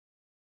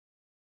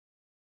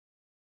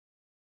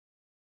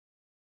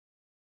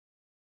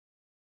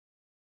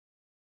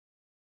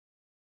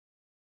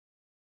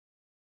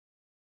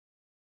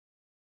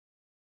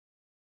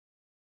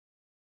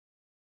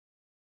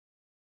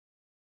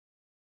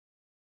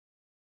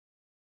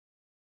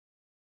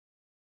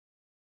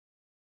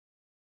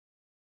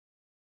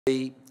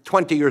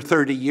20 or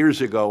 30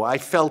 years ago, I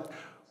felt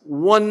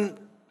one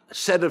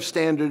set of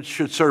standards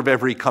should serve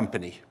every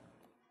company.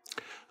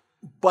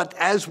 But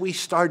as we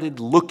started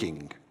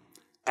looking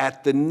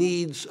at the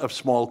needs of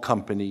small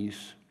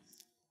companies,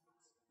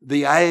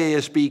 the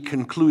IASB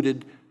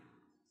concluded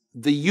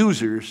the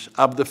users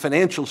of the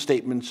financial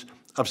statements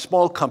of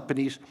small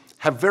companies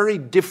have very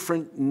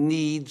different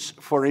needs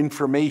for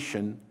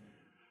information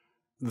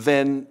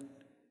than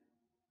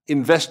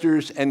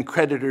investors and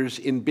creditors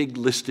in big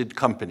listed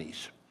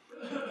companies.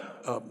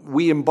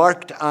 We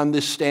embarked on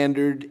this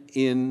standard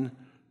in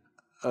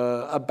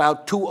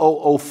about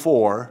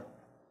 2004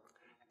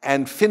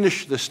 and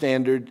finished the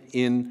standard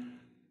in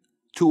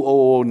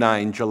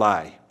 2009,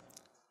 July.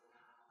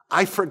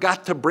 I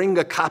forgot to bring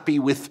a copy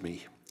with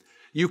me.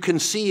 You can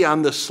see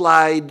on the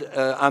slide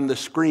on the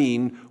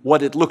screen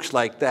what it looks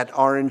like, that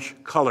orange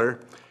color.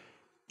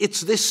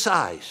 It's this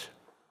size.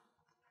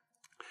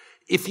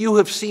 If you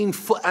have seen,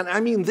 and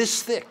I mean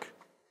this thick,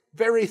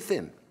 very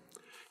thin.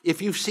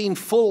 If you've seen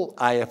full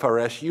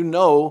IFRS, you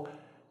know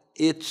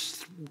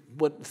it's,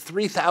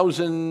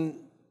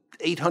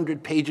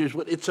 3,800 pages.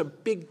 It's a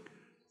big,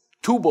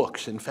 2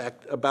 books, in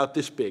fact, about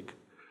this big.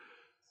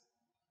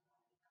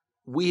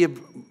 We have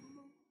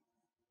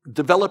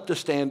developed a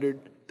standard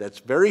that's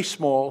very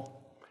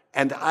small,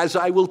 and as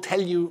I will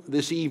tell you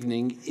this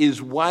evening, is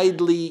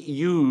widely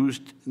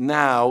used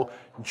now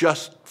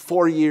just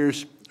 4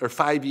 years or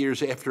 5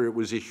 years after it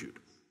was issued.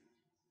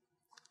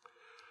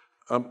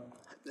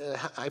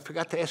 I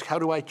forgot to ask, how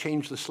do I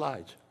change the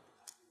slides?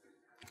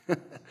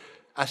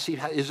 I see,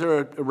 is there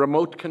a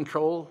remote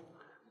control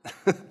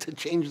to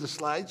change the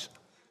slides?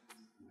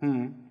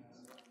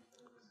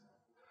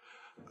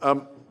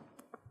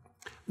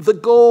 The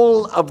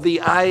goal of the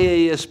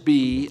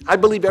IASB, I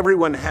believe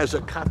everyone has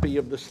a copy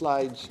of the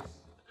slides.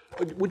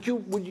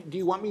 Do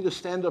you want me to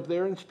stand up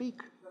there and speak?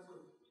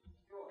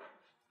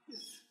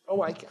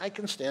 Oh, I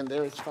can stand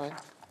there, it's fine.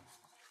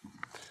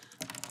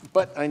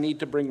 But I need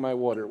to bring my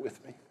water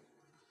with me.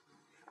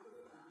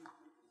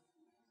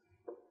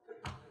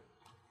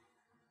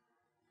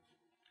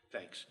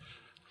 Thanks.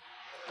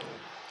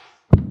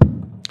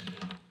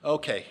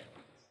 Okay.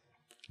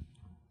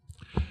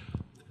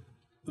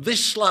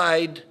 This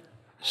slide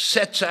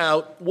sets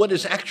out what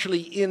is actually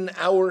in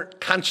our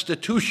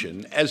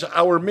Constitution as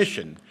our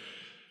mission: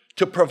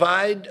 to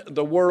provide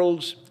the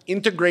world's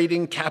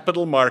integrating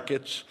capital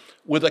markets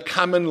with a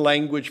common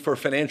language for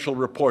financial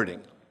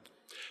reporting.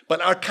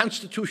 But our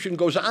Constitution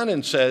goes on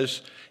and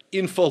says,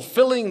 in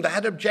fulfilling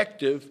that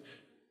objective,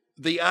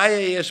 the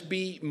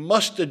IASB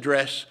must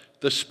address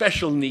the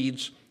special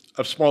needs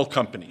of small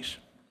companies.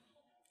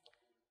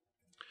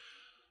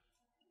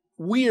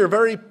 We are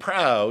very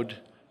proud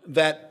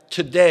that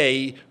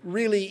today,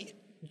 really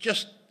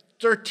just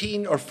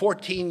 13 or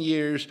 14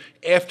 years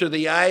after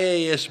the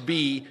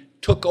IASB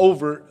took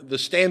over the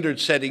standard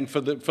setting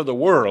for the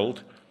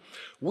world,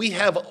 we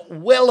have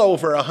well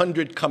over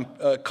 100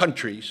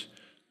 countries,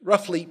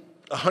 roughly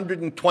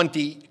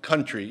 120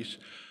 countries,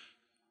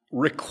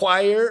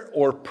 require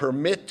or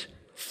permit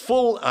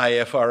full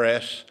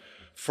IFRS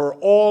for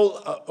all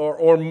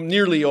or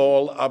nearly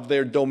all of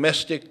their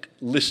domestic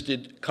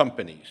listed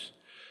companies.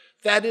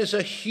 That is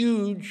a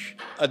huge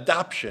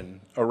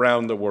adoption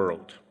around the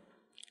world.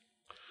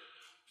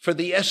 For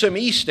the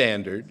SME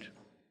standard,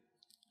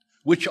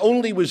 which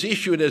only was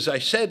issued, as I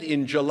said,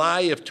 in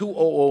July of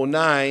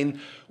 2009,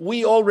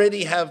 we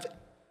already have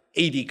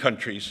 80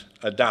 countries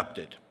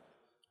adopted.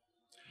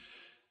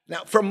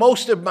 Now, for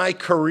most of my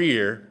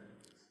career,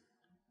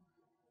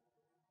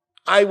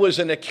 I was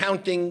an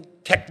accounting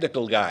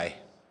technical guy.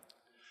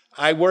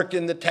 I worked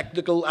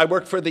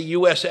for the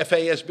US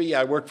FASB,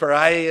 I worked for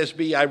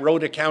IASB, I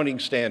wrote accounting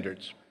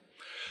standards.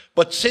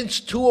 But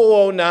since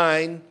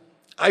 2009,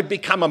 I've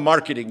become a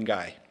marketing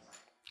guy.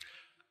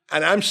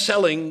 And I'm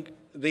selling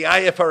the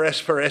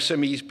IFRS for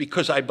SMEs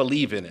because I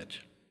believe in it.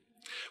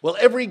 Well,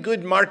 every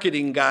good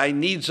marketing guy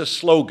needs a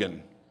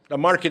slogan, a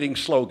marketing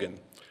slogan.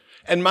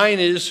 And mine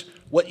is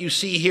what you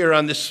see here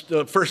on this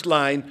first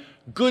line: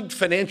 good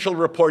financial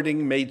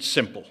reporting made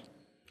simple.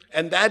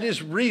 And that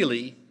is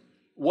really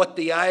what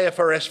the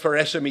IFRS for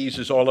SMEs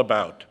is all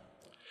about.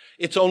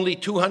 It's only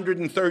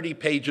 230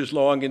 pages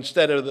long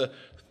instead of the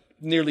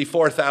nearly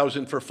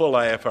 4,000 for full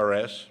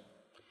IFRS.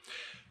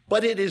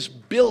 But it is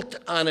built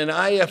on an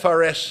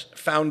IFRS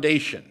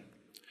foundation.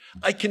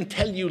 I can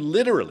tell you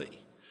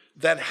literally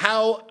that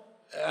how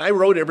I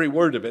wrote every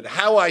word of it.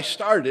 How I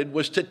started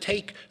was to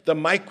take the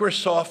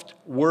Microsoft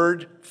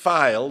Word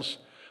files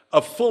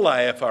of full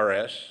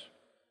IFRS,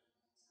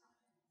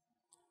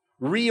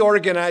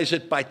 reorganize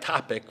it by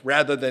topic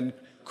rather than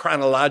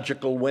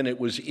chronological when it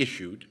was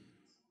issued,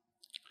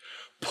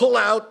 pull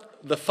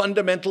out the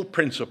fundamental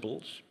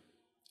principles,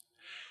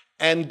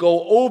 and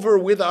go over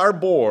with our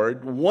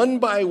board, one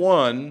by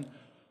one,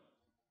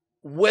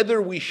 whether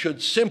we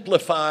should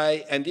simplify,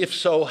 and if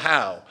so,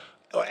 how,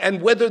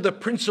 and whether the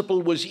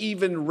principle was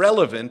even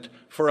relevant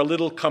for a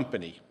little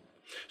company.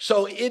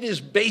 So it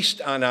is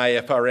based on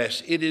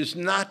IFRS. It is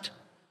not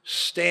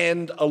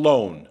stand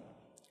alone.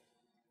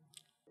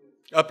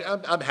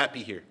 I'm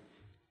happy here.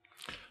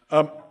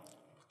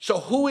 So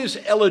who is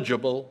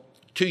eligible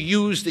to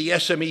use the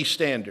SME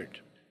standard?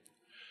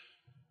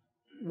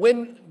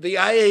 When the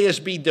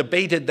IASB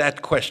debated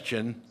that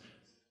question,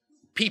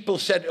 people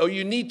said, oh,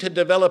 you need to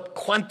develop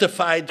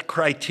quantified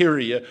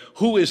criteria.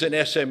 Who is an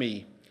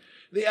SME?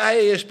 The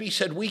IASB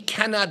said, we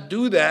cannot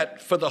do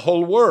that for the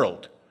whole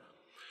world,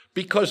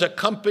 because a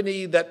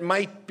company that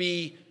might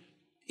be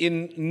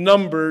in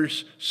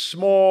numbers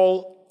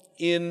small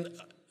in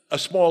a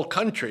small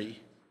country,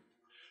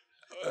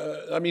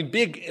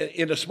 big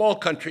in a small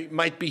country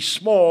might be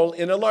small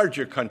in a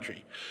larger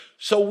country.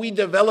 So we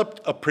developed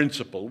a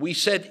principle. We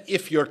said,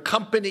 if your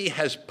company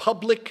has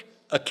public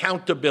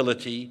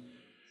accountability,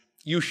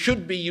 you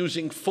should be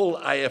using full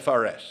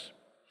IFRS.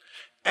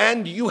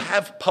 And you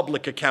have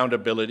public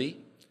accountability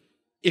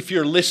if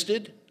you're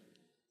listed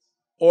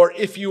or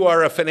if you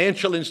are a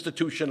financial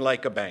institution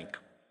like a bank,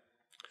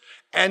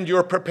 and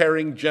you're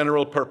preparing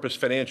general purpose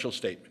financial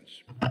statements.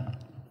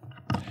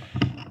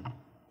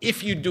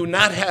 If you're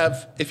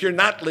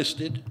not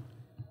listed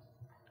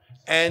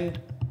and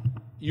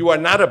you are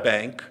not a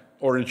bank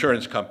or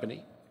insurance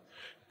company,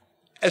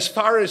 as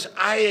far as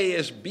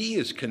IASB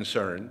is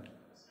concerned,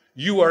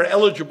 you are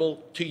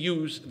eligible to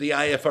use the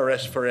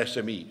IFRS for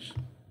SMEs.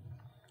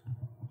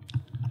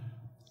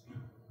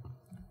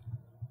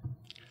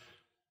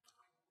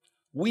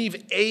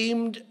 We've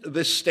aimed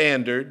the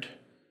standard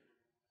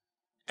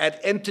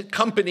at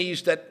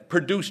companies that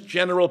produce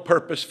general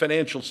purpose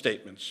financial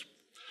statements.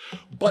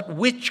 But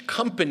which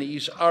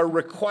companies are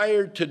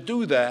required to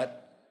do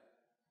that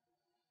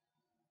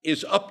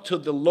is up to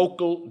the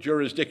local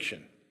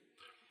jurisdiction.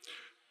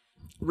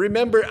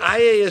 Remember,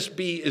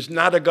 IASB is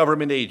not a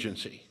government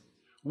agency.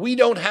 We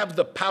don't have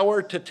the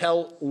power to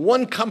tell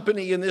one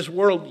company in this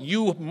world,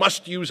 you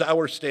must use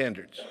our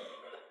standards.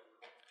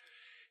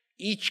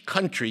 Each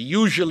country,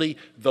 usually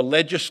the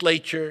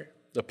legislature,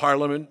 the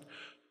parliament,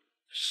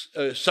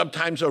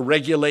 sometimes a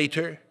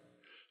regulator,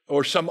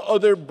 or some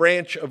other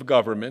branch of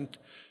government,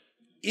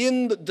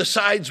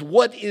 decides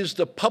what is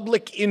the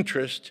public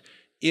interest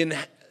in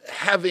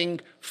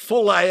having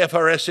full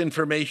IFRS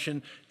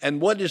information,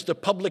 and what is the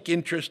public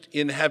interest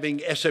in having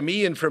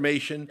SME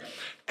information,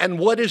 and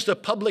what is the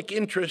public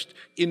interest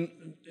in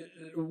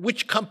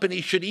which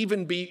company should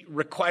even be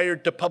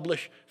required to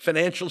publish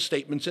financial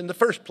statements in the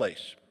first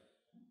place.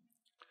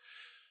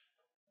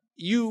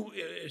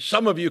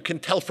 Some of you can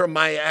tell from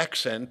my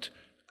accent,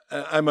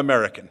 I'm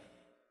American.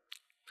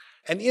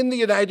 And in the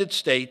United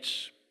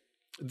States,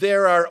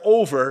 there are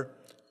over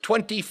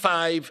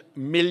 25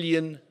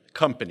 million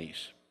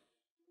companies.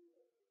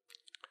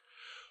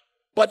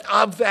 But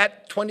of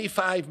that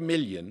 25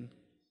 million,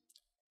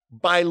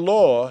 by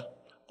law,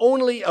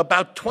 only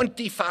about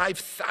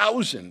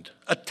 25,000,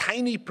 a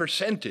tiny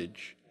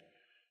percentage,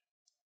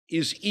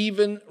 is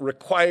even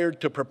required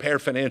to prepare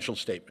financial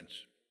statements.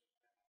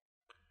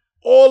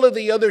 All of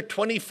the other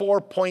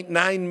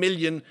 24.9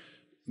 million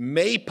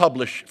may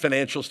publish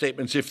financial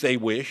statements if they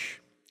wish.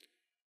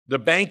 The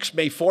banks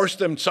may force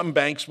them, some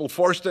banks will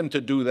force them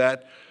to do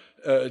that,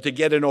 to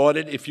get an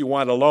audit if you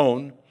want a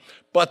loan.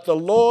 But the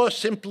law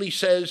simply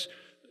says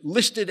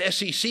listed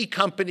SEC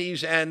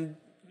companies and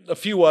a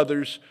few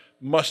others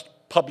must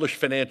publish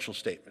financial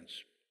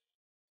statements.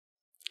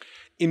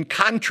 In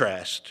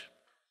contrast,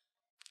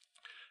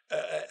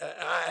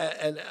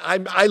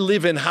 I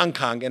live in Hong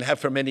Kong and have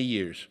for many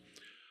years.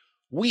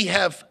 We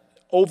have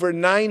over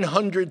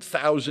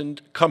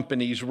 900,000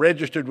 companies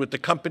registered with the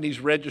Companies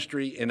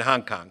Registry in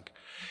Hong Kong.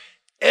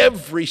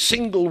 Every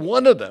single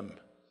one of them,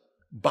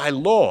 by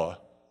law,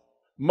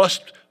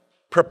 must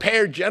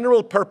prepare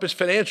general purpose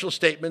financial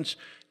statements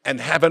and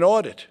have an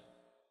audit.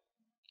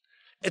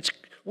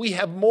 We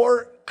have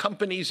more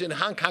companies in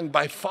Hong Kong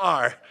by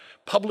far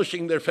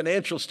publishing their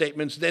financial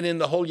statements than in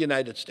the whole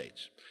United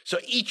States. So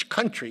each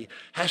country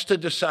has to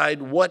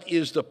decide what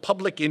is the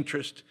public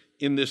interest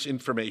in this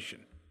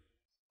information.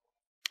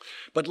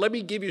 But let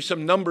me give you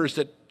some numbers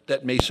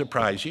that may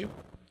surprise you.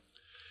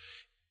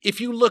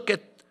 If you look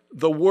at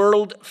the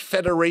World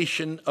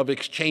Federation of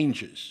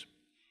Exchanges,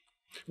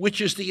 which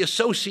is the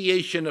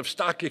association of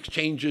stock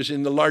exchanges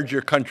in the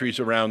larger countries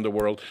around the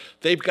world,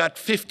 they've got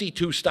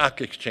 52 stock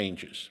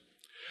exchanges.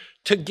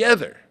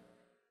 Together,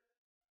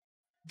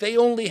 they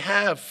only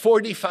have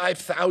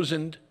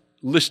 45,000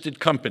 listed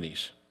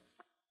companies.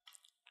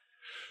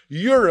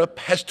 Europe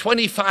has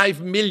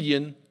 25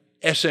 million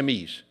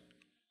SMEs.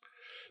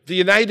 The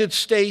United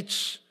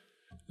States,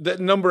 the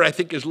number I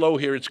think is low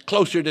here, it's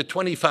closer to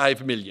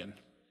 25 million.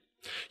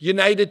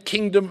 United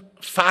Kingdom,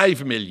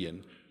 5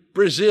 million.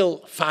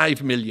 Brazil,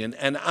 5 million,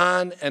 and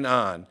on and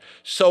on.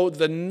 So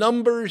the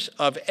numbers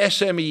of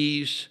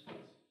SMEs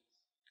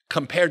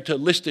compared to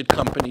listed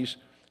companies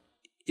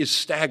is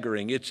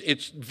staggering.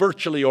 It's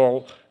virtually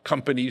all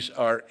companies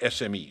are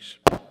SMEs.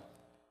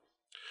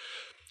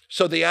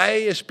 So the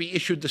IASB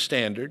issued the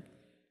standard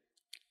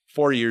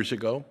 4 years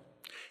ago.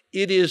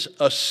 It is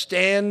a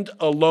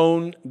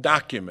standalone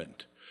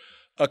document.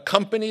 A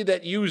company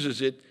that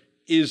uses it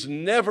is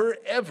never,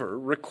 ever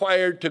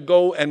required to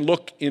go and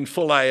look in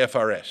full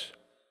IFRS.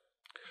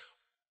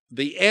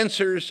 The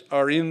answers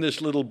are in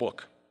this little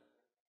book.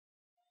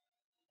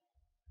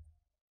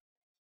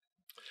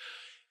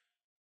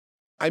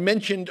 I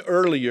mentioned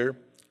earlier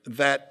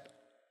that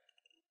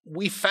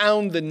we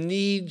found the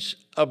needs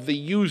of the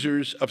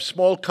users of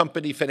small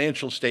company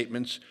financial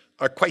statements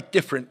are quite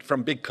different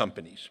from big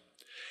companies.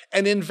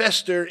 An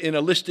investor in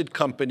a listed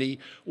company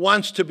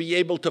wants to be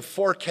able to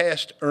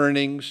forecast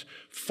earnings,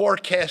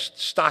 forecast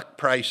stock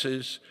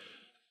prices,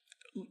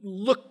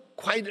 look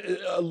quite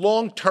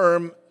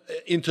long-term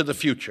into the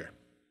future.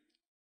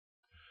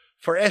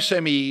 For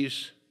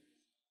SMEs,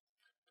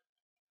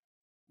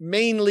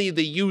 mainly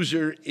the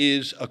user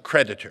is a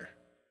creditor,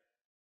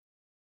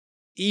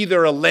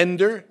 either a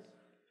lender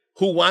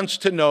who wants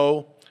to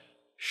know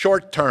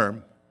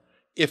short-term,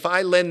 if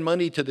I lend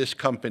money to this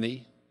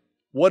company,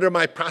 what are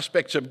my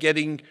prospects of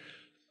getting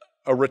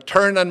a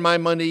return on my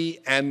money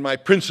and my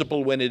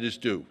principal when it is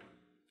due?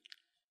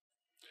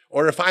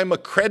 Or if I'm a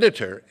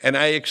creditor and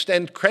I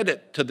extend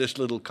credit to this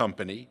little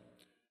company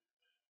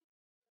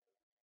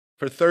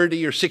for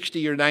 30 or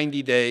 60 or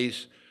 90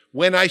 days,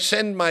 when I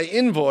send my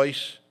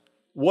invoice,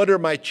 what are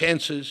my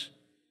chances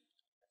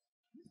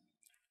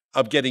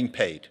of getting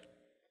paid?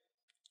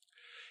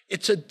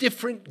 It's a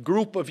different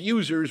group of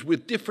users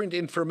with different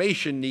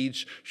information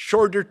needs,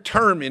 shorter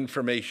term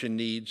information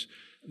needs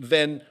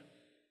than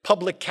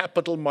public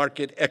capital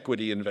market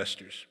equity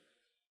investors.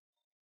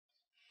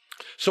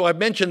 So I've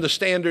mentioned the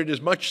standard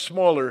is much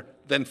smaller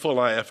than full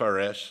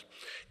IFRS.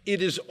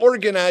 It is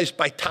organized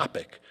by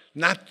topic,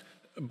 not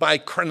by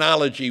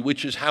chronology,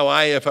 which is how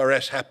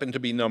IFRS happened to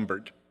be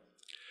numbered.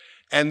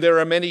 And there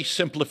are many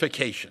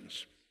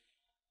simplifications.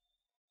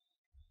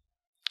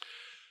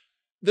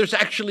 There's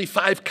actually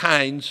 5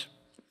 kinds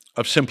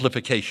of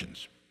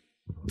simplifications.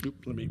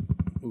 Let me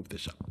move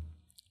this up.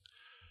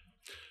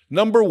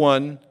 Number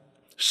 1,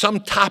 some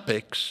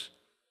topics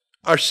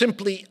are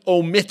simply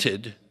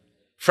omitted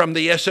from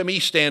the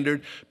SME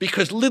standard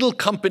because little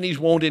companies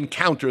won't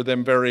encounter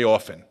them very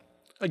often.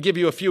 I'll give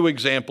you a few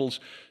examples.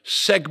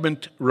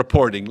 Segment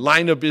reporting,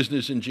 line of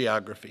business and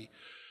geography.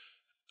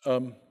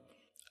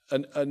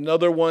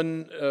 Another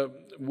one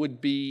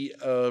would be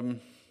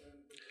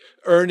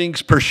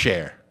earnings per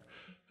share.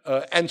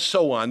 And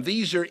so on.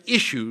 These are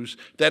issues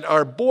that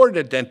our board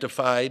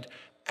identified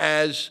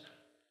as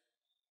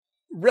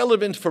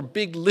relevant for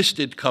big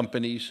listed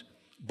companies,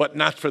 but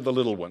not for the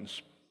little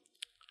ones.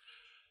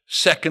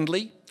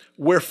 Secondly,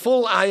 where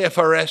full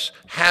IFRS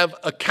have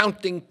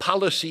accounting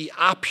policy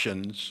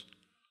options,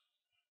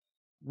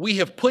 we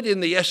have put in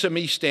the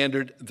SME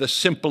standard the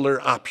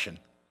simpler option.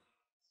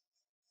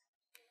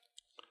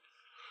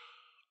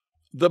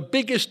 The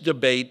biggest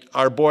debate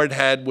our board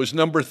had was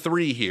number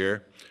 3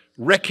 here,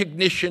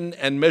 recognition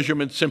and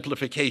measurement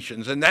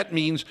simplifications. And that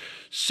means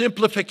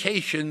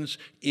simplifications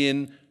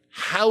in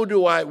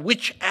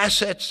which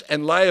assets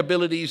and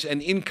liabilities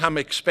and income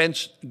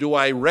expense do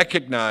I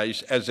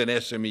recognize as an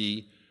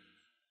SME,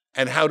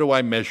 and how do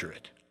I measure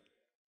it?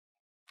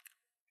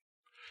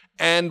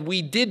 And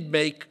we did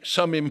make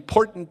some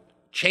important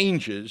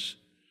changes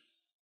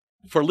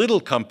for little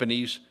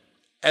companies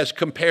as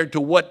compared to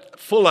what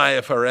full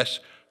IFRS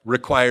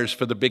requires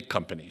for the big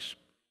companies.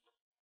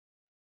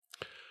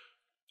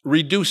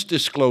 Reduced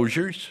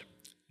disclosures,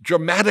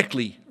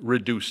 dramatically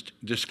reduced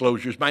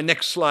disclosures. My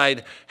next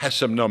slide has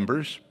some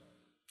numbers.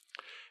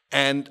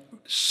 And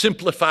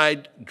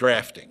simplified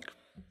drafting.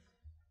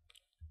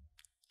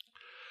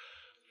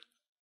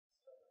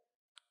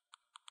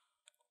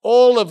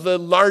 All of the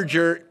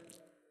larger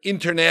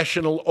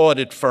international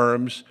audit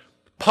firms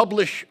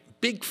publish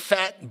big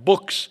fat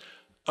books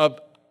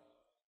of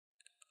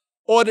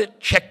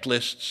audit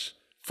checklists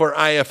for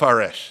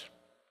IFRS.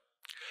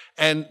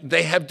 And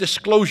they have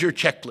disclosure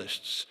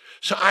checklists.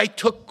 So I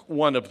took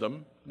one of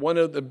them, one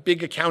of the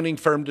big accounting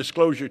firm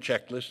disclosure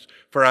checklists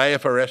for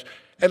IFRS,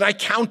 and I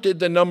counted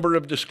the number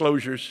of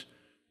disclosures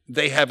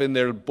they have in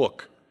their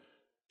book.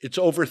 It's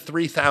over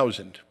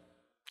 3,000.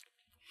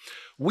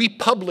 We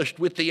published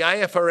with the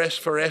IFRS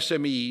for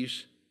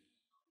SMEs,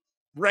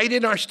 right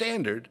in our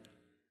standard,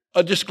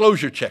 a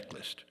disclosure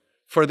checklist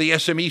for the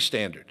SME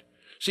standard.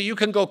 So you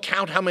can go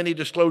count how many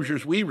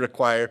disclosures we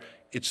require.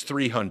 It's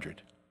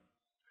 300.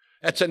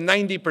 That's a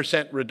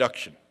 90%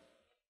 reduction.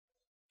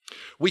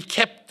 We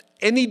kept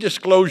any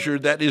disclosure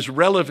that is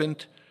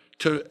relevant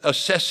to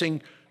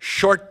assessing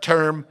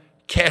short-term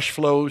cash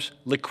flows,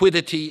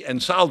 liquidity,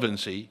 and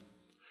solvency,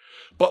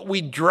 but we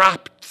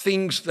dropped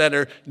things that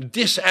are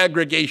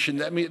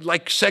disaggregation, I mean,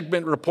 like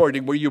segment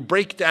reporting, where you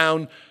break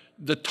down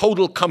the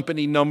total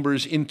company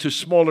numbers into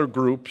smaller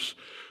groups,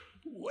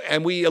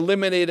 and we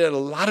eliminated a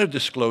lot of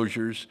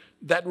disclosures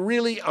that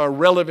really are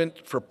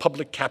relevant for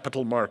public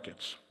capital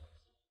markets.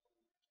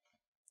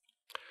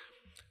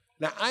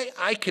 Now,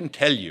 I can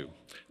tell you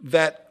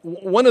that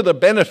one of the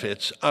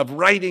benefits of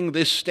writing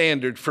this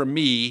standard for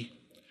me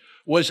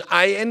was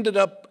I ended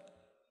up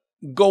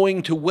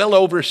going to well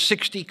over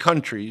 60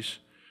 countries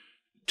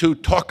to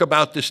talk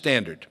about the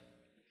standard.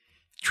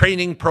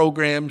 Training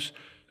programs,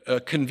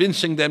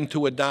 convincing them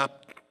to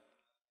adopt.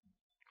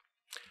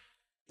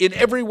 In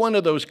every one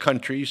of those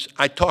countries,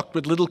 I talked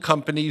with little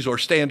companies or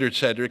standard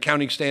setters,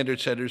 accounting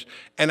standard setters,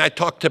 and I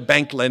talked to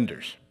bank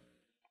lenders.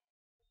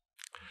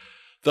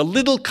 The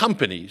little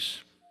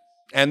companies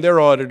and their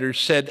auditors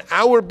said,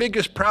 our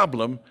biggest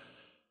problem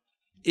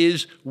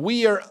is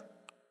we are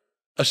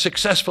a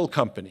successful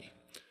company.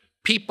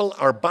 People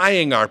are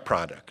buying our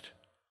product.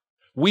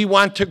 We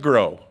want to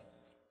grow.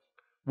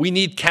 We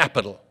need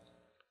capital.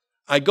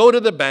 I go to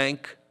the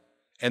bank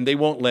and they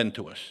won't lend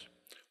to us.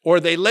 Or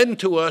they lend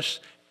to us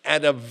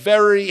at a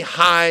very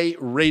high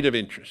rate of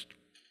interest.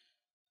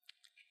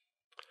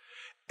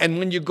 And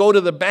when you go to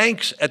the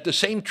banks, at the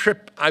same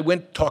trip I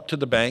went to talk to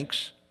the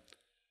banks,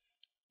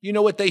 you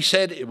know what they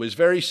said? It was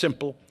very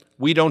simple.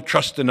 We don't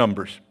trust the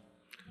numbers.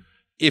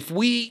 If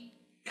we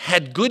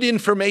had good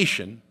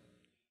information,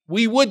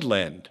 we would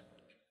lend.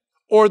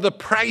 Or the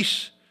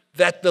price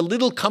that the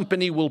little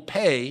company will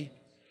pay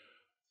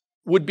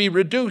would be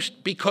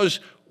reduced because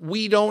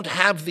we don't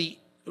have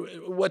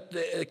what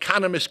the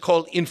economists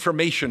call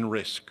information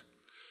risk,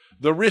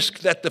 the risk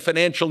that the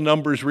financial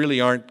numbers really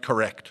aren't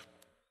correct.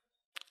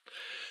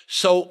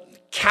 So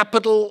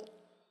capital,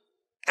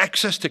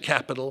 access to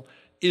capital,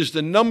 is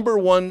the number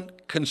one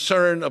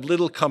concern of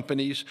little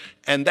companies,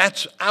 and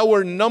that's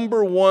our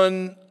number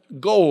one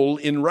goal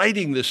in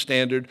writing this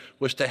standard,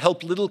 was to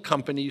help little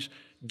companies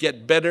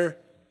get better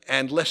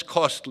and less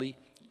costly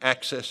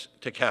access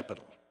to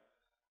capital.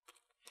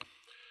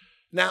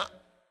 Now,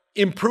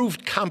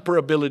 improved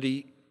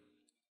comparability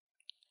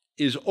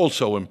is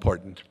also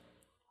important.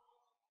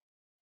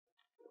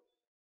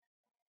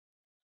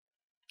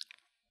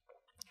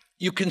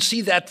 You can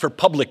see that for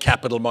public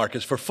capital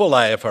markets, for full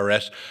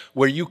IFRS,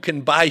 where you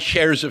can buy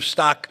shares of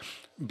stock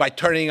by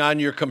turning on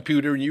your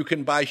computer, and you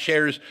can buy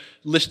shares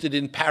listed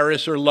in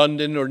Paris or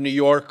London or New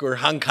York or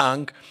Hong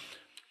Kong.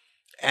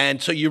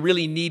 And so you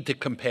really need to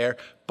compare,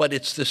 but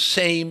it's the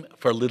same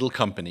for little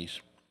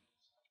companies.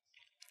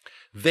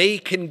 They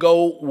can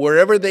go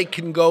wherever they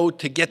can go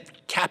to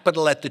get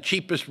capital at the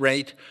cheapest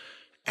rate,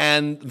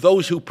 and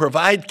those who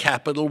provide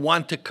capital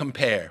want to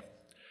compare.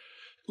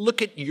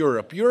 Look at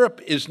Europe. Europe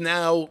is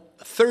now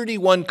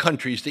 31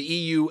 countries, the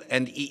EU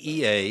and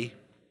EEA,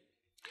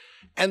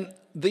 and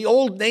the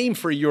old name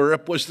for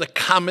Europe was the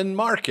common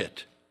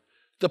market.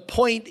 The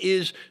point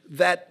is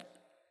that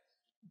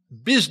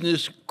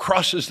business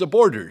crosses the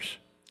borders,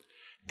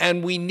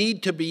 and we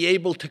need to be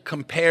able to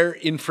compare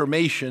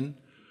information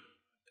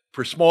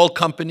for small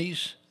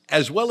companies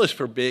as well as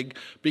for big,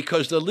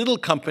 because the little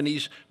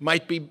companies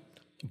might be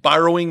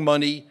borrowing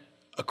money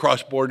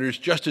across borders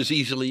just as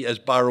easily as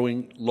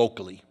borrowing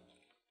locally.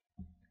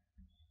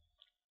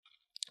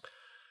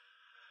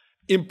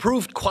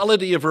 Improved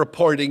quality of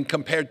reporting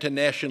compared to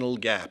national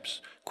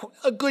gaps.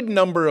 A good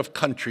number of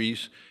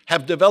countries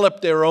have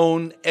developed their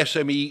own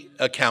SME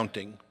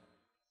accounting.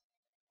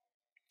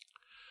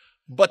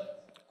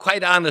 But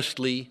quite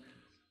honestly,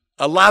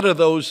 a lot of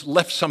those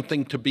left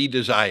something to be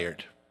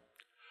desired.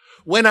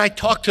 When I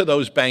talked to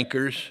those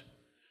bankers,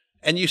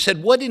 and you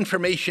said, what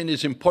information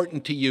is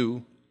important to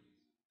you?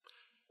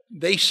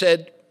 They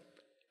said,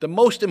 the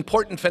most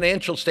important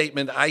financial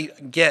statement I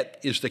get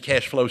is the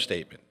cash flow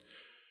statement.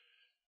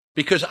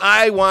 Because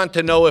I want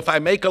to know if I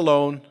make a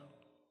loan,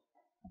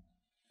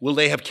 will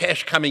they have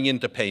cash coming in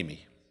to pay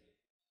me?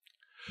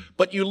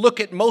 But you look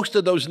at most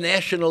of those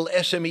national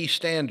SME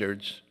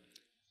standards,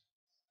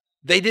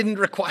 they didn't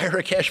require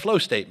a cash flow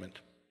statement.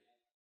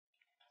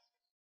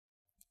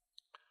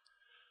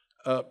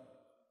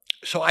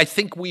 So I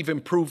think we've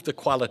improved the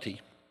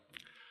quality.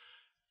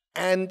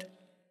 And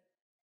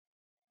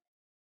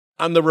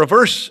on the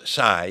reverse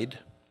side,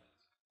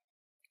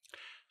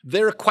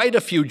 there are quite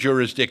a few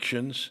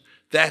jurisdictions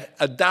that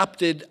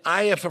adopted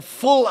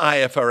full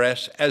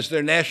IFRS as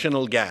their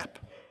national GAAP.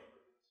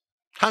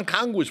 Hong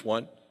Kong was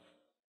one.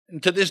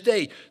 And to this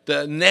day,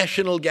 the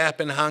national GAAP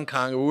in Hong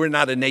Kong, we're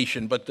not a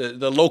nation, but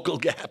the local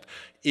GAAP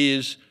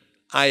is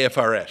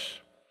IFRS.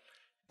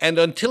 And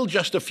until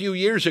just a few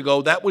years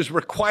ago, that was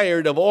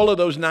required of all of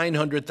those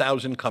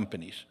 900,000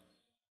 companies.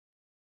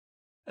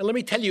 And let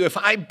me tell you, if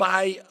I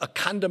buy a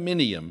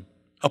condominium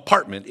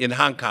apartment in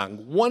Hong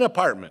Kong, one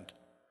apartment,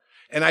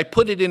 and I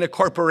put it in a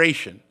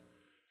corporation,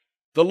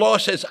 the law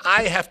says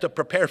I have to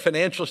prepare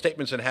financial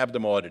statements and have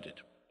them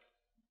audited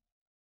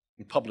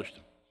and publish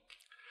them.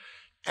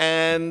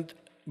 And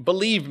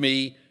believe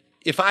me,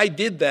 if I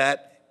did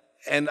that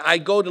and I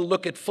go to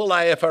look at full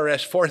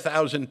IFRS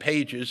 4,000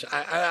 pages,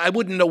 I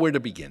wouldn't know where to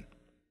begin.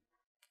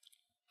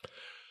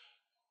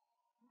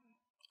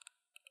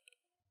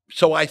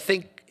 So I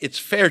think it's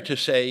fair to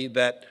say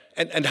that,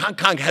 and Hong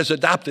Kong has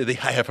adopted the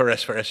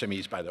IFRS for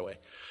SMEs, by the way,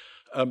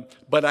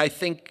 but I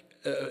think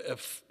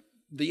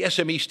the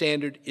SME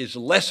standard is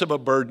less of a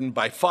burden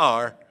by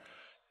far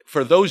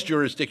for those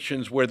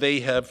jurisdictions where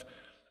they have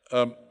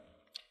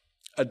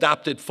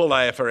adopted full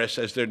IFRS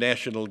as their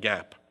national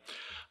GAAP.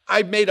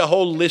 I've made a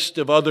whole list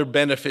of other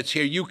benefits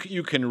here.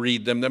 You can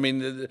read them. I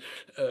mean,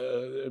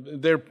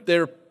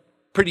 they're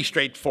pretty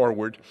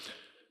straightforward.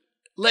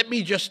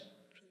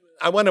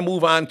 I want to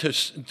move on to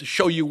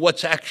show you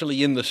what's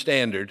actually in the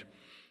standard.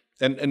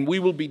 And we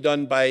will be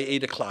done by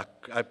 8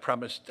 o'clock. I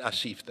promised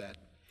Asif that.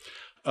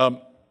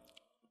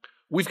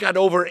 We've got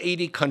over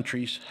 80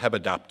 countries have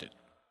adopted.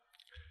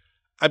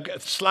 I've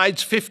got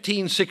slides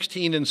 15,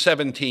 16, and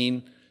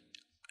 17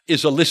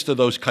 is a list of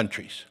those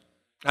countries.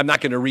 I'm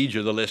not going to read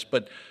you the list,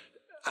 but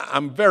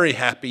I'm very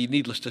happy,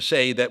 needless to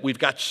say, that we've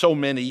got so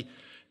many,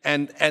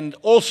 and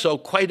also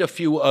quite a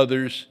few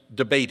others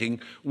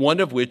debating, one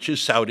of which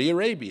is Saudi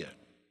Arabia.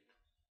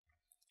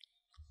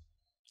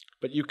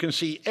 But you can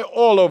see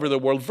all over the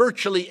world,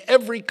 virtually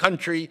every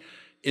country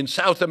in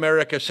South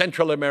America,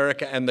 Central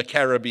America, and the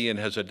Caribbean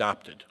has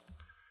adopted.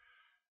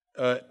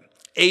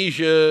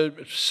 Asia,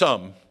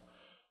 some.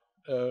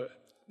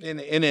 In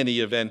any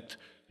event,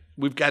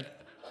 we've got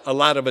a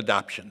lot of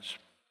adoptions.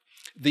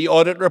 The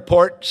audit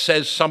report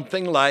says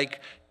something like,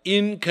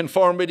 in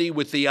conformity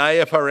with the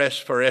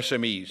IFRS for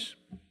SMEs.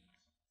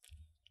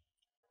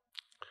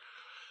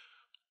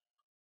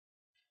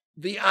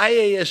 The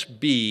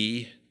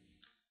IASB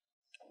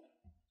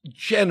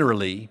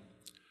generally,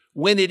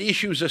 when it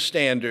issues a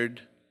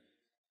standard,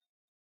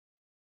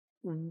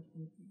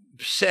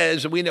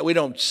 says, we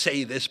don't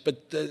say this,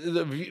 but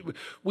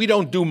we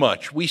don't do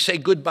much. We say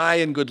goodbye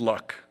and good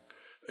luck.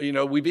 You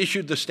know, we've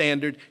issued the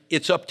standard.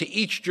 It's up to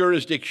each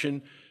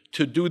jurisdiction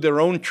to do their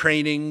own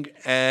training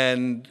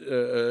and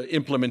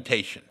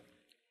implementation.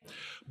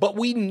 But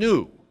we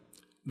knew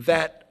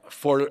that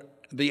for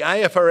the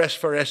IFRS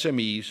for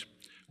SMEs,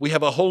 we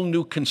have a whole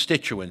new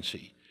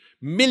constituency.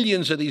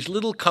 Millions of these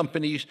little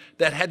companies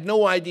that had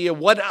no idea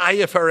what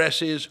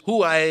IFRS is,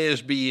 who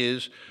IASB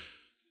is.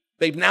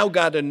 They've now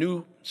got a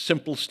new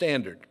simple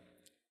standard.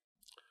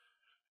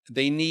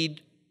 They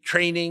need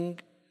training,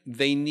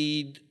 they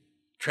need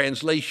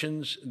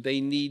translations,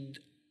 they need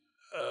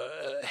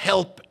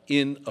help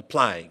in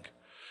applying.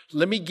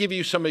 Let me give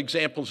you some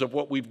examples of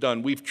what we've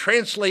done. We've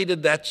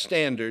translated that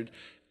standard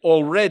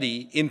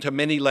already into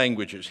many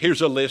languages.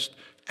 Here's a list,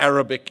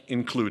 Arabic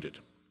included.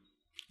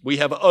 We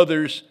have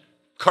others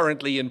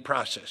currently in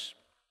process.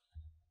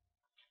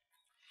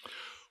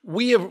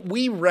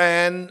 We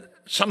ran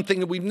something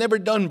that we've never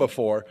done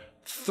before,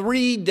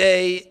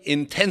 3-day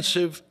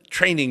intensive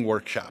training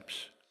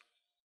workshops.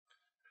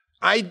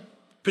 I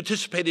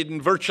participated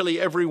in virtually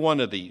every one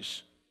of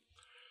these.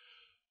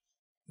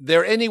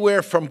 They're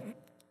anywhere from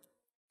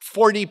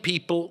 40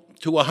 people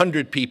to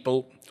 100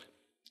 people,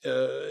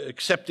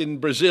 except in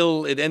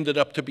Brazil, it ended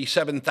up to be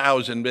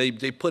 7,000.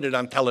 They put it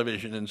on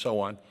television and so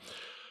on.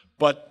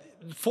 But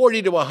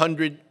 40 to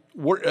 100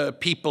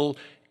 people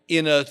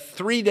in a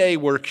 3-day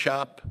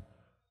workshop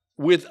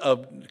with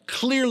a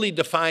clearly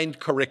defined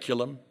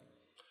curriculum,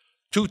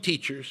 2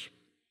 teachers,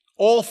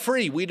 all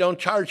free. We don't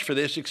charge for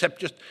this except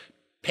just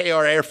pay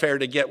our airfare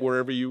to get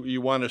wherever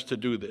you want us to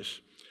do this.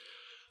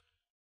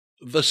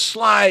 The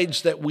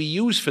slides that we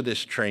use for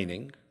this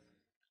training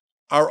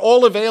are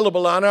all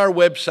available on our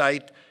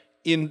website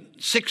in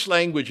 6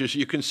 languages,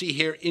 you can see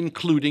here,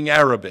 including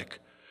Arabic.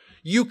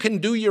 You can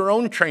do your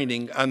own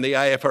training on the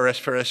IFRS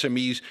for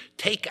SMEs,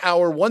 take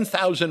our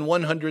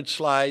 1,100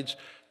 slides,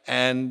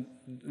 and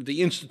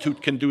the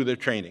Institute can do their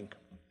training.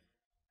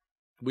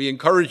 We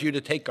encourage you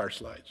to take our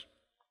slides.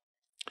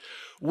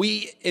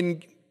 We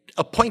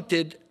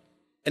appointed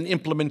an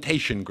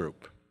implementation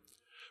group.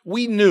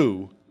 We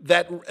knew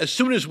that as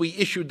soon as we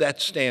issued that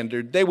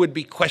standard, there would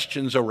be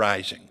questions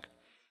arising.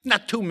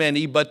 Not too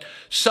many, but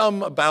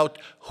some about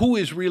who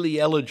is really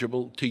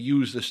eligible to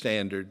use the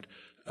standard,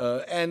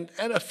 and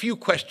a few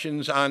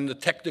questions on the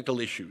technical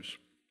issues.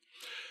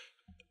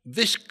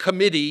 This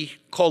committee,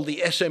 called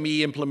the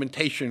SME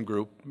Implementation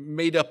Group,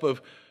 made up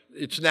of,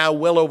 it's now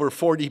well over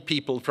 40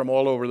 people from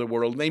all over the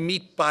world. They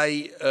meet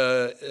by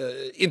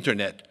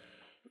internet.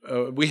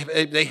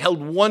 They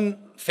held one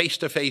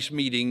face-to-face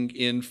meeting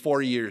in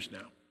 4 years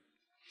now.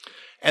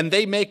 And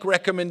they make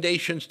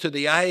recommendations to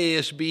the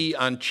IASB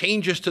on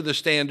changes to the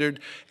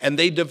standard, and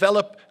they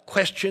develop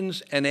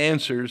questions and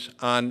answers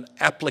on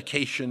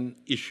application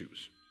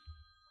issues.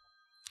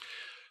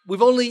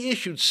 We've only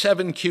issued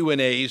 7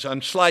 Q&As.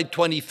 On slide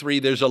 23,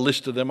 there's a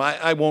list of them.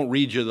 I won't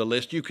read you the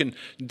list. You can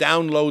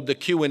download the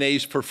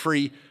Q&As for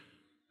free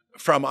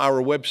from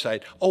our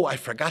website. Oh, I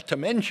forgot to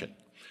mention,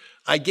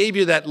 I gave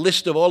you that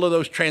list of all of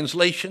those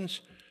translations.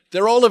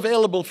 They're all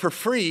available for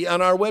free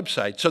on our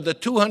website. So the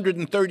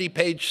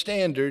 230-page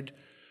standard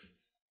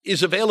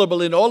is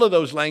available in all of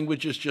those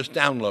languages. Just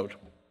download.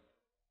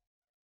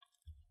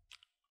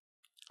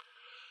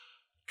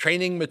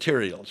 Training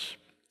materials.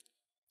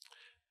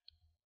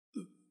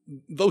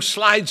 Those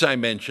slides I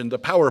mentioned, the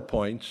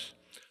PowerPoints,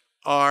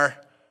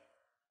 are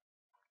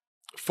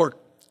for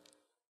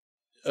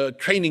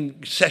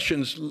training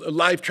sessions,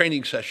 live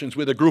training sessions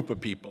with a group of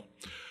people.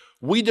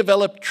 We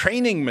developed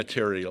training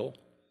material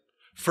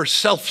for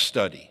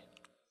self-study.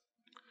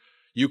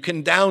 You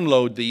can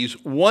download these,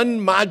 1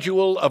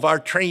 module of our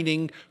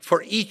training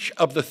for each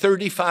of the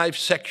 35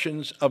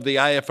 sections of the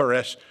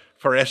IFRS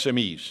for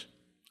SMEs.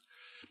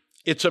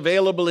 It's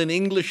available in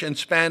English and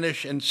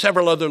Spanish and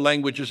several other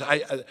languages.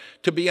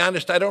 To be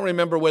honest, I don't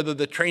remember whether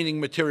the training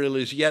material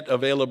is yet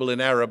available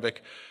in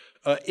Arabic.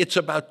 It's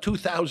about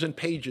 2,000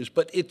 pages,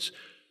 but it's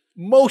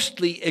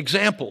mostly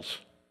examples.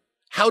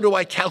 How do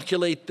I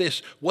calculate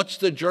this? What's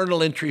the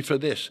journal entry for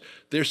this?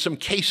 There's some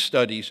case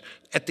studies.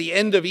 At the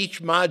end of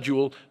each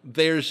module,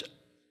 there's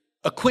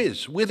a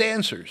quiz with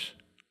answers.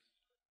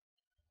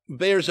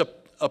 There's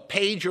a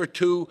page or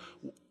two,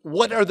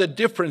 what are the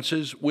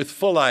differences with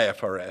full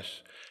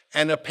IFRS?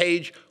 And a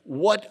page,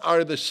 what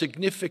are the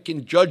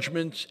significant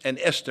judgments and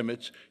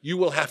estimates you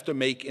will have to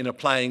make in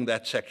applying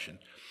that section?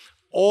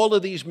 All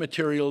of these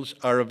materials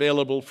are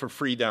available for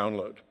free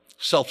download,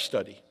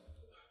 self-study.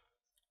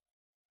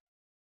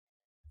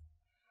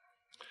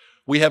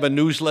 We have a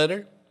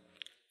newsletter.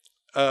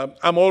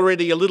 I'm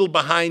already a little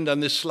behind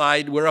on this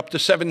slide. We're up to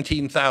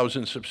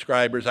 17,000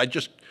 subscribers. I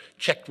just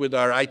checked with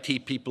our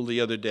IT people the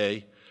other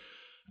day.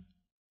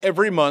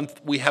 Every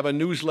month, we have a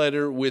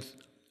newsletter with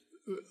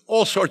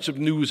all sorts of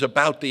news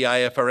about the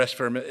IFRS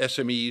for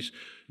SMEs,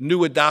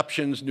 new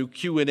adoptions, new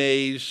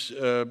Q&As,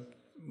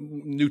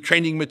 new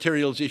training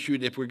materials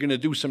issued if we're going to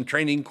do some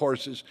training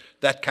courses,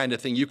 that kind of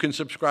thing. You can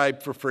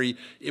subscribe for free.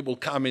 It will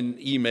come in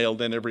email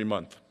then every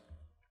month.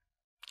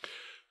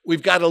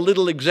 We've got a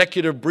little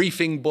executive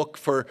briefing book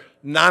for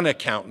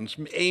non-accountants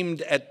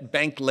aimed at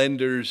bank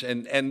lenders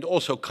and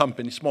also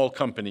companies, small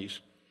companies.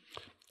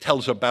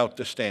 Tells about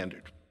the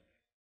standard.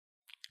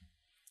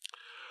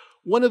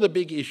 One of the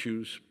big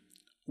issues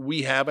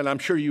we have, and I'm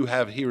sure you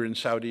have here in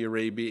Saudi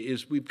Arabia,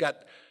 is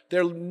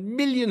there are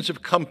millions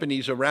of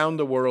companies around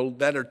the world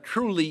that are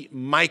truly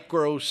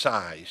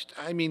micro-sized.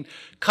 I mean,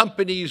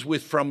 companies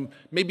with from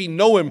maybe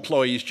no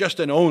employees, just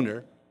an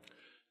owner,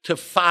 to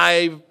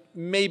 5,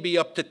 maybe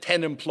up to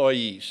 10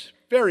 employees,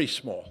 very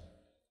small.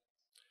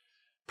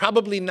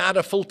 Probably not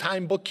a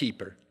full-time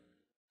bookkeeper,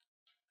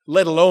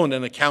 let alone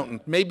an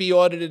accountant, maybe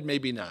audited,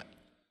 maybe not.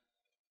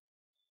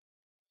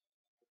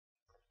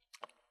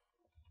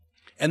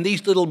 And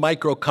these little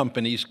micro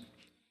companies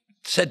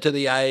said to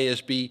the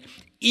IASB,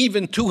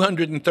 even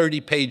 230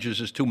 pages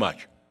is too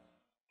much,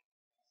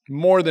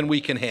 more than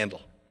we can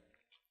handle.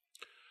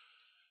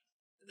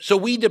 So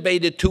we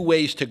debated 2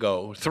 ways to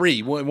go,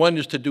 3. One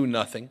is to do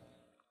nothing.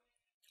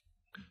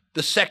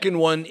 The second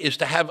one is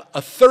to have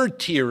a 3rd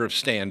tier of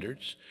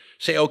standards.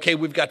 Say, okay,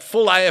 we've got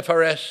full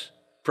IFRS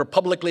for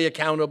publicly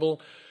accountable.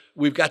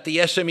 We've got the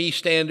SME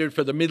standard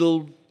for the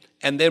middle,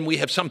 and then we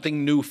have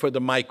something new for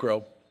the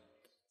micro.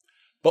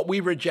 But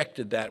we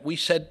rejected that. We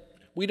said,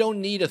 we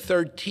don't need a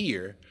 3rd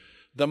tier.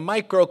 The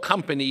micro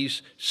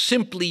companies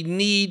simply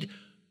need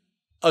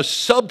a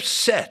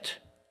subset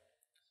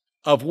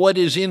of what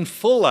is in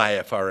full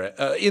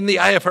IFRS, in the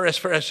IFRS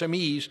for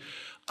SMEs,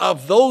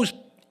 of those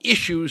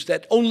issues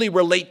that only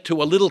relate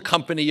to a little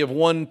company of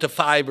 1 to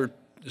 5 or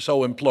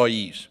so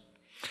employees.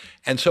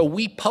 And so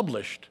we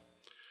published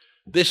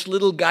this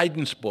little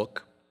guidance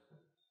book,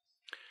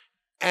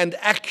 and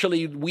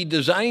actually we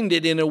designed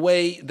it in a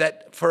way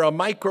that for a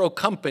micro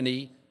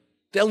company,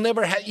 they'll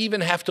never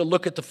even have to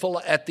look at the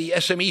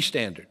SME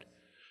standard.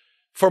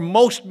 For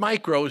most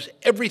micros,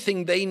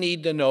 everything they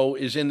need to know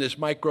is in this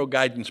micro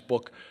guidance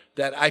book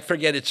that I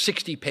forget, it's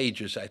 60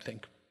 pages, I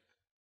think.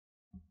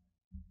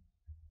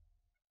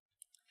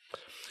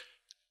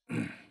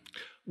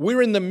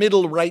 We're in the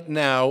middle right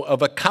now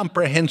of a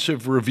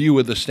comprehensive review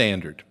of the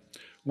standard.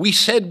 We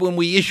said when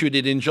we issued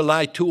it in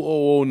July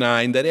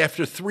 2009 that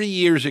after 3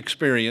 years'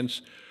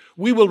 experience,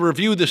 we will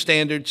review the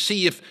standard,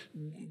 see if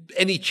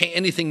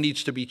anything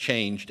needs to be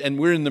changed. And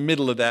we're in the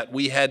middle of that.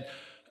 We had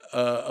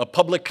a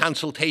public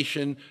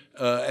consultation,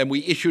 and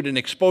we issued an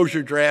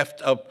exposure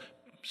draft of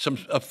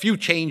a few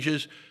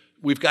changes.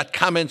 We've got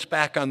comments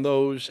back on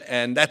those,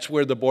 and that's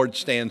where the board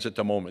stands at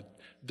the moment.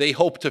 They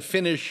hope to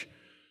finish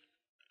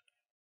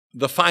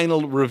the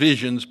final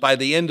revisions by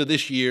the end of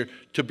this year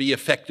to be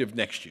effective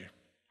next year.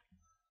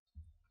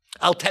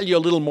 I'll tell you a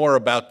little more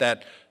about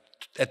that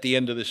at the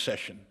end of this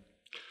session.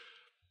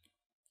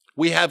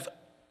 We have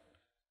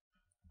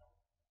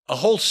a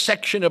whole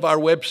section of our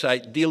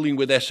website dealing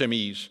with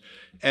SMEs.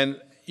 And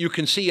you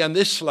can see on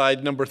this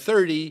slide, number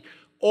 30,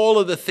 all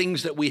of the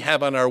things that we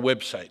have on our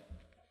website.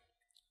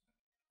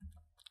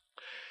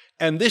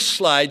 And this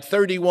slide,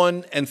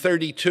 31 and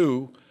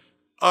 32,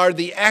 are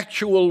the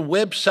actual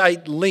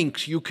website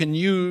links you can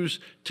use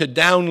to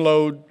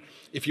download.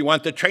 If you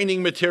want the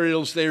training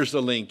materials, there's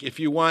the link. If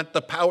you want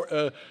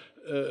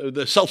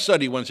the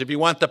self-study ones, if you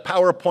want the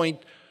PowerPoint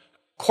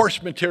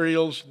course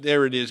materials,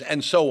 there it is,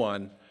 and so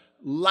on.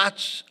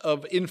 Lots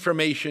of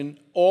information,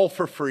 all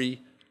for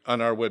free,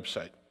 on our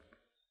website.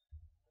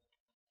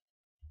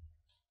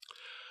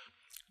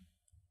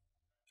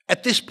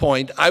 At this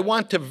point, I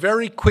want to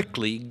very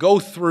quickly go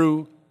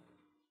through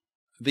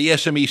the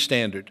SME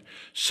standard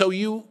so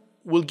you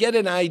will get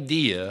an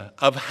idea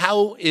of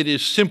how it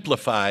is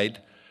simplified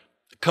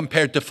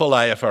compared to full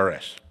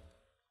IFRS.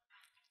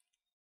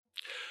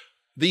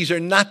 These are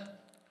not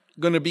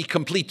going to be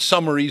complete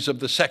summaries of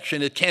the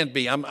section. It can't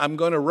be. I'm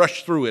going to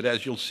rush through it,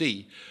 as you'll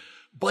see.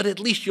 But at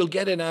least you'll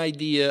get an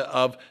idea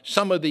of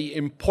some of the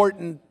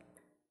important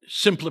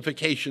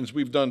simplifications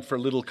we've done for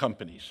little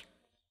companies.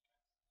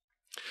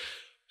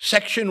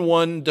 Section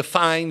 1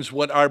 defines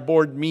what our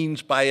board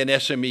means by an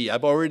SME.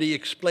 I've already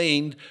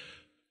explained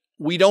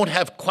we don't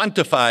have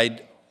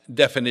quantified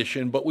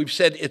definition, but we've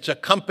said it's a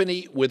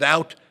company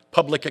without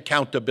public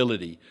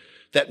accountability.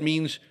 That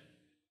means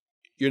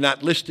you're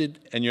not listed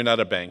and you're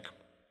not a bank.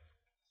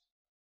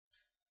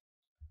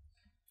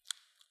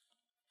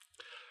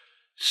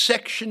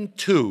 Section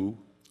 2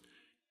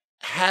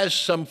 has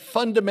some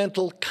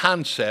fundamental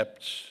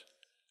concepts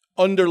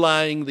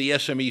underlying the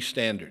SME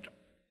standard.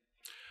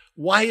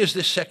 Why is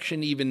this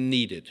section even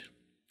needed?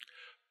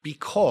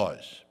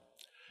 Because,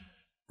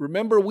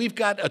 remember, we've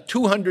got a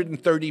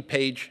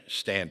 230-page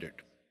standard.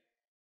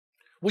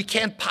 We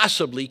can't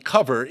possibly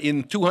cover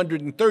in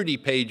 230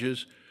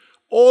 pages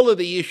all of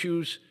the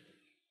issues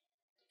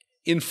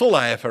in full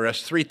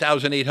IFRS,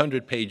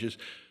 3,800 pages,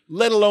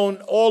 let alone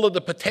all of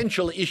the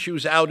potential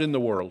issues out in the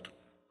world.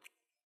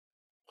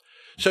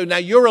 So now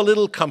you're a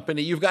little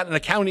company, you've got an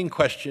accounting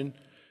question,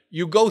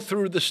 you go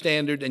through the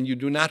standard and you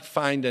do not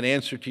find an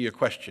answer to your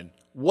question.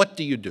 What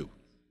do you do?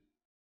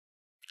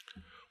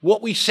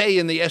 What we say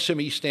in the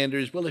SME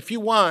standard is, well, if you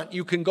want,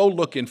 you can go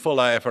look in full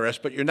IFRS,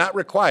 but you're not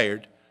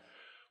required.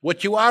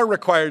 What you are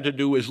required to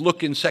do is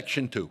look in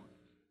Section 2.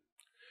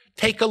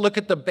 Take a look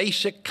at the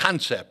basic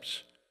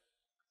concepts.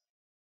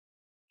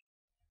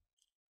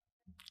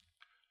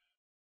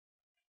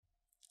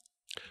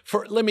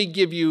 Let me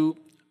give you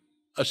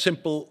a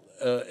simple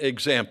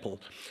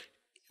example.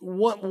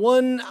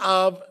 One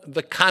of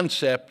the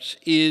concepts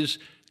is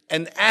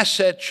an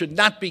asset should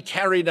not be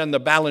carried on the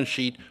balance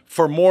sheet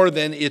for more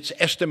than its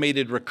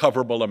estimated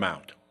recoverable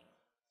amount.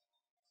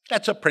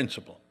 That's a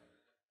principle.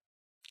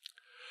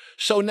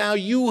 So now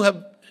you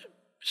have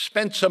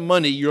spent some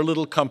money, your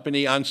little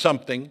company, on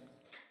something,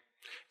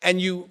 and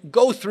you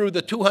go through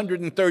the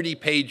 230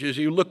 pages,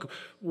 you look,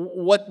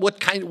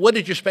 what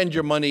did you spend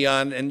your money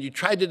on, and you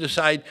try to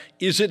decide,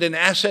 is it an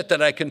asset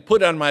that I can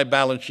put on my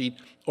balance sheet,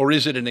 or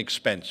is it an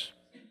expense?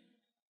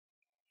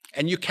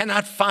 And you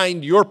cannot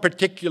find your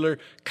particular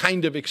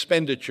kind of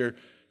expenditure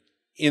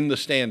in the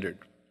standard.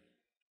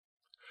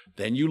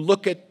 Then you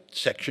look at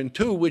Section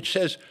 2, which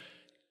says,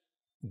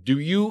 do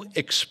you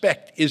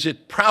expect, is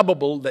it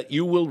probable that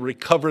you will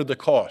recover the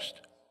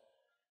cost?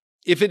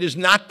 If it is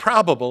not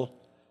probable,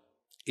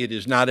 it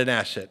is not an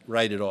asset.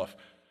 Write it off.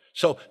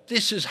 So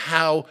this is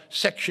how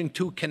Section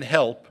 2 can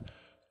help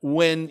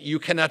when you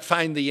cannot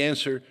find the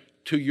answer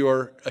to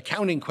your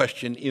accounting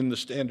question in the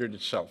standard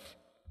itself.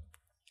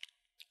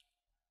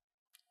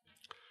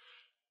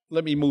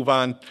 Let me move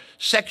on.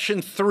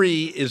 Section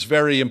 3 is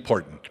very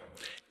important.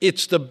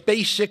 It's the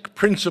basic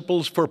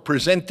principles for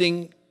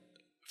presenting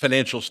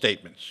financial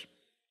statements.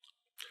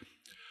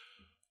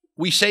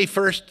 We say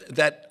first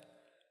that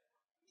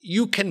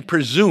you can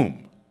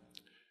presume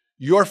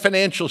your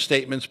financial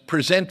statements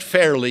present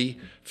fairly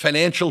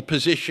financial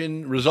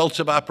position, results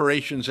of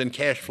operations, and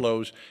cash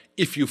flows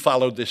if you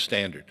follow this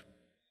standard.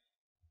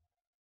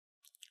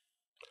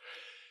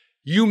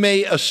 You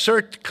may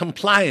assert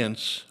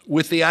compliance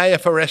with the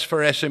IFRS for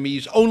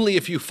SMEs only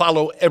if you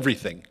follow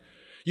everything.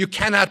 You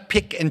cannot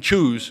pick and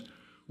choose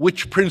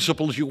which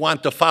principles you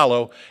want to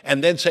follow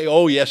and then say,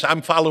 oh yes,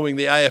 I'm following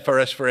the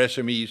IFRS for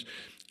SMEs,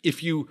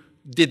 if you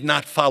did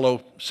not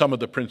follow some of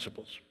the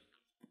principles.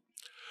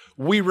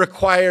 We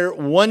require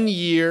 1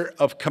 year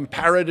of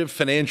comparative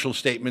financial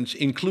statements,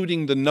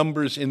 including the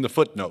numbers in the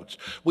footnotes.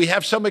 We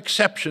have some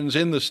exceptions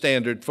in the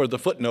standard for the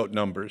footnote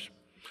numbers,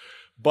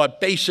 but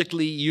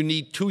basically you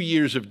need 2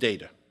 years of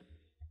data.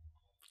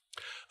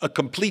 A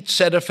complete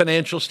set of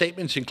financial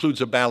statements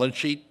includes a balance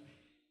sheet,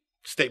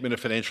 statement of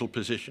financial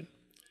position,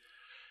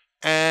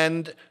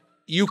 and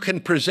you can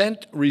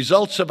present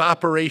results of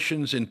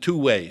operations in 2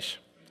 ways.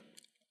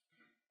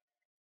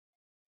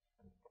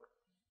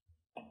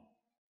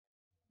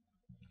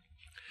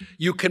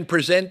 You can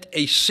present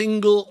a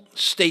single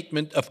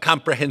statement of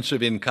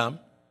comprehensive income.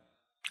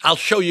 I'll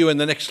show you in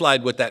the next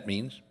slide what that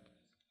means.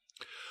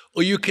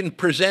 Or you can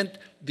present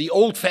the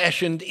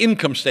old-fashioned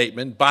income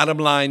statement, bottom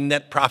line,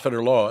 net profit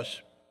or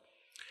loss,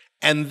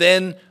 and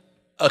then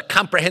a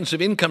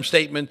comprehensive income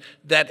statement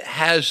that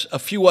has a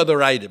few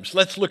other items.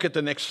 Let's look at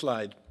the next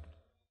slide.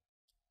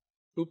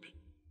 Oops.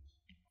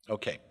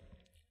 Okay.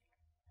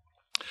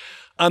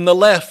 On the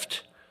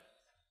left,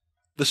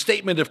 the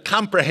statement of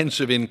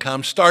comprehensive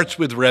income starts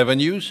with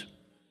revenues,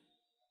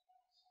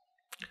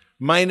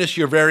 minus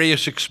your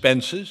various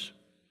expenses,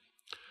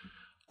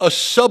 a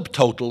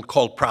subtotal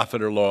called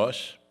profit or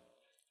loss,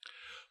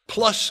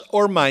 plus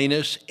or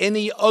minus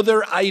any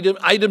other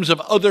items of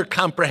other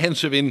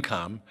comprehensive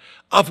income,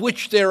 of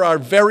which there are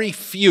very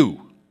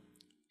few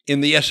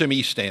in the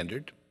SME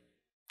standard.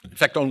 In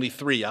fact, only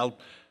 3.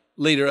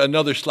 Later,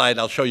 another slide,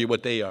 I'll show you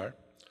what they are.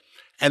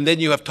 And then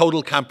you have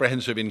total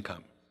comprehensive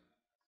income.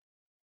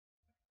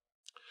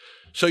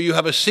 So you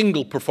have a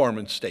single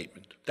performance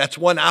statement. That's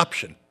one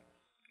option.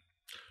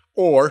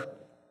 Or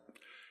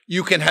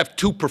you can have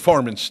 2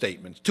 performance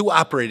statements, 2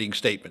 operating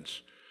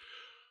statements.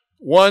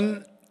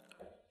 One,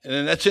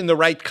 and that's in the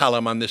right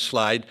column on this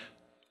slide,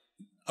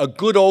 a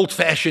good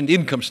old-fashioned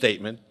income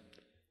statement.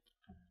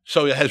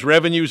 So it has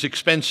revenues,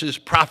 expenses,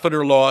 profit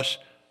or loss,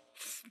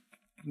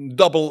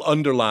 double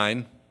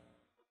underline.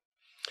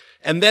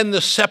 And then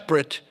the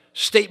separate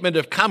statement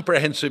of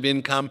comprehensive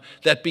income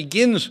that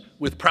begins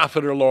with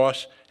profit or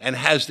loss and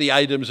has the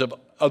items of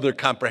other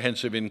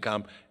comprehensive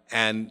income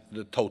and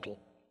the total.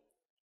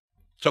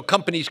 So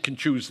companies can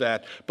choose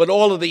that, but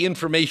all of the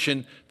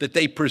information that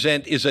they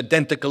present is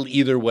identical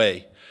either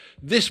way.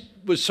 This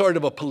was sort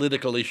of a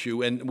political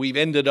issue, and we've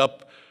ended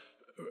up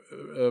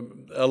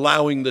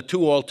allowing the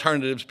two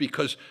alternatives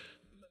because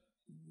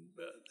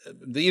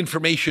the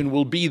information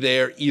will be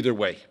there either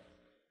way.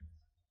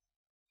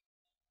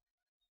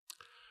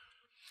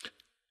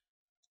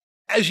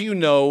 As you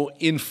know,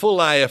 in full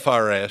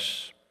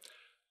IFRS,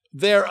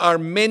 there are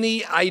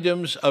many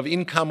items of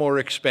income or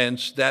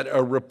expense that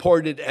are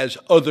reported as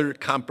other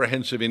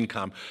comprehensive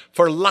income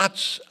for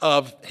lots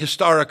of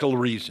historical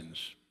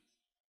reasons.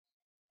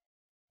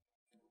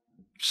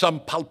 Some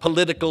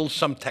political,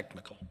 some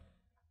technical.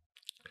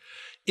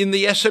 In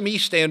the SME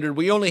standard,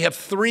 we only have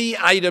 3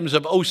 items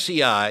of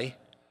OCI,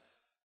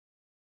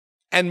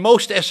 and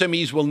most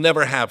SMEs will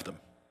never have them.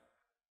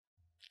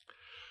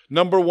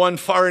 Number 1,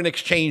 foreign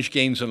exchange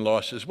gains and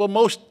losses. Well,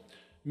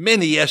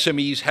 many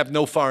SMEs have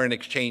no foreign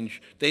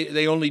exchange.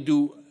 They only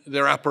do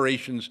their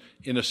operations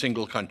in a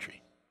single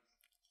country.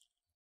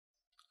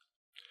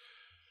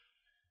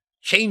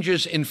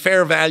 Changes in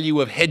fair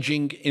value of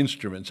hedging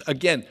instruments.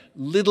 Again,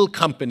 little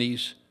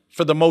companies,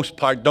 for the most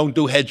part, don't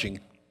do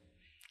hedging.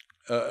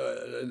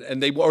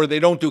 Or they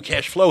don't do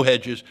cash flow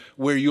hedges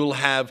where you'll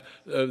have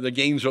the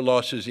gains or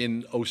losses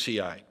in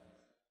OCI.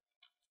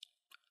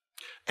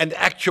 And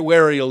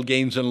actuarial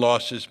gains and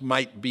losses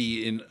might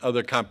be in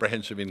other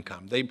comprehensive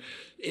income.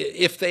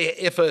 If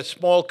a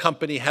small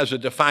company has a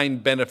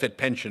defined benefit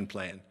pension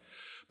plan,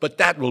 but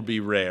that will be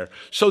rare.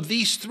 So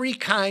these 3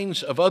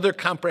 kinds of other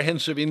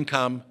comprehensive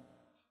income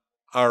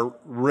are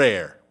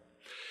rare.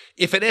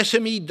 If an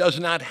SME does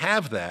not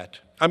have that,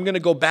 I'm going to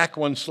go back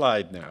 1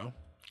 slide now,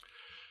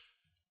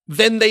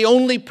 then they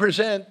only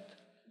present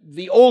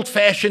the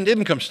old-fashioned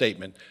income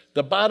statement.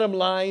 The bottom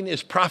line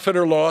is profit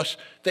or loss.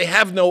 They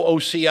have no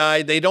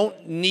OCI. They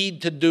don't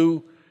need to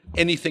do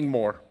anything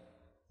more.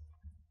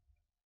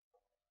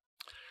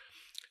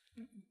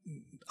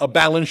 A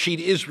balance sheet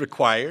is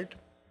required.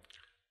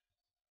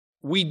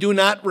 We do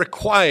not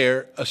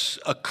require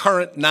a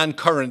current,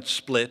 non-current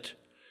split.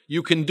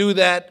 You can do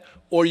that,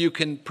 or you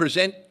can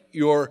present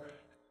your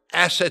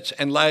assets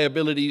and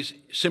liabilities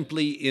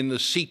simply in the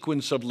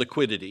sequence of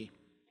liquidity.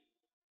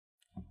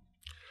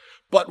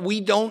 But we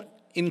don't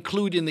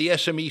include in the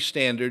SME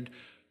standard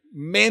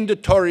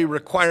mandatory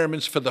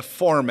requirements for the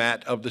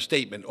format of the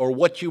statement or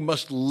what you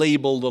must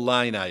label the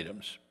line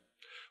items.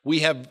 We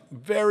have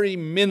very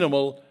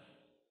minimal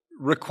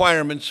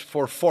requirements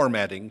for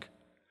formatting.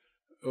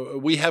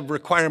 We have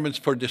requirements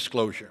for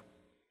disclosure.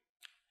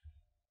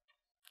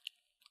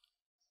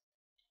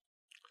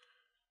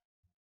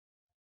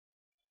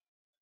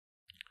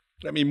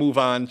 Let me move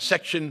on.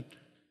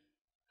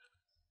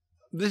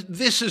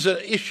 This is an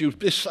issue.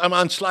 I'm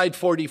on slide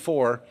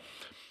 44.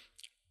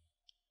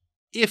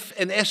 If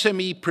an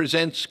SME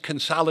presents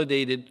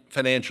consolidated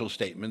financial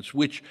statements,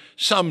 which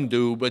some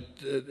do, but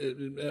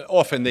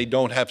often they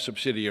don't have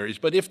subsidiaries,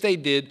 but if they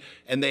did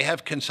and they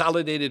have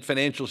consolidated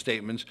financial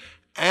statements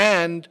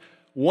and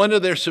one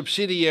of their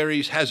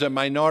subsidiaries has a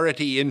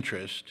minority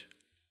interest,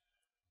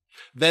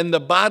 then the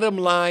bottom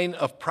line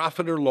of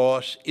profit or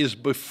loss is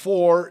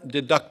before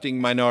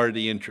deducting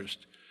minority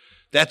interest.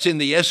 That's in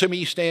the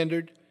SME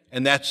standard,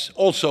 and that's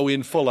also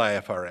in full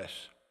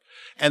IFRS.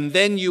 And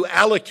then you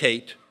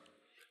allocate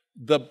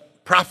the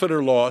profit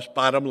or loss,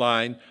 bottom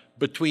line,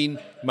 between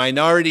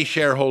minority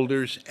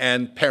shareholders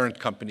and parent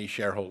company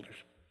shareholders.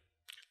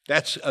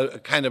 That's a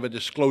kind of a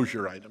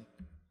disclosure item.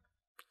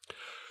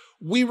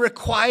 We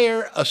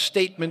require a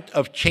statement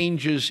of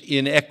changes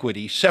in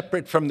equity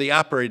separate from the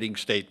operating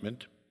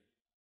statement,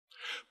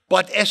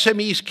 but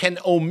SMEs can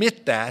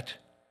omit that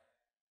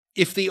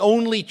if the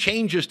only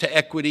changes to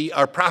equity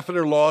are profit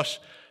or loss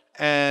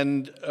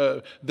and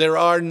there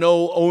are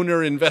no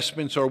owner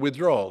investments or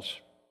withdrawals.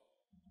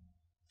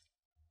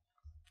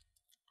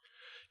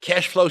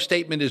 Cash flow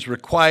statement is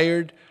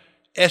required.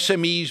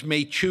 SMEs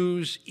may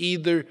choose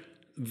either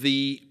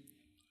the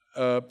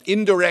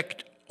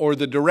indirect or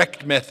the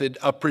direct method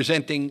of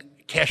presenting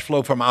cash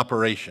flow from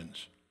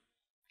operations.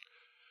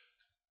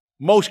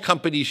 Most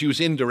companies use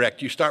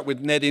indirect. You start with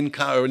net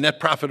income or net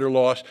profit or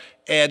loss,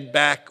 add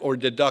back or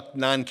deduct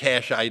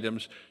non-cash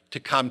items to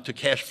come to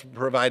cash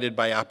provided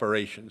by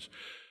operations.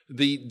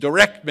 The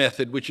direct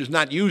method, which is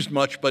not used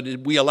much, but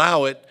we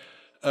allow it,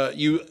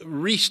 you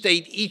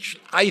restate each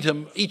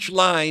item, each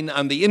line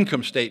on the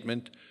income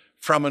statement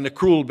from an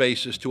accrual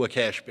basis to a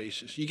cash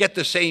basis. You get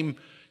the same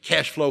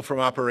cash flow from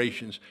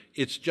operations.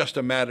 It's just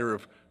a matter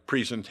of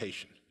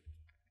presentation.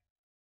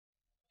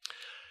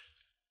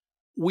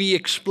 We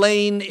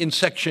explain in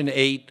Section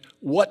 8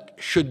 what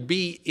should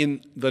be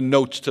in the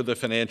notes to the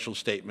financial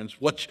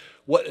statements. What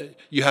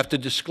you have to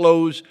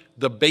disclose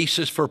the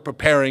basis for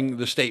preparing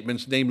the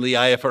statements, namely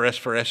IFRS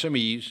for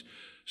SMEs,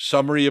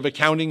 summary of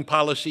accounting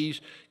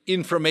policies,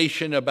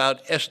 information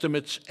about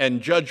estimates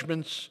and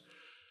judgments,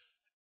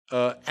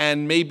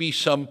 and maybe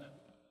some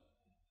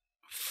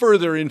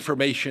further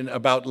information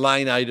about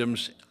line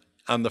items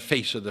on the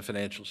face of the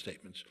financial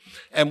statements.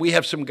 And we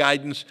have some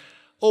guidance.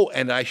 Oh,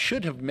 and I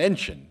should have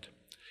mentioned,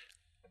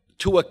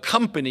 to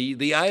accompany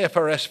the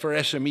IFRS for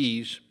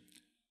SMEs,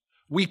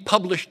 we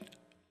published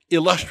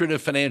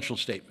illustrative financial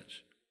statements.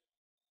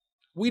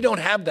 We don't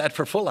have that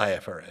for full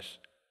IFRS.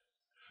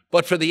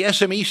 But for the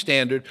SME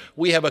standard,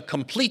 we have a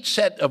complete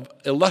set of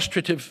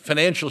illustrative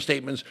financial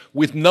statements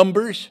with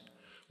numbers,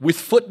 with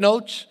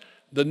footnotes.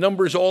 The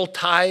numbers all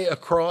tie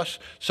across.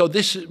 So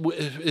this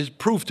is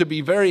proved to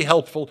be very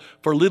helpful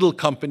for little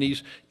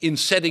companies in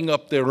setting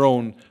up their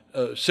own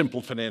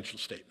simple financial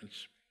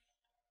statements.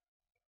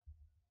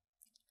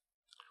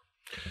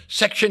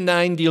 Section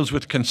 9 deals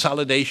with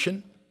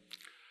consolidation.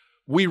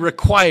 We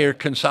require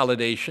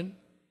consolidation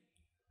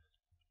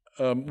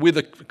with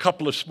a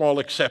couple of small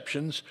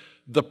exceptions.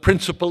 The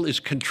principle is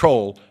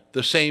control,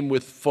 the same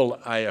with full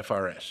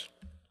IFRS.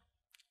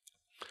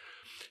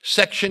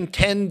 Section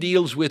 10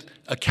 deals with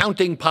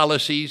accounting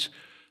policies.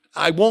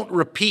 I won't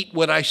repeat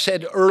what I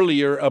said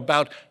earlier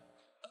about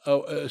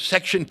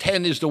Section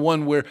 10 is the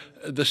one where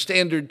the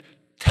standard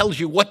tells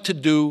you what to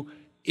do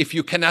if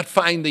you cannot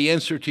find the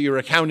answer to your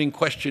accounting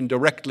question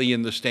directly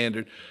in the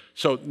standard.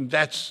 So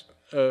that's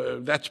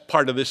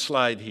part of this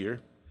slide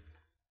here.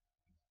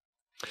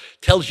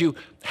 Tells you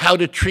how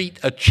to treat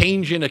a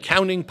change in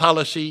accounting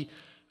policy,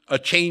 a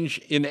change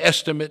in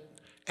estimate,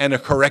 and a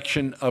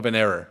correction of an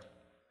error.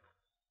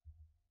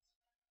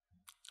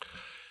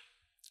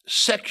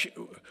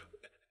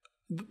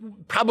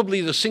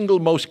 Probably the single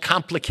most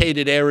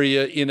complicated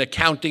area in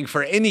accounting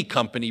for any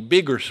company,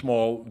 big or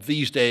small,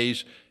 these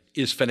days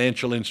is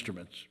financial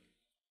instruments.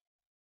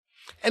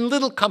 And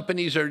little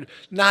companies are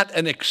not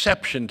an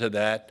exception to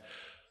that.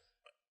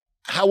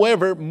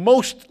 However,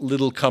 most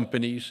little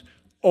companies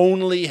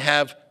only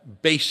have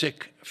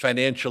basic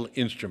financial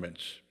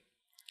instruments.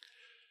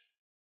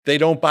 They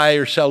don't buy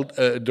or sell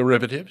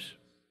derivatives.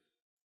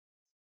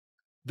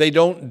 They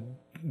don't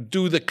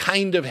do the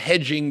kind of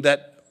hedging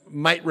that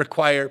might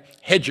require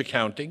hedge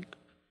accounting.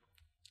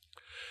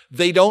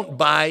 They don't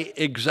buy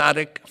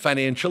exotic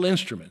financial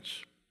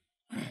instruments.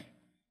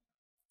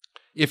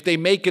 If they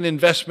make an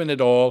investment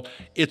at all,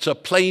 it's a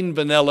plain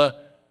vanilla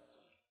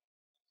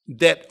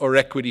debt or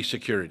equity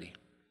security.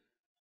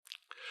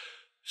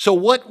 So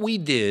what we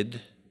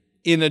did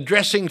in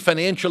addressing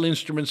financial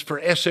instruments for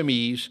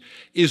SMEs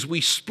is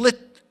we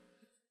split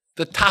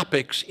the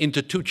topics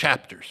into 2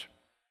 chapters.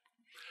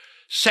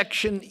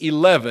 Section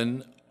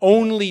 11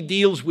 only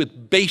deals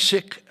with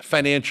basic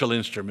financial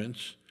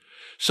instruments,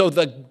 so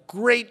the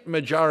great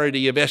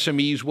majority of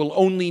SMEs will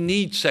only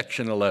need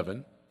Section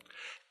 11,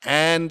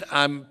 and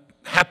I'm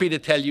happy to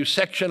tell you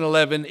Section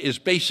 11 is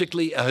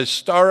basically a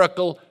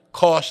historical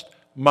cost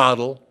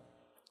model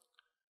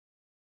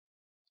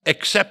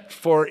except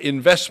for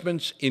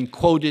investments in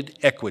quoted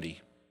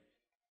equity.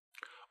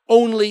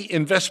 Only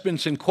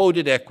investments in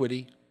quoted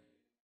equity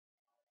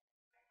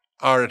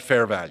are at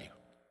fair value.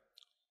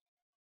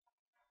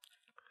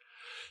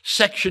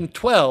 Section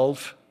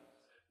 12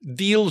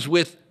 deals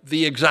with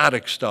the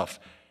exotic stuff,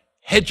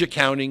 hedge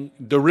accounting,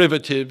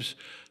 derivatives,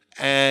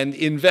 and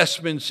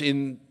investments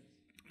in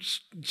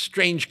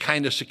strange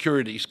kind of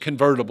securities,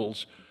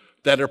 convertibles,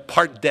 that are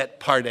part debt,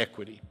 part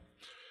equity.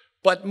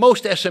 But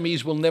most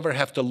SMEs will never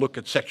have to look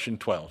at Section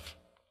 12.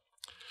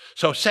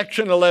 So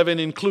Section 11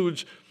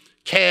 includes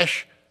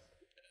cash,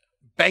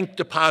 bank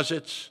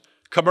deposits,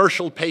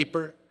 commercial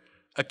paper,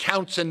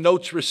 accounts and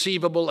notes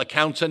receivable,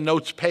 accounts and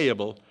notes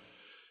payable,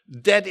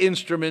 debt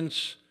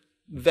instruments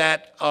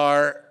that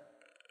are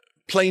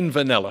plain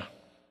vanilla,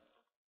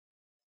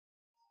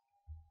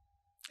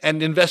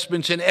 and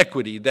investments in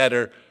equity that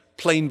are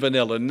plain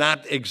vanilla,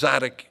 not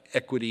exotic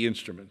equity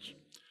instruments.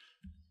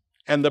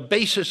 And the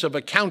basis of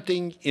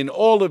accounting in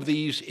all of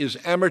these is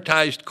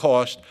amortized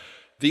cost.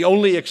 The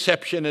only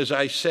exception, as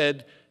I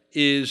said,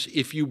 is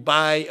if you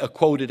buy a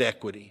quoted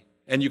equity,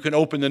 and you can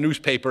open the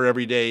newspaper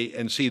every day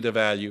and see the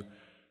value,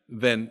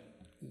 then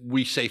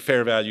we say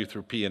fair value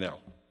through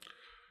P&L.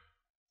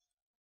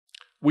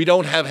 We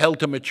don't have held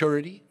to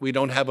maturity. We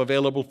don't have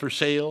available for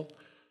sale.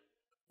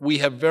 We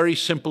have very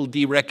simple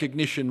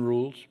derecognition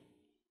rules.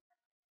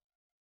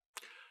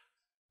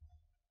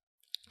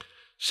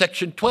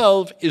 Section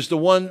 12 is the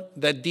one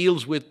that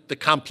deals with the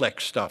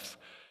complex stuff.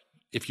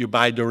 If you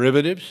buy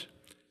derivatives,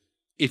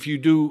 if you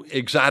do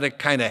exotic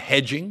kind of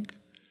hedging,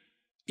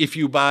 if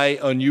you buy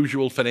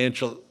unusual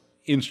financial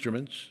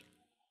instruments,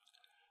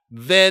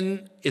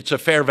 then it's a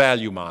fair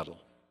value model.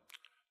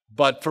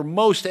 But for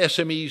most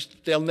SMEs,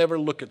 they'll never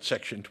look at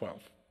Section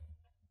 12.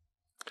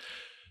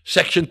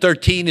 Section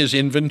 13 is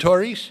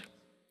inventories.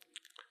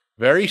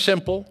 Very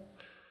simple.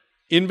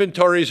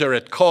 Inventories are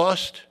at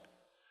cost.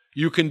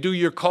 You can do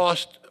your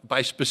cost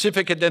by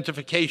specific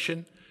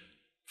identification,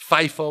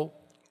 FIFO,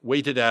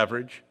 weighted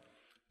average.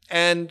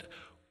 And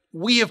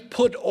we have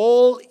put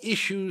all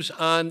issues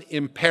on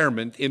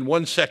impairment in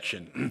one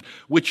section,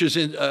 which is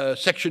in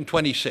Section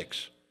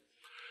 26.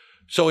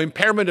 So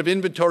impairment of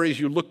inventories,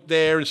 you look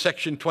there in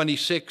Section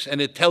 26, and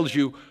it tells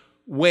you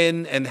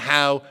when and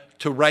how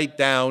to write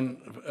down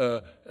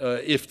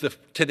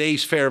if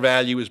today's fair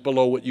value is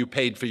below what you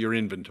paid for your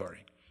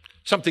inventory.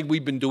 Something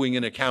we've been doing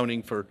in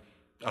accounting for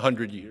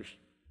 100 years.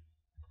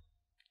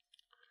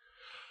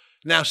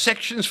 Now,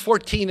 sections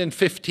 14 and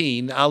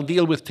 15 I'll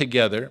deal with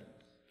together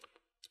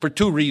for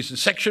two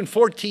reasons. Section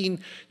 14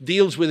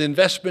 deals with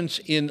investments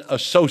in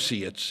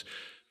associates.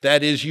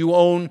 That is, you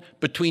own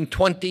between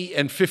 20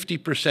 and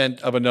 50%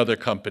 of another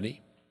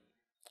company.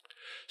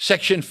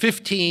 Section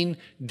 15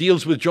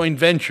 deals with joint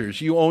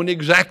ventures. You own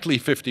exactly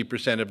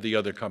 50% of the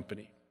other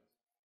company.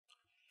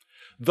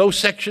 Those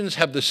sections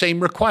have the same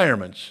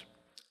requirements.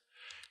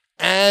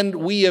 And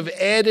we have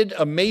added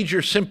a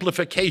major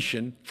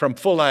simplification from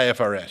full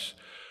IFRS.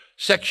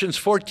 Sections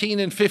 14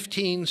 and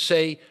 15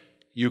 say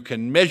you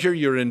can measure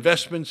your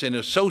investments in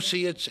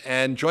associates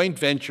and joint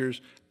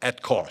ventures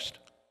at cost.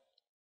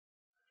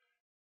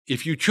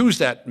 If you choose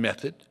that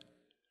method,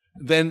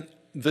 then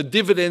the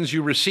dividends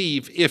you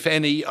receive, if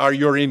any, are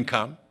your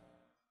income.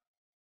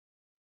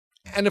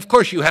 And of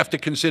course, you have to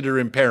consider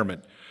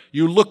impairment.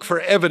 You look for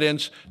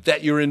evidence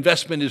that your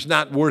investment is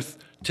not worth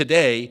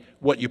today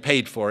what you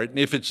paid for it, and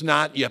if it's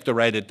not, you have to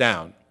write it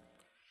down.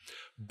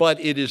 But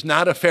it is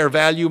not a fair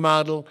value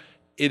model.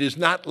 It is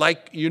not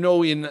like, you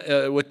know, in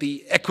what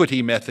the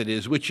equity method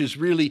is, which is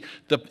really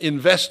the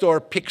investor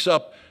picks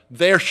up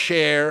their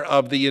share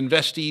of the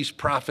investee's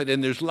profit,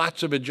 and there's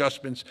lots of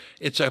adjustments.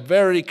 It's a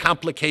very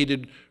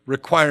complicated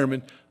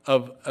requirement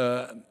of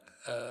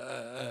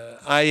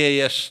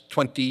IAS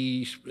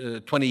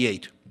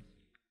 28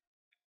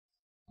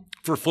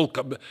 for full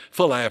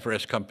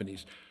IFRS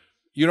companies.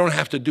 You don't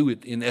have to do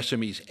it in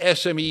SMEs.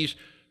 SMEs,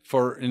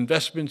 for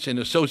investments in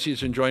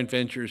associates and joint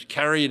ventures,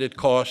 carry it at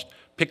cost,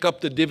 pick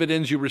up the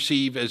dividends you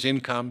receive as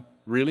income,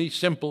 really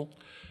simple,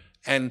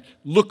 and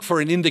look for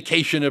an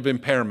indication of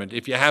impairment.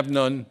 If you have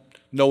none,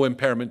 no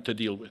impairment to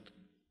deal with.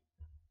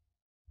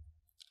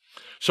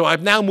 So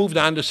I've now moved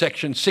on to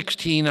section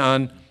 16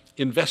 on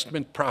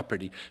investment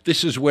property.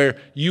 This is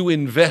where you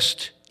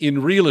invest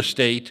in real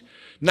estate,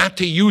 not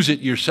to use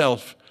it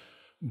yourself,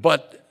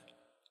 but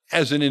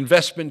as an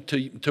investment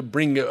to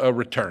bring a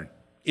return,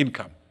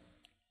 income.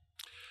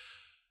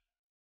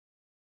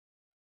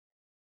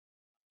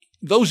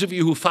 Those of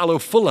you who follow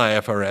full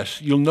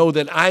IFRS, you'll know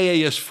that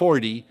IAS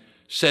 40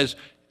 says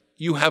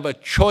you have a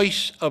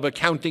choice of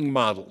accounting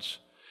models.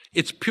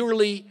 It's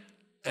purely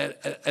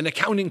an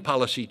accounting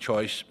policy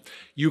choice.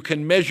 You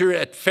can measure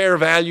at fair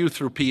value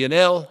through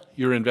P&L,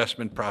 your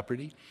investment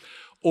property,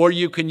 or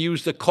you can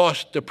use the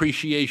cost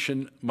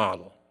depreciation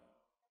model.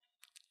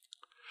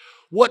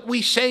 What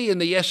we say in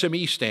the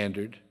SME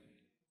standard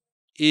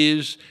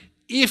is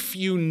if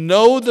you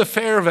know the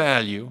fair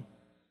value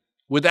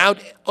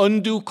without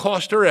undue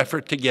cost or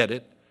effort to get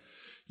it,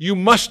 you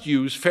must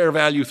use fair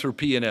value through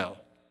P&L.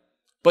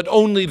 But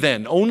only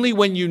then, only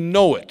when you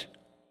know it.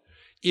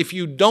 If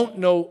you don't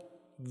know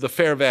the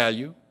fair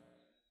value,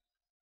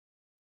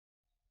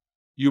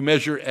 you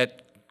measure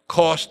at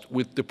cost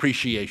with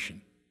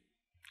depreciation.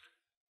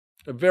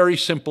 A very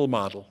simple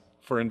model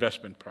for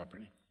investment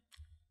property.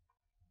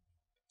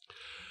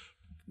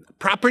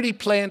 Property,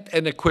 plant,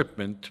 and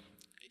equipment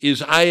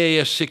is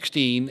IAS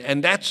 16,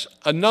 and that's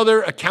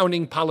another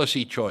accounting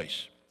policy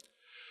choice.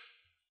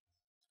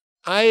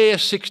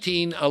 IAS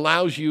 16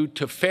 allows you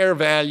to fair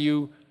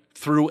value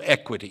through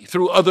equity,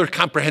 through other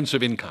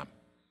comprehensive income.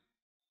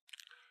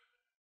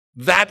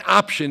 That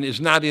option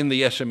is not in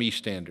the SME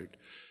standard.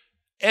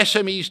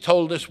 SMEs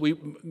told us,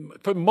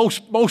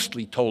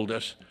 mostly told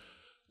us,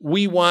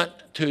 we want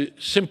to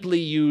simply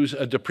use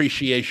a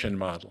depreciation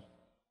model.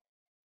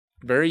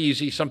 Very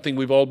easy, something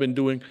we've all been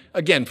doing,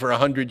 again, for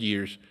 100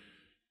 years.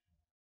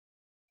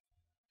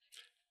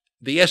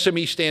 The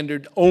SME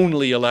standard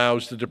only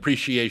allows the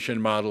depreciation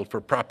model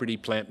for property,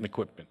 plant, and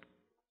equipment.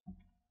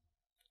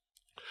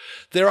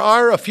 There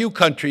are a few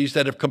countries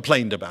that have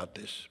complained about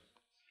this.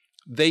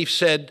 They've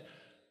said,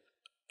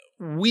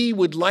 we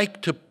would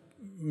like to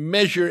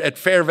measure at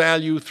fair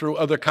value through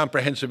other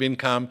comprehensive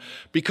income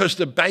because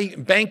the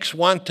banks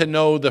want to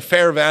know the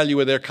fair value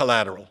of their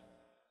collateral.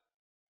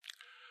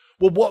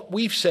 Well, what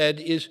we've said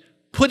is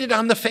put it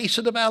on the face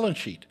of the balance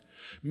sheet.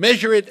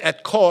 Measure it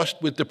at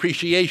cost with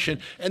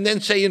depreciation, and then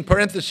say in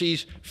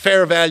parentheses,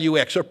 fair value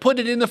X, or put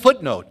it in the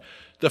footnote.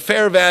 The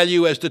fair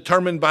value as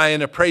determined by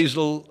an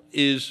appraisal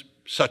is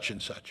such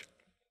and such.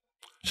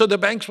 So the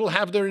banks will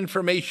have their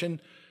information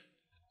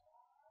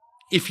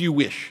if you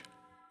wish.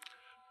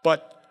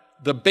 But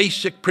the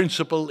basic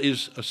principle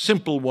is a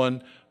simple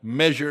one,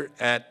 measure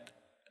at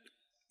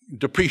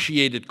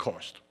depreciated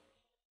cost.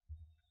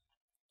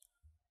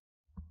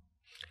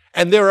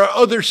 And there are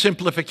other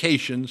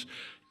simplifications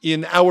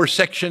in our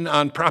section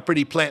on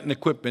property, plant, and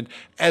equipment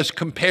as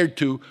compared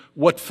to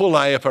what full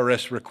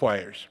IFRS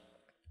requires.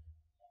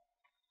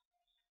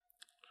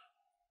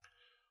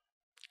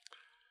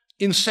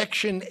 In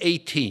section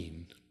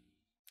 18,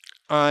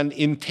 on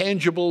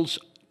intangibles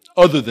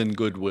other than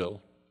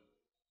goodwill,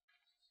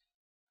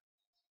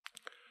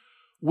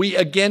 we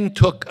again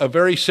took a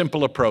very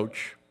simple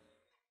approach.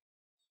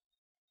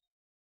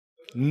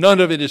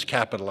 None of it is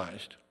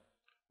capitalized.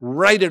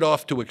 Write it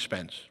off to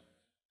expense.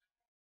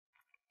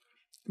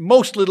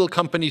 Most little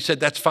companies said,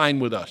 that's fine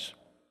with us.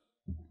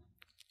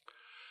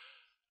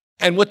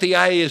 And what the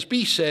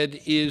IASB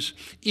said is,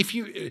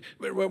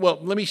 well,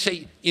 let me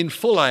say in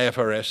full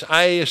IFRS,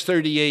 IAS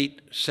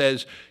 38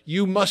 says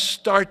you must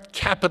start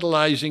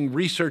capitalizing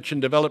research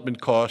and development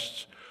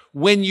costs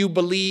when you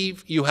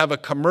believe you have a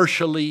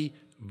commercially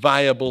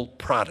viable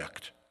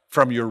product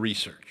from your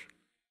research.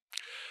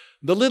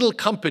 The little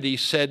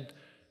companies said,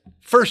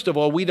 first of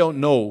all, we don't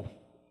know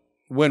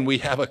when we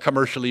have a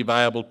commercially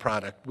viable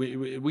product.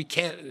 We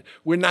can't,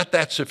 we're not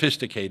that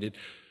sophisticated.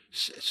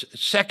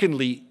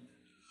 Secondly,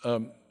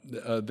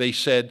 they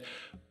said,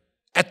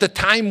 at the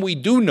time we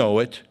do know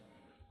it,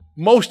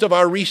 most of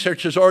our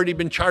research has already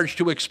been charged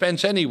to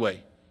expense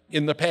anyway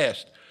in the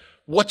past.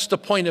 What's the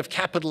point of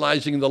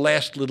capitalizing the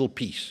last little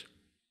piece?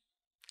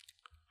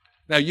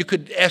 Now, you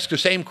could ask the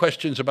same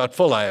questions about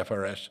full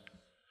IFRS,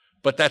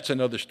 but that's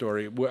another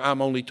story.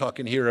 I'm only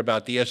talking here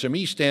about the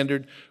SME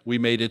standard. We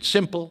made it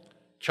simple,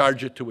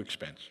 charge it to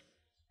expense.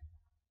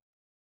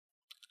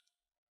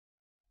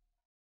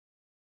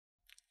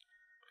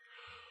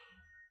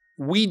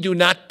 We do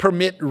not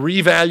permit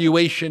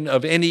revaluation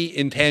of any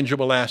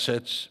intangible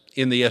assets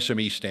in the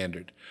SME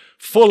standard.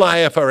 Full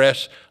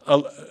IFRS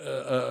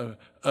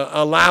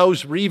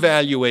allows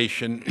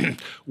revaluation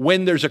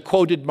when there's a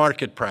quoted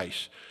market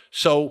price.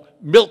 So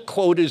milk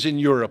quotas in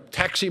Europe,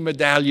 taxi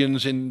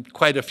medallions in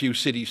quite a few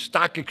cities,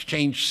 stock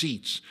exchange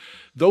seats.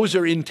 Those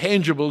are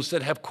intangibles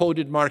that have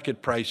quoted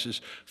market prices.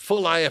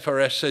 Full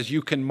IFRS says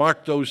you can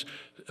mark those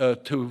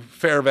to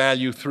fair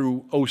value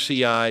through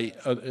OCI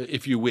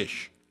if you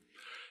wish.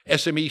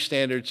 SME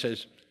standard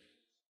says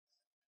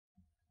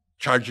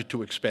charge it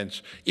to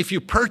expense. If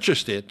you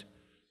purchased it,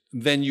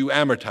 then you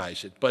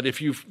amortize it. But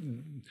if you've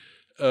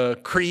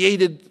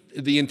created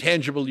the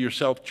intangible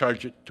yourself,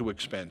 charge it to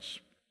expense.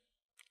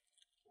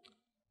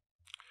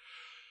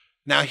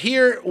 Now,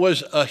 here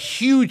was a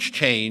huge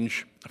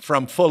change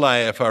from full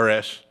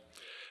IFRS.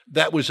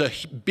 That was a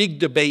big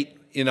debate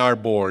in our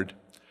board.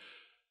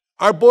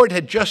 Our board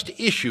had just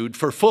issued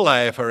for full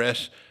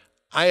IFRS,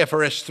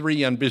 IFRS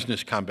 3 on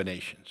business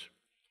combinations.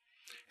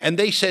 And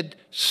they said,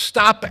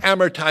 stop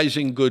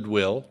amortizing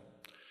goodwill.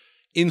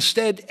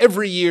 Instead,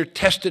 every year,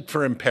 test it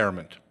for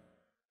impairment,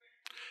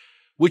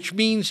 which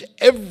means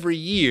every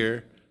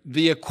year,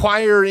 the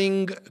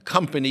acquiring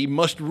company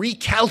must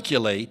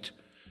recalculate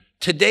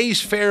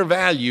today's fair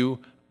value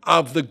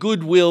of the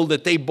goodwill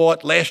that they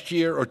bought last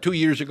year or 2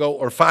 years ago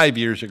or 5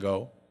 years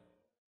ago,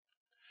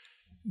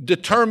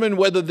 determine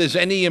whether there's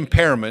any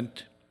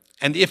impairment,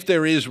 and if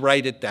there is,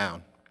 write it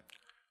down.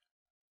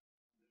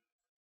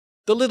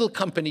 The little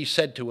company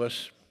said to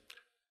us,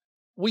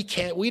 we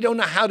don't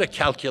know how to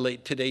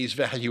calculate today's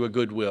value of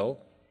goodwill.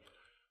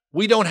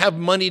 We don't have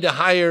money to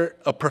hire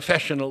a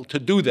professional to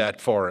do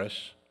that for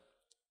us.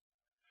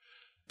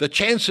 The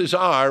chances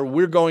are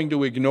we're going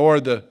to ignore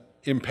the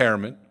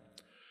impairment.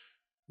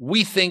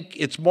 We think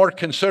it's more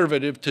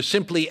conservative to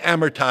simply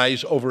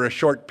amortize over a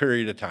short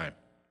period of time.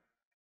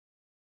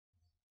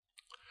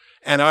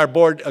 And our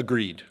board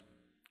agreed.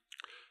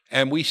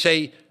 And we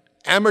say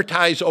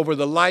amortize over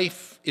the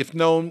life, if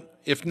known,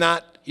 if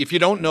not, if you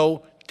don't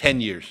know,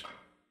 10 years,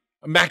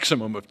 a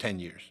maximum of 10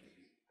 years.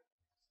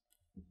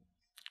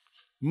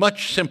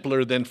 Much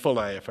simpler than full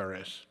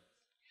IFRS.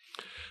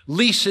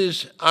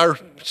 Leases, our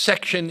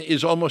section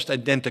is almost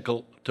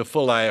identical to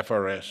full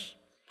IFRS,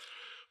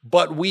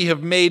 but we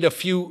have made a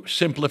few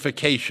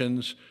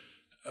simplifications.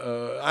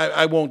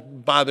 I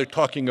won't bother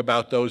talking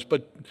about those,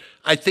 but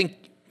I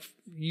think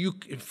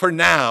for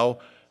now,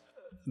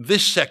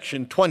 this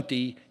section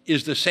 20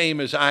 is the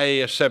same as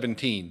IAS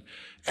 17.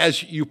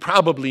 As you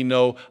probably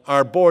know,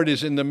 our board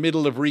is in the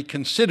middle of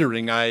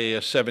reconsidering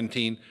IAS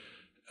 17.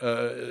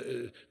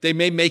 They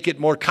may make it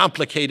more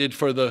complicated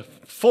for the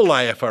full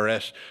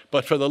IFRS,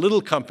 but for the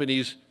little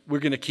companies, we're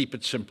going to keep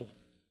it simple.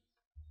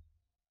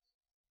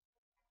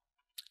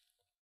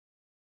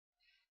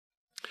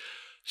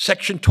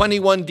 Section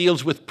 21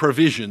 deals with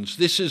provisions.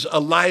 This is a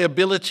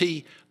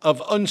liability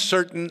of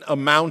uncertain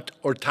amount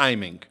or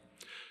timing.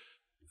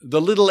 The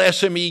little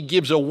SME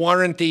gives a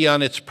warranty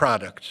on its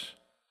products.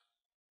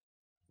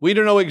 We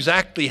don't know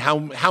exactly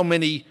how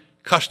many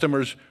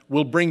customers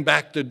will bring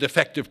back the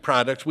defective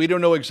products. We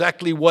don't know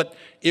exactly what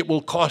it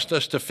will cost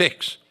us to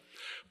fix.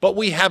 But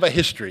we have a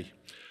history.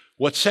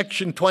 What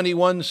Section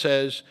 21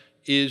 says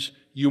is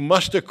you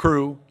must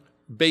accrue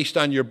based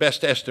on your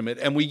best estimate,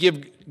 and we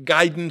give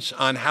guidance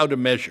on how to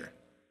measure.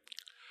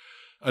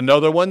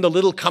 Another one, the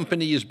little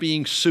company is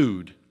being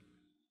sued,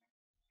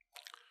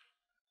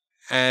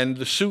 and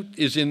the suit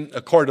is in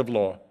a court of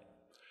law.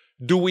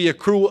 Do we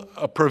accrue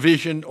a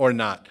provision or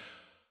not?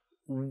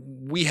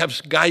 We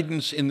have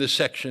guidance in this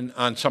section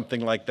on something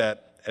like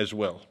that as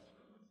well.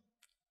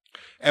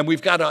 And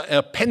we've got an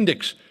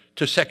appendix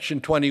to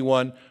Section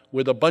 21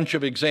 with a bunch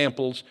of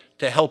examples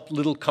to help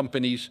little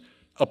companies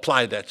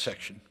apply that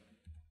section.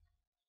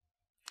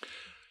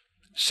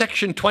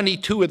 Section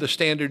 22 of the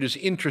standard is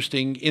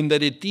interesting in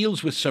that it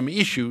deals with some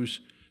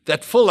issues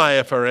that full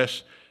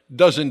IFRS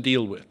doesn't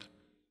deal with.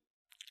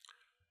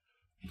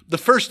 The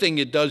first thing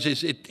it does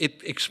is it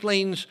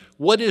explains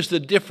what is the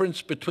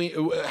difference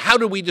between, how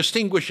do we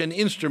distinguish an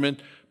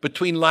instrument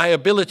between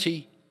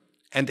liability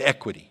and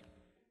equity.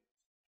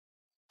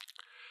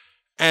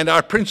 And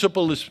our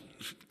principle is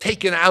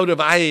taken out of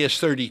IAS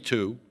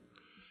 32,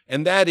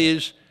 and that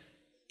is,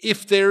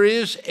 if there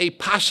is a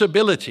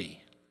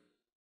possibility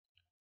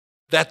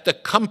that the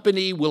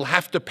company will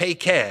have to pay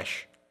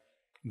cash,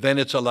 then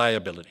it's a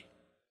liability.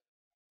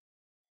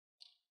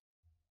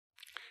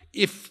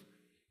 If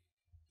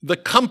the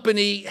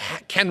company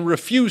can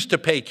refuse to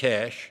pay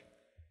cash,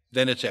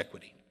 then it's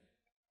equity.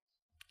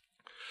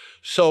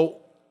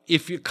 So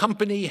if your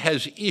company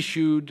has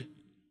issued,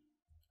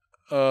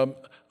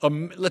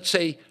 let's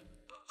say,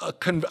 a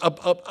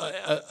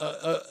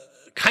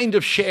kind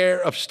of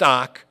share of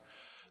stock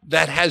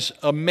that has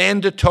a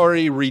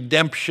mandatory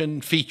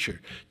redemption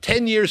feature.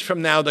 10 years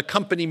from now, the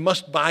company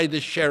must buy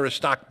this share of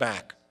stock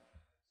back.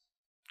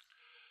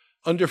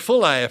 Under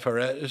full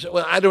IFRS,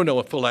 well, I don't know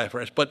what full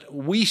IFRS, but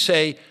we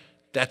say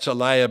that's a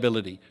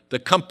liability. The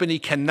company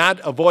cannot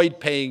avoid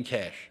paying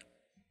cash.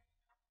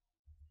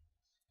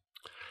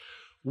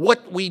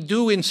 What we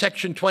do in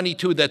Section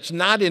 22 that's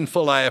not in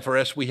full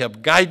IFRS, we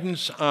have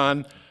guidance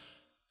on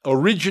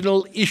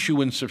original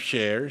issuance of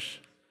shares,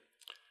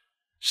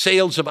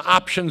 sales of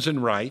options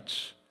and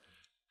rights,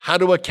 how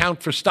to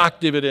account for stock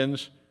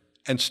dividends,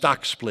 and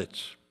stock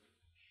splits.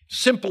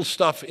 Simple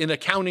stuff in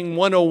Accounting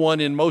 101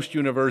 in most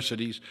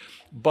universities,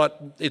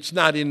 but it's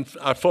not in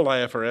full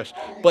IFRS,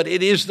 but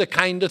it is the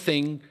kind of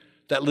thing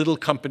that little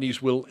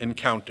companies will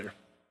encounter.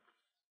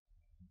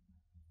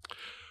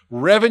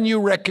 Revenue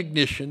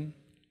recognition,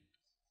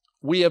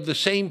 we have the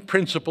same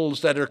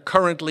principles that are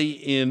currently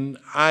in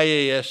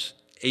IAS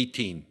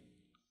 18.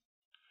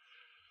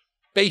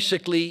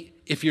 Basically,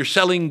 if you're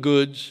selling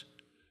goods,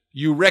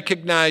 you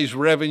recognize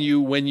revenue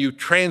when you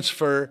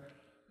transfer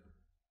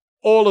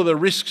all of the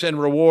risks and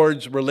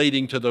rewards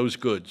relating to those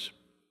goods.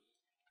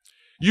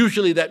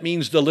 Usually that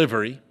means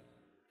delivery,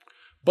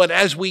 but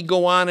as we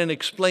go on and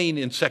explain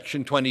in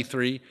Section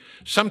 23,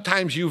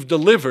 sometimes you've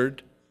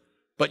delivered,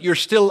 but you're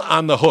still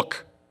on the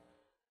hook.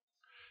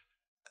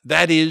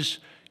 That is,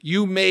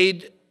 you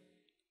made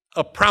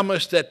a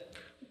promise that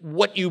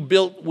what you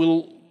built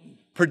will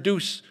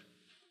produce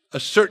a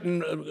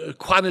certain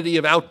quantity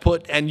of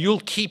output, and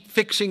you'll keep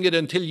fixing it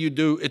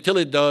until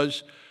it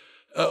does,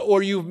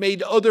 or you've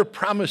made other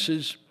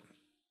promises.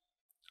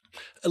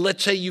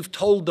 Let's say you've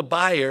told the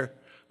buyer,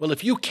 well,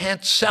 if you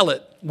can't sell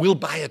it, we'll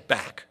buy it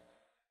back.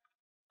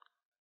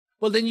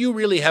 Well, then you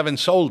really haven't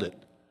sold it.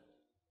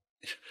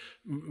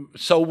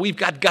 So we've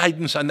got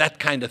guidance on that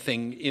kind of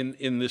thing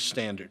in this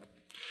standard.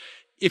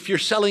 If you're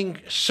selling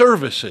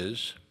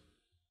services,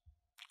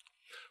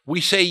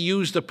 we say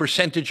use the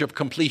percentage of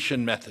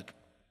completion method.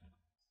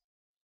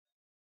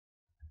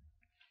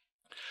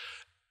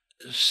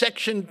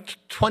 Section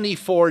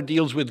 24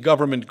 deals with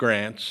government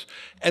grants,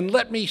 and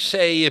let me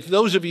say, if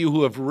those of you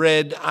who have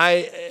read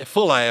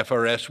full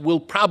IFRS will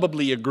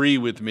probably agree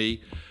with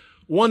me,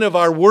 one of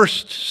our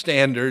worst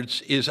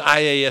standards is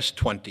IAS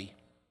 20,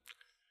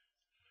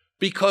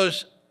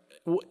 because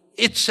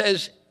it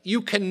says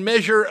you can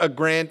measure a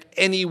grant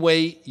any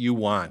way you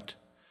want.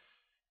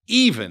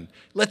 Even,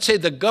 let's say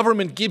the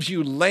government gives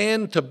you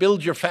land to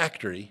build your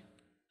factory,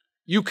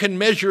 you can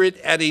measure it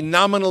at a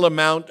nominal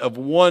amount of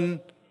 1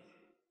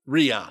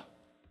 Riyal,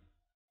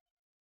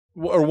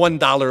 or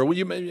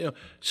 $1.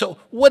 So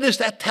what does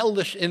that tell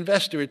the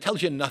investor? It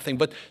tells you nothing,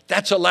 but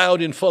that's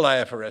allowed in full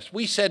IFRS.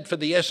 We said for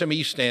the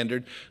SME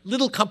standard,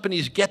 little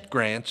companies get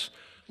grants,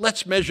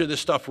 let's measure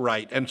this stuff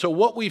right. And so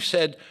what we've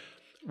said,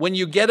 when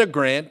you get a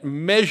grant,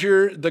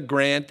 measure the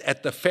grant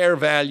at the fair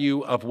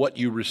value of what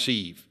you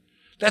receive.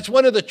 That's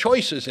one of the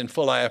choices in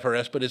full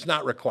IFRS, but it's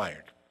not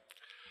required.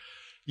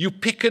 You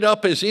pick it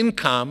up as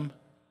income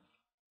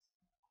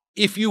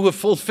if you have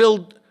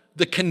fulfilled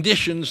the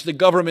conditions the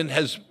government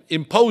has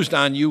imposed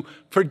on you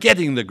for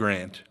getting the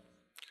grant.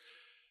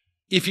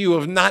 If you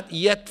have not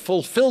yet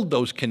fulfilled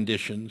those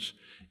conditions,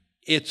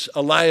 it's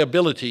a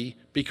liability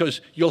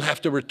because you'll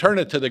have to return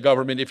it to the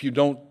government if you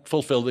don't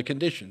fulfill the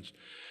conditions.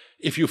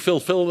 If you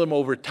fulfill them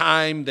over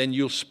time, then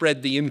you'll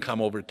spread the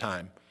income over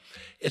time.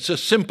 It's a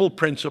simple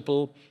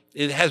principle.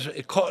 It has,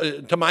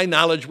 to my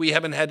knowledge, we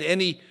haven't had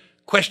any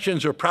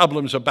questions or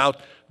problems about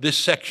this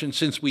section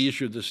since we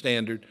issued the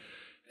standard.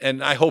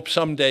 And I hope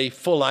someday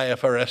full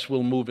IFRS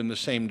will move in the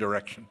same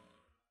direction.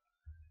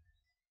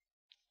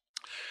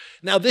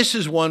 Now, this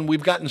is one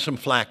we've gotten some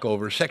flack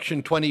over,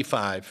 Section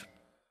 25.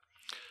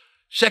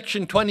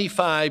 Section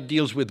 25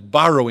 deals with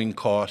borrowing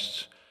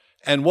costs,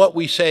 and what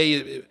we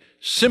say,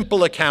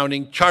 simple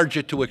accounting, charge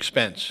it to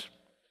expense.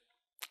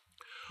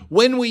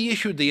 When we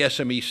issued the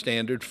SME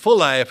standard, full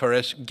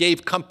IFRS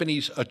gave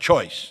companies a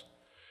choice: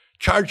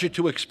 charge it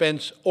to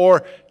expense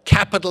or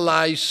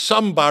capitalize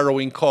some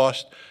borrowing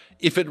cost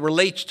if it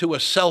relates to a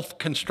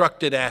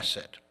self-constructed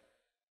asset.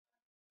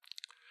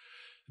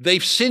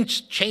 They've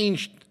since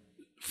changed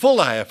full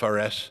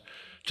IFRS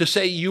to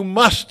say you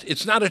must,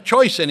 it's not a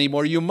choice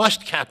anymore, you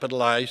must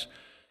capitalize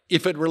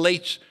if it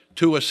relates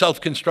to a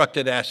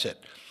self-constructed asset.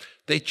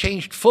 They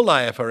changed full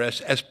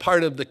IFRS as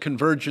part of the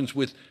convergence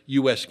with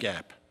US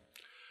GAAP.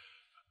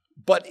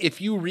 But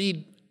if you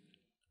read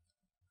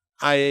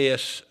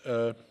IAS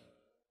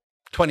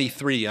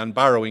 23 on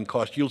borrowing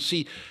cost, you'll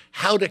see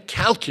how to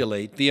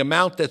calculate the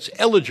amount that's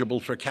eligible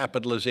for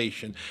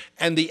capitalization,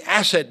 and the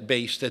asset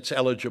base that's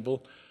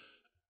eligible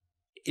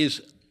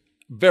is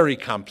very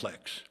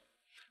complex,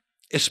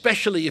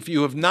 especially if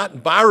you have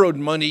not borrowed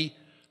money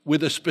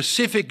with a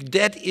specific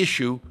debt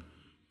issue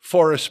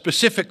for a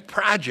specific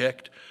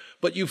project,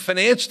 but you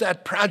finance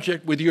that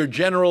project with your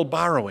general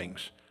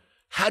borrowings.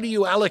 How do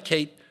you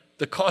allocate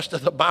the cost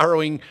of the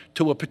borrowing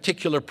to a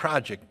particular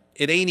project?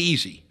 It ain't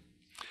easy.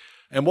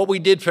 And what we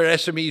did for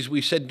SMEs,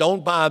 we said,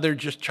 don't bother,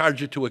 just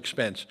charge it to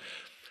expense.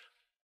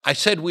 I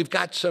said we've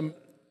got some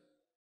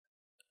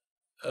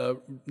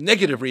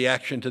negative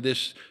reaction to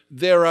this.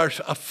 There are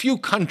a few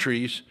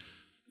countries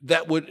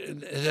that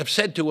would have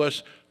said to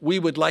us, we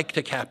would like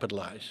to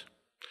capitalize.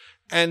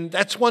 And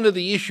that's one of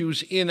the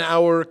issues in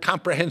our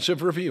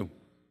comprehensive review.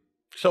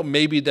 So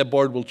maybe the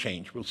board will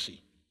change, we'll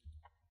see.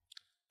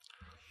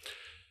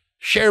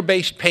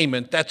 Share-based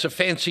payment, that's a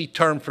fancy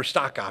term for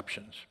stock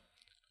options.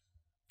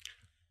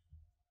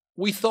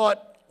 We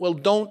thought, well,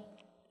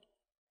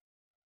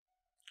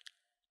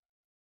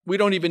 we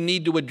don't even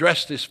need to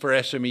address this for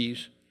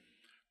SMEs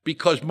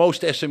because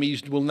most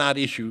SMEs will not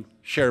issue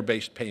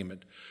share-based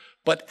payment.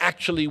 But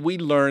actually, we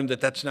learned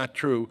that that's not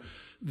true.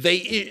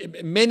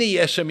 Many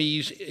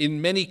SMEs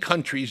in many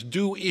countries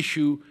do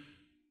issue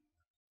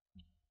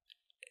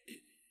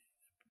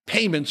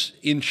payments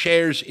in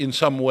shares in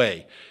some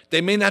way.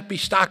 They may not be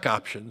stock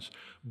options,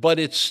 but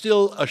it's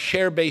still a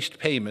share-based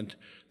payment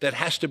that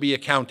has to be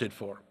accounted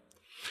for.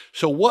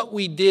 So what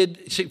we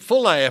did, see,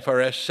 full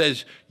IFRS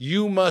says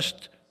you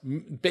must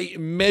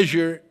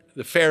measure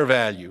the fair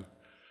value.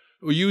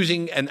 We're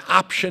using an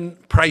option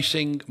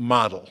pricing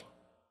model,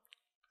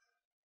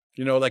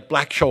 you know, like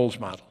Black-Scholes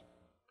model.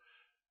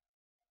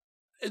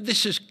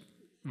 This is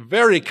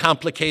very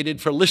complicated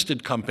for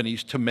listed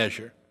companies to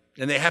measure,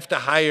 and they have to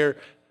hire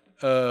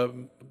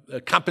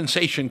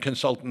compensation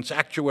consultants,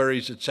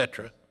 actuaries,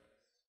 etc.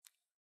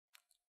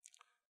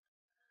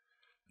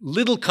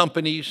 Little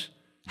companies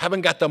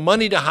haven't got the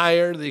money to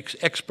hire the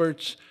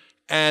experts,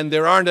 and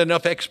there aren't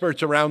enough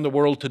experts around the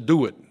world to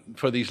do it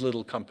for these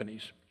little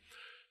companies.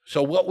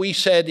 So what we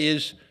said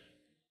is,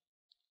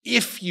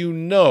 if you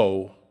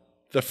know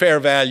the fair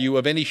value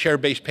of any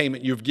share-based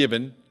payment you've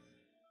given,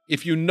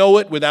 if you know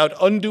it without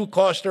undue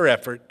cost or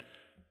effort,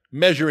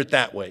 measure it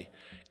that way.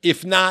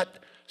 If not,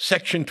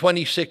 Section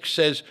 26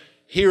 says,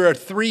 here are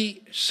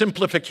 3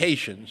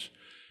 simplifications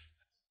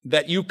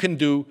that you can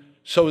do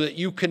so that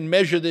you can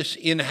measure this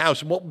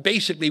in-house.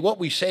 Basically, what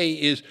we say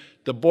is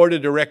the board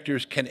of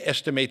directors can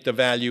estimate the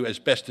value as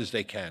best as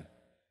they can.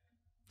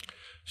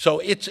 So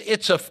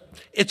it's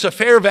a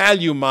fair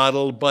value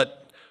model,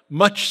 but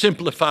much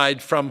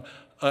simplified from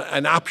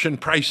an option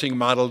pricing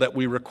model that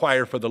we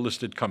require for the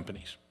listed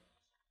companies.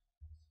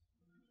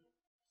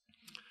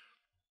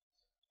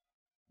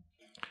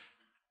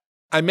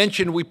 I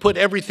mentioned we put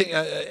everything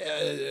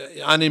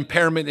on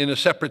impairment in a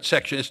separate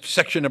section. It's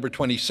section number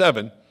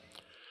 27.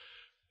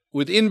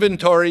 With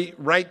inventory,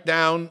 right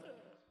down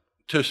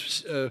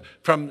to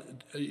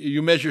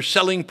you measure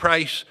selling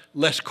price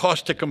less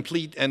cost to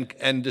complete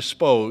and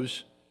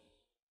dispose,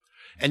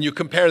 and you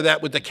compare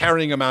that with the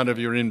carrying amount of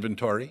your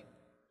inventory.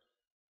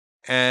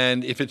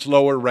 And if it's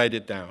lower, write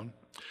it down.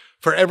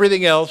 For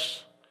everything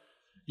else,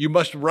 you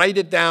must write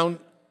it down.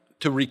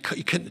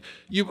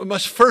 You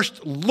must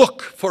first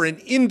look for an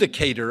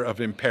indicator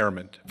of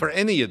impairment for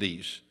any of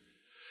these.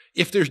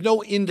 If there's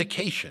no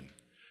indication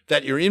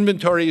that your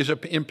inventory is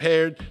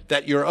impaired,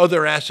 that your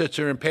other assets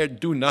are impaired,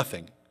 do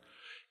nothing.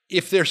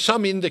 If there's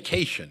some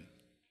indication,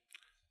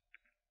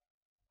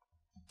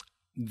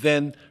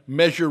 then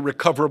measure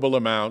recoverable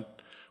amount,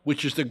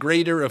 which is the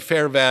greater of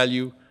fair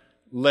value,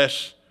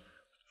 less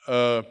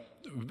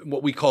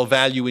what we call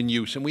value in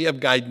use. And we have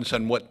guidance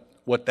on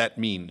what that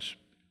means.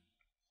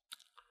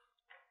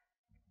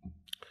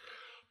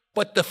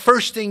 But the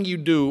first thing you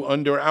do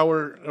under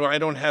I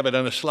don't have it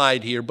on a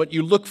slide here, but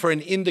you look for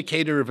an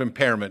indicator of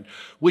impairment,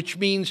 which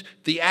means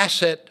the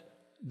asset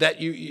that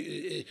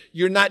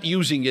you're not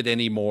using it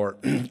anymore,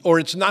 or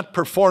it's not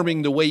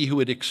performing the way you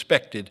had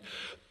expected.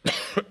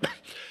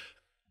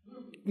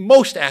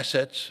 Most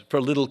assets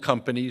for little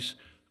companies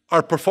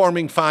are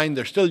performing fine,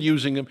 they're still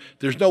using them,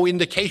 there's no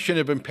indication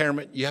of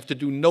impairment, you have to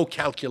do no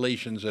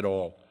calculations at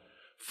all.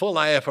 Full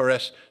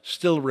IFRS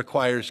still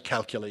requires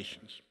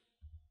calculations.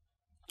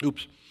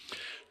 Oops.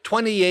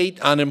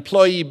 28 on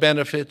employee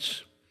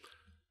benefits.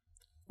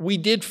 We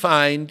did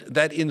find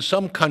that in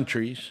some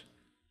countries,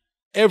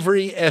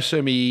 every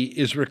SME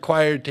is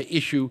required to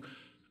issue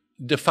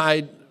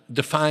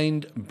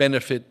defined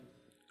benefit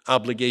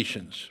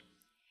obligations.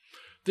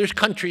 There's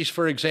countries,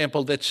 for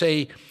example, that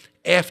say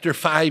after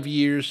 5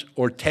 years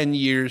or 10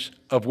 years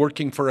of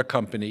working for a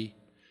company,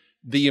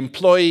 the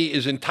employee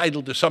is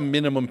entitled to some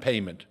minimum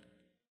payment.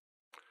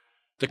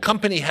 The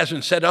company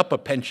hasn't set up a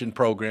pension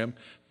program.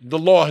 The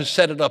law has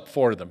set it up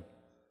for them.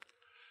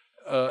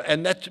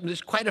 And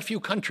there's quite a few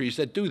countries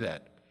that do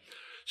that.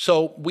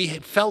 So we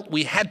felt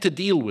we had to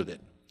deal with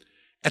it.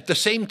 At the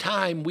same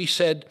time, we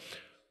said,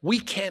 we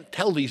can't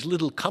tell these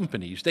little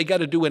companies. They got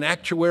to do an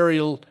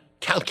actuarial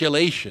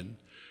calculation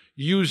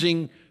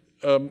using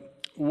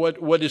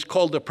what is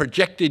called the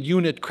projected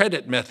unit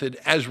credit method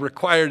as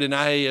required in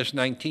IAS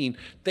 19.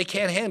 They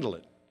can't handle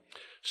it.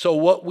 So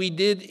what we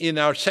did in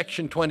our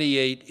Section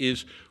 28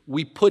 is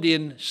we put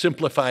in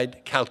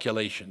simplified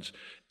calculations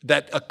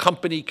that a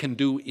company can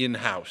do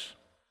in-house.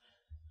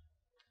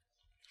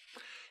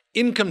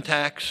 Income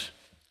tax,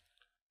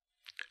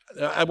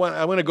 I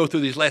want to go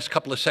through these last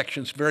couple of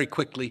sections very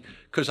quickly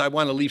because I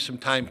want to leave some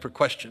time for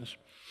questions.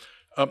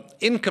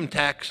 Income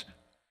tax,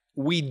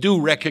 we do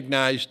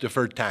recognize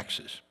deferred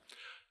taxes.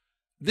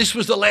 This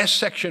was the last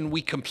section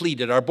we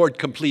completed, our board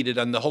completed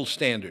on the whole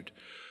standard.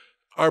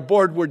 Our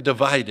board were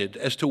divided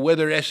as to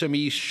whether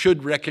SMEs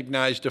should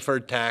recognize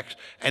deferred tax,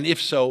 and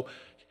if so,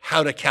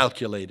 how to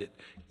calculate it.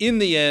 In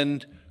the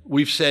end,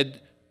 we've said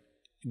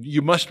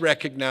you must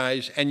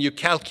recognize and you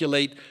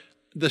calculate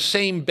the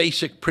same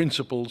basic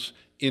principles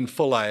in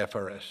full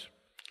IFRS.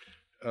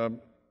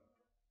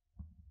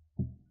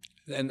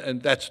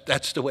 And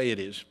that's the way it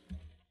is.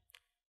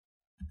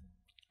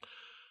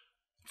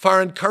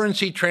 Foreign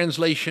currency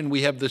translation,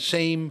 we have the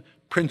same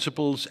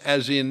principles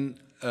as in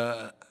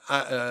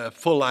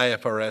full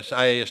IFRS,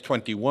 IAS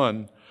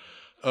 21,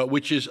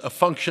 which is a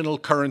functional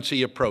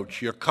currency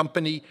approach. Your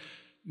company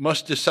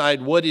must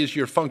decide what is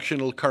your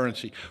functional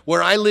currency.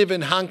 Where I live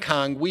in Hong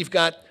Kong, we've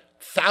got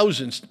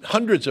thousands,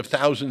 hundreds of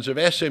thousands of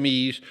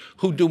SMEs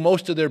who do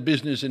most of their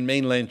business in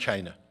mainland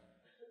China.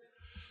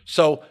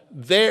 So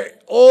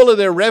all of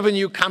their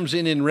revenue comes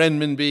in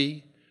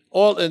renminbi,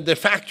 the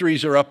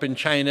factories are up in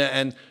China,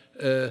 and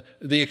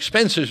the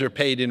expenses are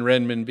paid in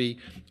renminbi,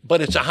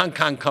 but it's a Hong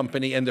Kong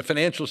company and the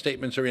financial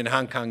statements are in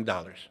Hong Kong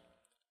dollars.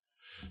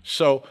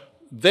 So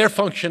their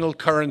functional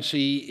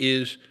currency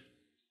is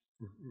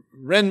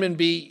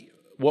renminbi.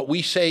 What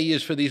we say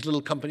is for these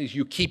little companies,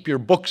 you keep your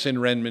books in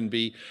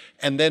renminbi,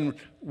 and then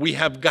we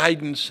have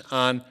guidance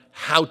on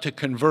how to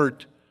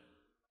convert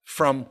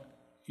from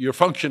your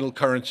functional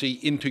currency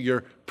into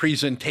your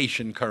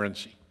presentation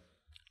currency.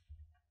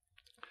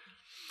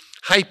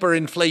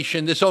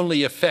 Hyperinflation, this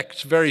only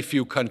affects very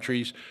few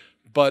countries,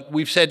 but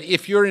we've said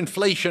if your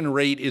inflation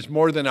rate is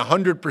more than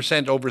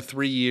 100% over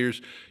 3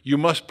 years, you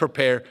must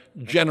prepare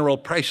general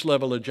price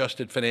level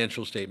adjusted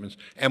financial statements,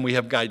 and we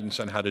have guidance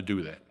on how to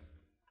do that.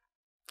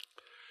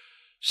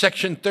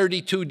 Section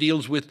 32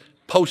 deals with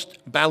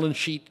post-balance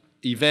sheet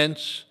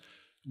events.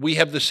 We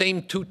have the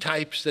same two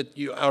types that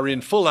are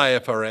in full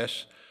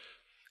IFRS.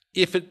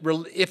 If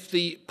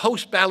the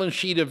post-balance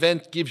sheet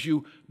event gives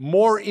you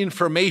more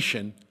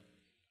information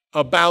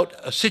about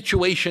a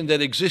situation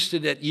that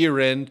existed at year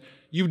end,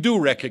 you do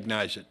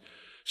recognize it.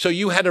 So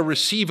you had a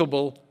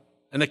receivable,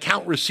 an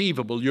account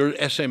receivable, your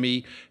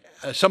SME,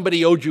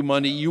 somebody owed you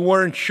money, you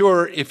weren't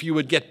sure if you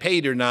would get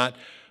paid or not,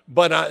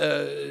 but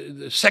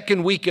the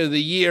second week of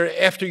the year,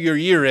 after your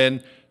year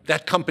end,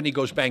 that company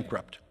goes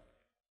bankrupt.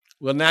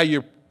 Well, now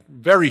you're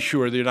very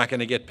sure they're not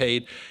going to get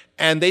paid,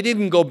 and they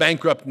didn't go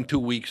bankrupt in 2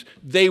 weeks.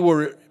 They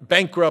were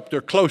bankrupt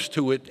or close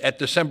to it at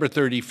December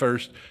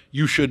 31st.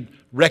 You should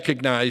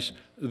recognize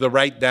the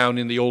write-down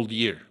in the old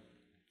year.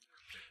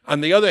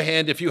 On the other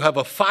hand, if you have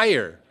a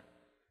fire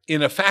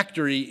in a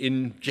factory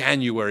in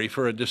January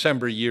for a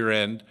December year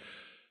end,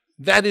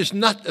 that is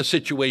not a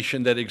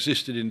situation that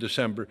existed in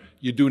December.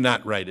 You do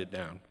not write it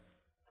down.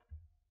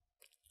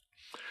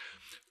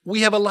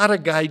 We have a lot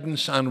of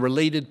guidance on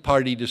related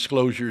party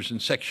disclosures in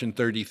Section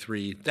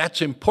 33.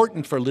 That's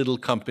important for little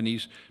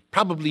companies,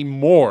 probably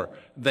more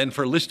than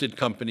for listed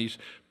companies,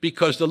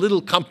 because the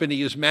little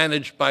company is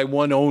managed by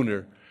one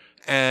owner,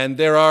 and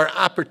there are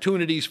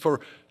opportunities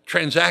for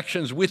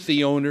transactions with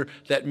the owner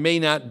that may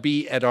not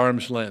be at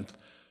arm's length.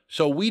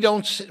 So we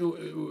don't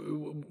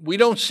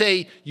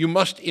say you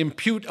must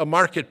impute a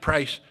market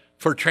price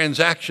for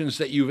transactions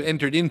that you've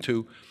entered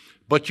into,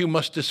 but you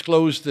must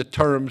disclose the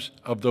terms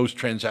of those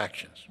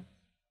transactions.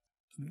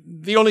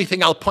 The only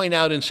thing I'll point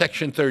out in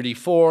Section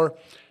 34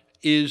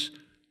 is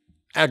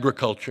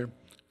agriculture.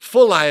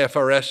 Full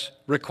IFRS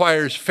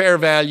requires fair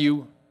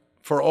value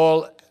for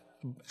all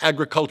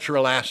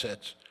agricultural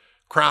assets,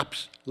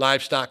 crops,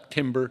 livestock,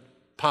 timber,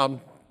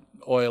 palm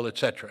oil,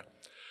 etc.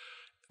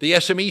 The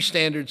SME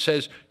standard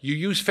says you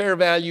use fair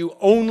value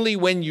only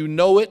when you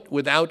know it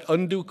without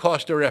undue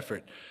cost or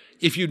effort.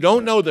 If you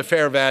don't know the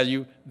fair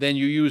value, then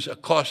you use a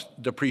cost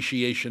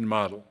depreciation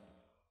model.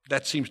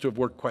 That seems to have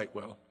worked quite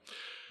well.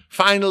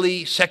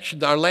 Finally,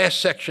 our last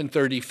section,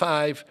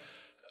 35,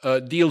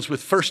 deals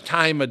with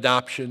first-time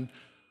adoption.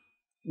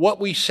 What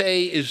we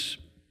say is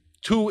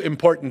two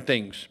important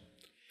things.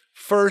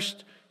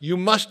 First, you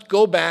must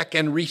go back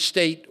and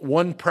restate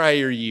one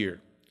prior year.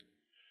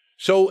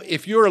 So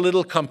if you're a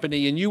little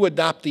company and you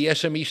adopt the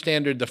SME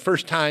standard the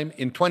first time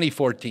in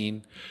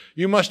 2014,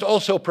 you must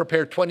also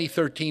prepare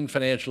 2013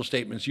 financial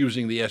statements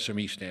using the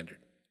SME standard.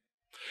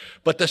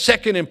 But the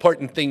second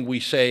important thing we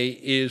say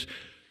is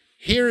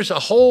Here's a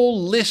whole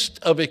list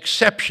of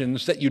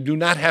exceptions that you do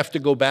not have to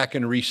go back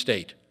and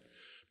restate,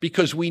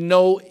 because we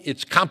know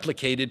it's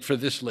complicated for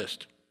this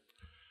list.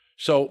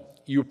 So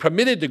you're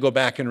permitted to go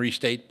back and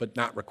restate, but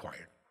not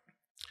required.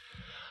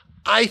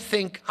 I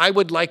think I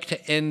would like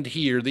to end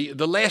here.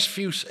 The last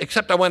few,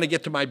 except I want to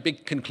get to my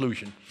big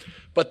conclusion,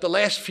 but the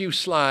last few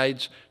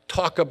slides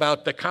talk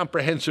about the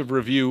comprehensive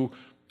review.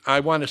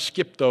 I want to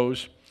skip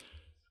those.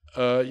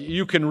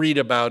 You can read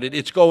about it.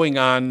 It's going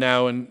on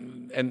now,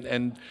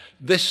 and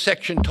this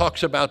section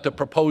talks about the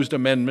proposed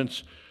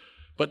amendments.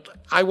 But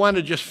I want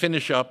to just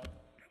finish up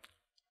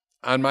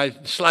on my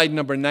slide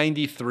number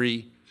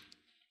 93,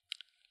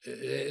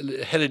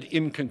 headed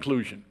 "In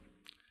Conclusion."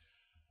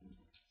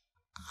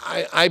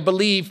 I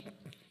believe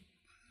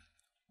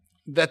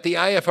that the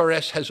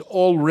IFRS has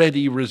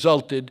already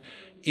resulted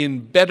in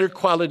better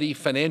quality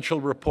financial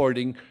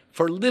reporting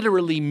for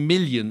literally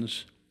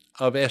millions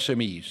of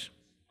SMEs.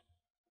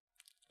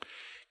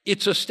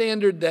 It's a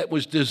standard that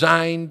was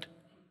designed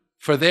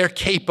for their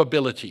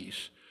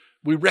capabilities.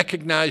 We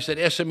recognize that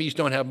SMEs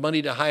don't have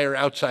money to hire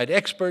outside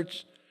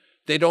experts.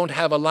 They don't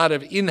have a lot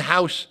of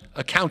in-house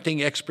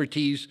accounting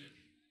expertise.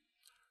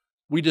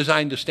 We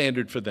designed a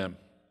standard for them.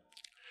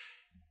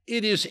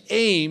 It is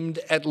aimed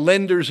at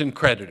lenders and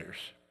creditors,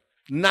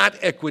 not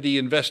equity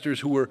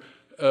investors who are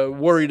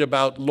worried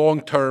about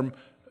long-term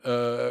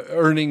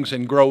earnings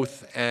and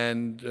growth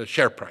and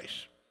share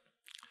price.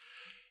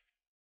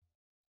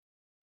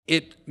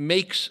 It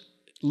makes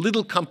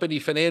little company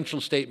financial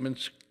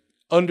statements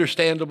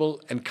understandable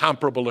and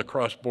comparable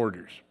across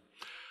borders.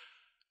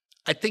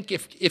 I think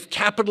if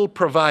capital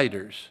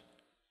providers,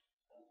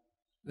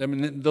 I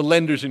mean the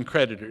lenders and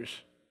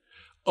creditors,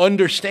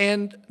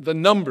 understand the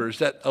numbers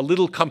that a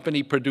little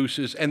company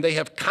produces and they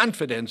have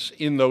confidence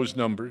in those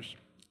numbers,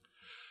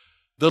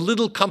 the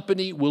little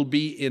company will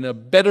be in a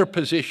better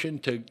position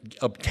to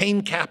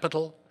obtain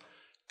capital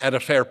at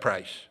a fair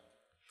price.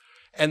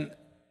 And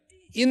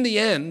in the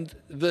end,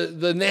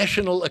 the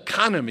national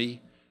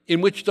economy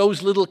in which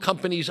those little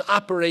companies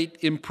operate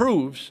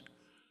improves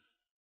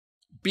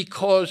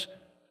because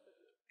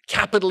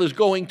capital is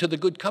going to the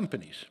good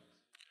companies.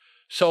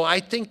 So I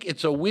think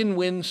it's a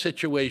win-win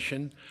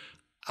situation.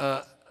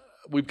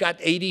 We've got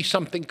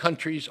 80-something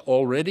countries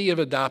already have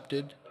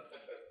adopted,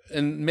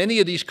 and many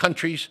of these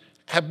countries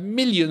have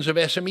millions of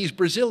SMEs.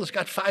 Brazil has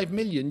got 5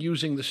 million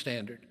using the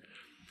standard.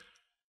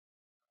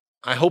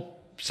 I hope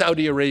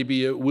Saudi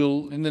Arabia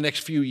will, in the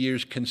next few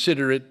years,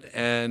 consider it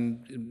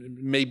and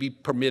maybe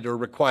permit or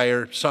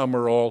require some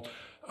or all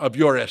of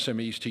your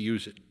SMEs to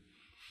use it.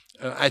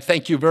 I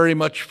thank you very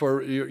much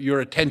for your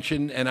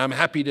attention, and I'm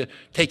happy to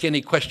take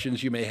any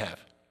questions you may have.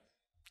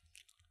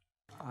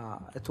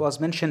 It was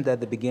mentioned at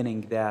the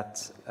beginning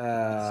that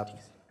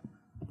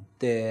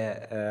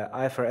the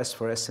IFRS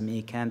for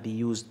SME can be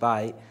used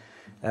by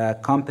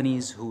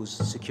companies whose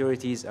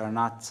securities are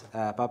not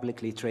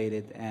publicly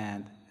traded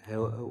and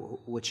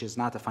which is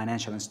not a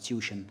financial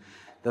institution.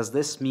 Does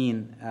this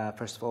mean,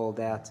 first of all,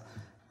 that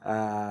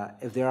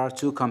if there are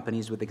two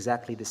companies with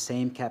exactly the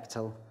same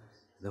capital,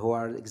 who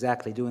are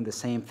exactly doing the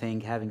same thing,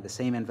 having the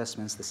same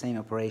investments, the same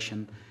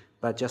operation,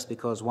 but just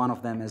because one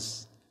of them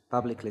is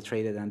publicly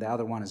traded and the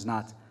other one is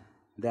not,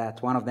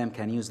 that one of them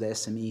can use the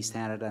SME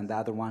standard and the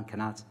other one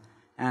cannot?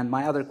 And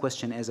my other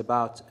question is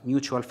about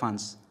mutual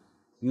funds.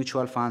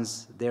 Mutual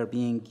funds, they're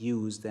being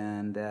used,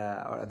 and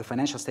the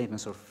financial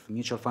statements of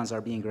mutual funds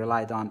are being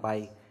relied on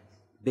by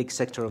big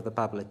sector of the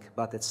public,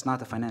 but it's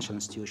not a financial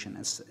institution.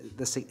 It's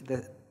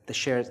the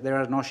shares, there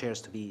are no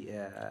shares to be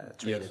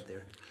traded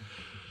there.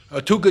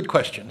 Two good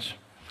questions.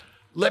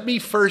 Let me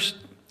first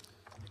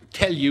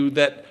tell you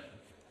that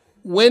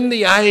when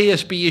the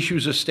IASB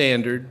issues a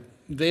standard,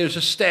 there's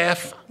a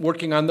staff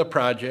working on the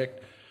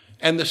project,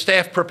 and the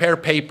staff prepare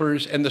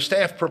papers, and the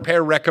staff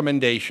prepare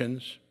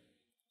recommendations.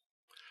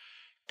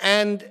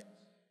 And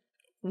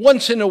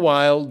once in a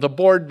while, the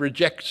board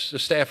rejects the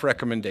staff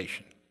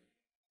recommendation.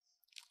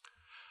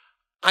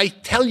 I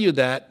tell you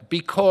that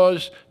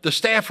because the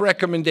staff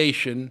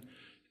recommendation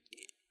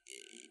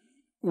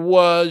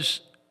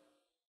was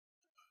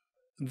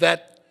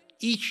that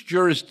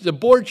the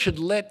board should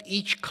let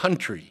each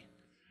country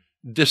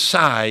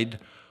decide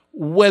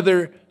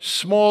whether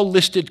small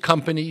listed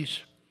companies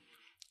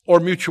or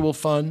mutual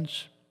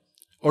funds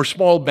or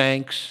small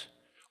banks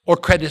or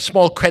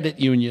small credit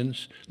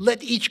unions,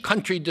 let each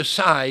country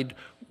decide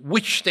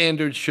which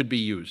standards should be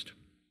used.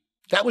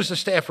 That was the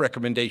staff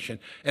recommendation,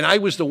 and I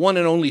was the one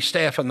and only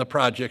staff on the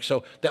project,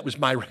 so that was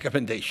my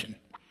recommendation.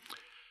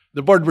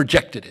 The board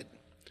rejected it.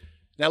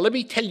 Now let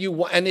me tell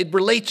you, and it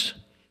relates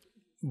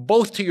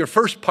both to your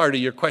first part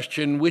of your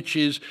question, which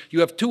is you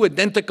have two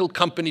identical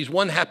companies,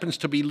 one happens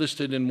to be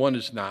listed and one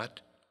is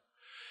not,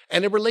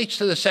 and it relates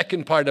to the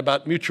second part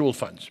about mutual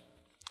funds.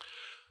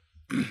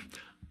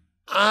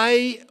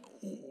 I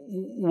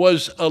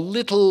was a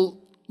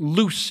little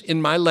loose in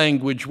my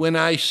language when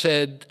I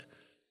said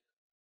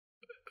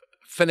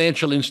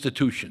financial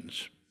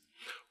institutions.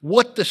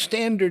 What the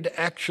standard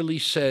actually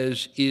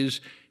says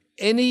is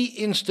any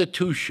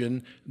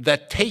institution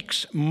that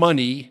takes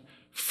money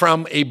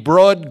from a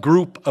broad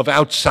group of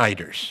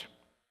outsiders.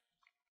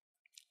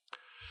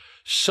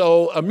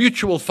 So a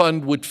mutual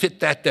fund would fit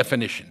that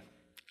definition.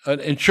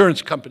 An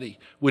insurance company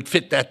would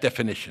fit that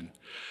definition.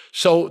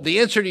 So the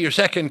answer to your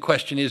second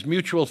question is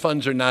mutual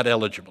funds are not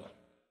eligible.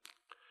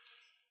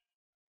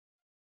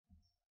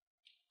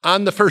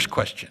 On the first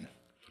question,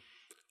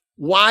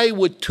 why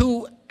would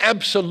two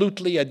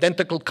absolutely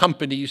identical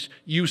companies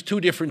use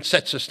two different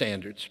sets of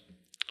standards?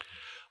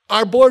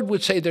 Our board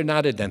would say they're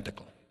not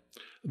identical.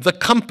 The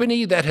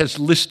company that has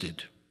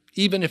listed,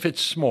 even if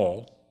it's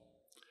small,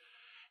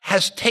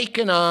 has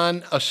taken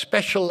on a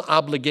special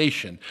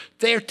obligation.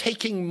 They're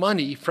taking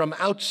money from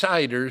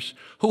outsiders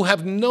who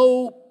have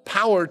no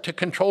power to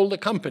control the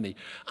company.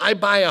 I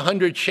buy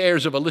 100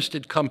 shares of a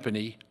listed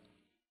company.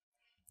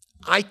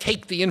 I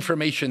take the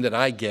information that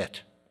I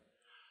get.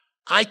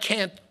 I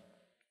can't,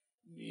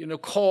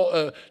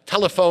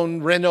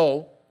 telephone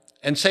Renault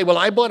and say, well,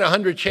 I bought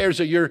 100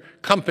 shares of your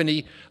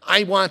company.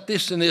 I want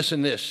this and this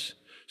and this.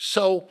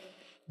 So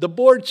the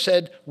board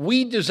said,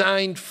 we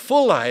designed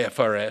full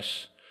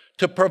IFRS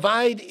to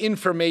provide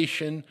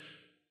information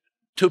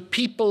to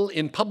people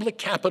in public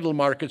capital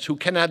markets who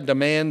cannot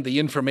demand the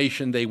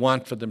information they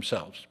want for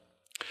themselves.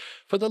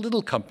 For the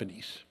little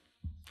companies,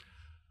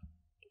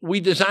 we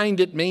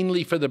designed it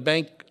mainly for the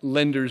bank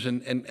lenders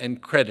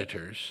and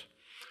creditors.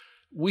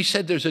 We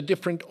said there's a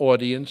different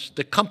audience.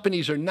 The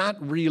companies are not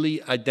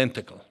really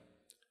identical.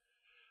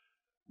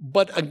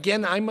 But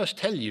again, I must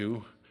tell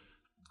you,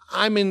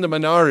 I'm in the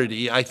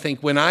minority, I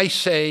think, when I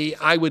say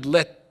I would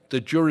let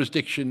the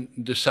jurisdiction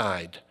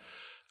decide.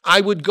 I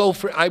would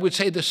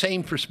say the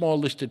same for small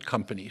listed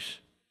companies.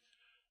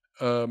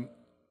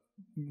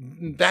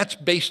 That's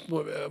based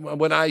on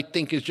what I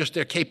think is just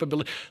their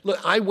capability. Look,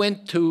 I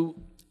went to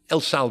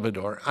El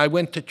Salvador. I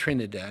went to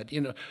Trinidad.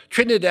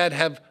 Trinidad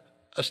have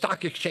a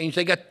stock exchange.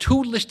 They got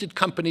 2 listed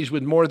companies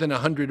with more than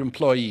 100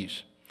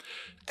 employees.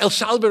 El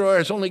Salvador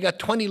has only got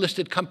 20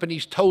 listed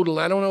companies total.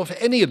 I don't know if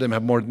any of them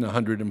have more than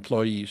 100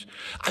 employees.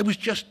 I was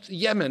just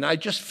Yemen. I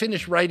just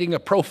finished writing a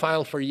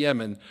profile for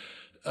Yemen.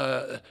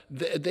 I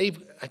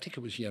think it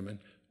was Yemen,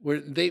 where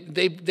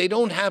they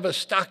don't have a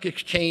stock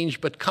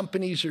exchange, but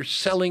companies are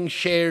selling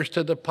shares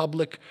to the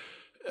public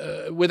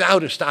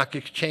without a stock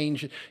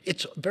exchange.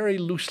 It's very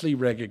loosely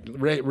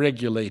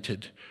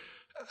regulated.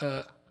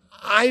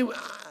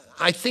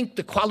 I think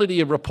the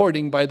quality of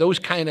reporting by those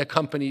kind of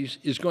companies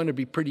is going to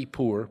be pretty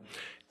poor.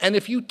 And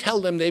if you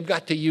tell them they've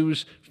got to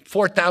use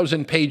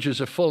 4,000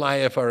 pages of full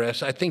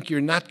IFRS, I think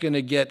you're not going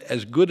to get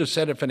as good a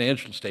set of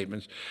financial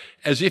statements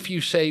as if you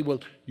say,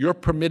 well, you're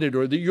permitted,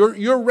 or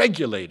your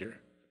regulator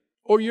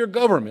or your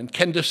government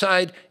can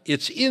decide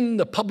it's in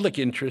the public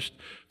interest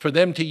for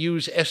them to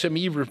use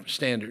SME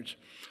standards.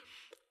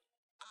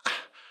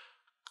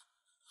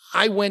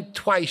 I went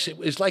twice. It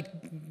was like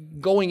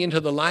going into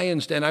the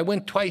lion's den. I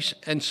went twice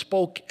and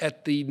spoke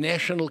at the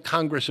National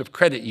Congress of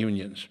Credit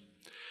Unions.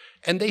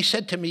 And they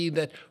said to me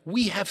that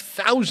we have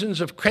thousands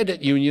of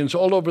credit unions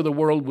all over the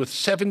world with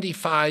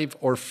 75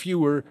 or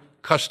fewer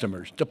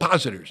customers,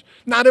 depositors,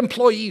 not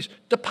employees,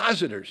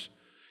 depositors.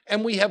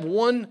 And we have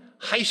one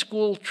high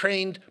school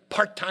trained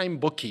part-time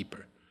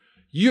bookkeeper.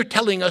 You're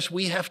telling us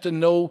we have to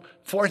know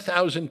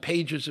 4,000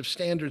 pages of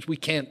standards. We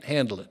can't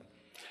handle it.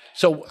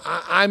 So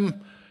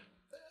I'm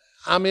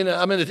in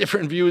a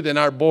different view than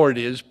our board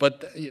is,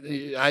 but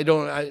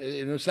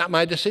it's not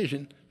my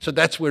decision. So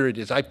that's where it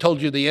is. I've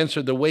told you the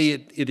answer the way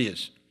it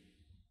is.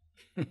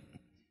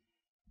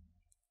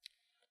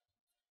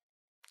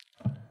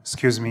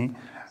 Excuse me.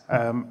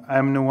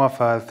 I'm Nawaf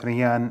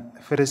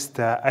Al-Thriyan. First,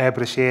 I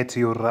appreciate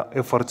your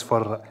efforts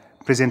for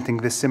presenting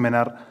this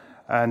seminar,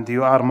 and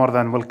you are more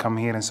than welcome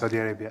here in Saudi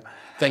Arabia.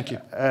 Thank you.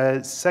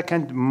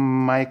 Second,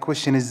 my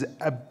question is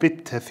a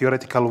bit a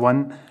theoretical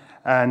one,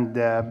 and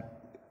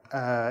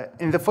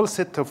in the full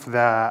set of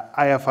the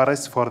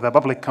IFRS for the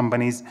public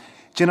companies,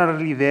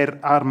 generally their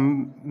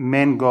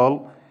main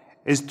goal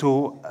is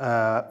to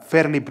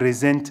fairly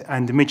present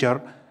and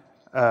measure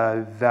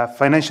the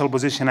financial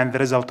position and the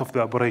result of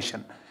the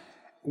operation.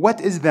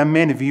 What is the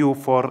main view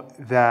for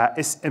the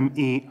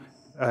SME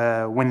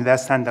when the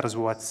standards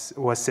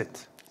was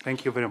set?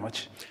 Thank you very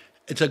much.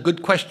 It's a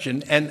good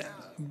question, and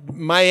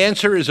my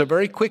answer is a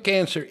very quick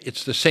answer.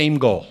 It's the same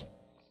goal.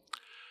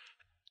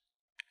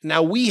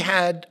 Now, we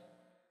had,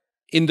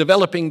 in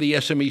developing the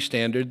SME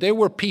standard, there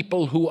were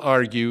people who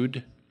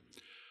argued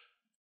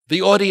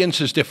the audience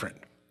is different.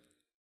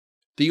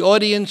 The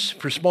audience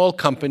for small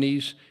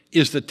companies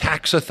is the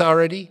tax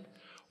authority,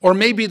 or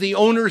maybe the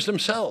owners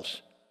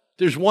themselves.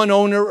 There's one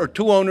owner or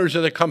two owners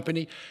of the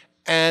company,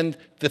 and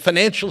the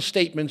financial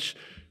statements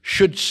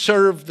should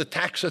serve the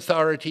tax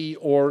authority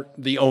or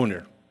the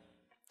owner.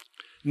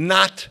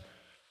 Not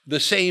the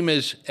same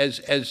as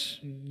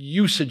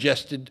you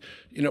suggested,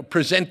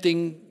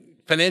 presenting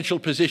financial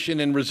position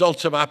and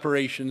results of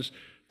operations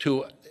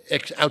to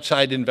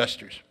outside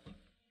investors.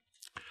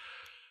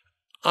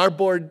 Our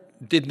board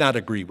did not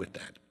agree with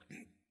that.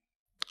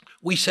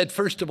 We said,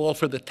 first of all,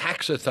 for the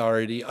tax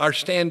authority, our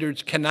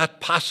standards cannot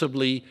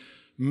possibly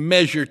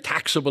measure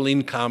taxable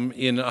income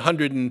in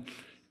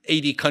 180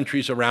 80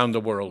 countries around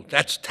the world.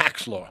 That's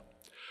tax law.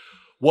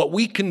 What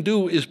we can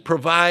do is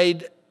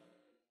provide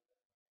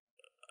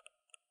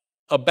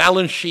a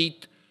balance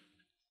sheet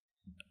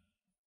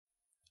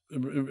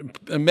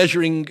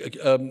measuring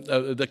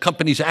the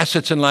company's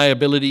assets and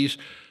liabilities,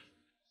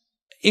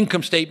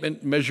 income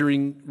statement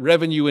measuring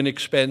revenue and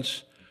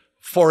expense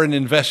for an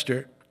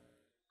investor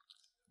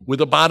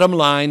with a bottom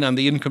line on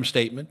the income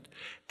statement.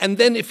 And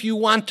then if you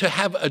want to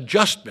have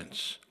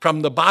adjustments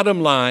from the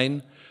bottom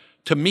line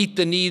to meet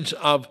the needs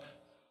of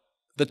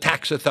the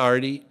tax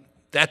authority,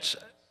 that's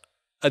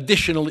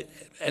additional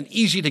and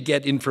easy to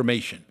get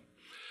information.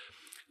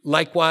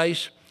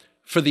 Likewise,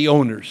 for the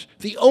owners.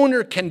 The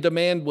owner can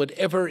demand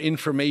whatever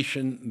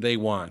information they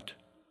want.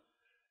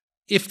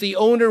 If the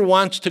owner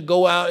wants to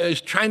go out, is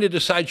trying to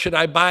decide, should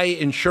I buy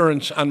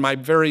insurance on my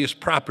various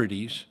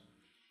properties,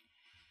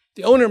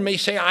 the owner may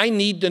say, I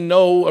need to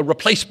know a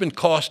replacement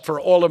cost for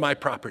all of my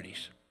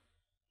properties.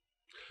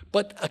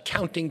 But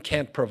accounting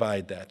can't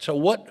provide that. So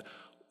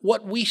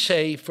what we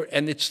say,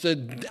 and it's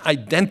the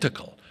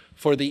identical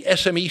for the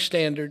SME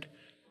standard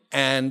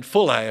and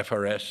full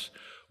IFRS,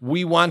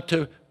 we want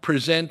to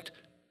present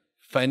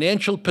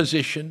financial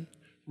position,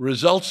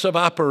 results of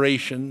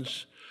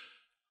operations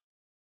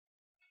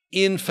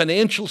in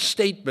financial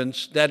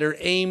statements that are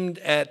aimed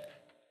at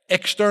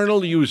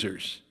external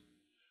users,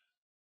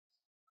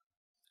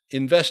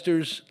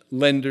 investors,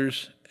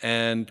 lenders,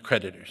 and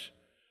creditors.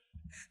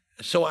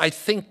 So I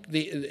think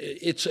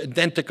it's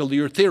identical to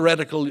your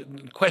theoretical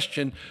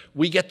question.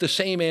 We get the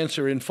same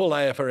answer in full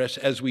IFRS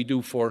as we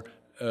do for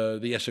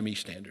the SME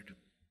standard.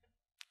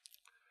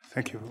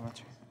 Thank you very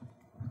much.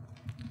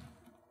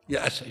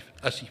 Yeah,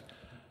 Asif.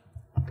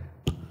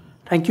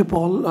 Thank you,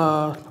 Paul.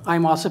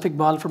 I'm Asif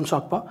Iqbal from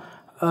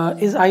SOCPA.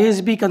 Is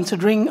ISB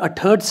considering a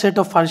third set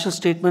of financial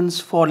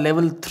statements for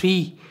level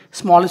 3,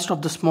 smallest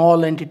of the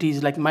small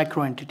entities like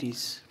micro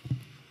entities?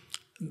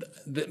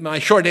 My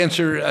short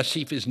answer,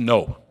 Asif, is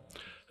no.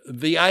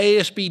 The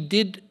IASB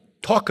did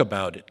talk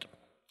about it.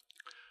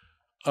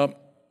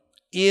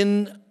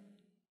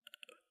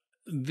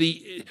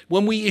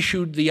 When we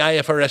issued the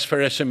IFRS for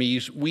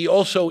SMEs, we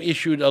also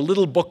issued a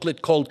little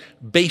booklet called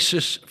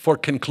Basis for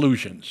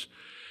Conclusions.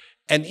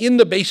 And in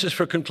the Basis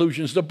for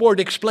Conclusions, the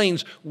board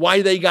explains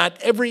why they got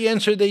every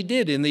answer they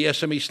did in the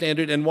SME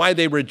standard and why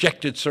they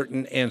rejected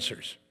certain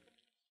answers.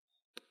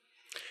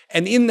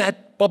 And in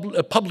that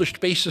published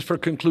Basis for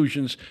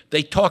Conclusions,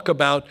 they talk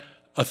about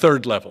a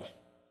third level.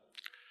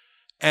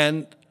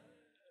 And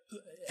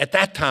at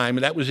that time,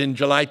 that was in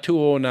July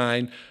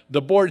 2009,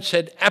 the board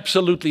said,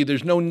 absolutely,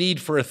 there's no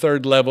need for a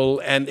third level,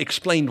 and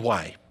explained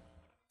why.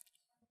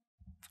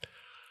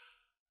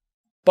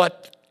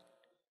 But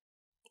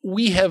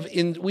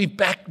we've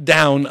backed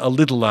down a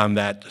little on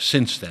that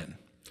since then.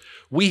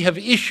 We have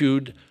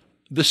issued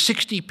the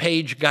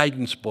 60-page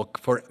guidance book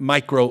for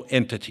micro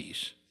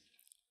entities.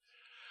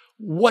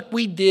 What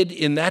we did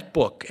in that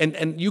book,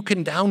 and you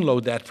can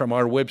download that from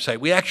our website.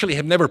 We actually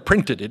have never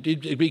printed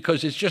it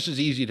because it's just as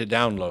easy to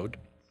download.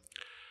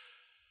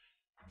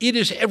 It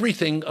is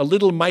everything a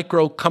little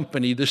micro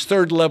company, this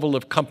third level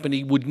of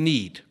company, would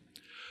need.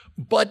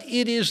 But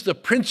it is the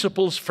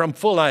principles from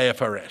full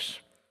IFRS.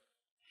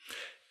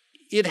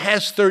 It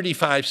has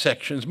 35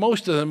 sections.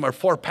 Most of them are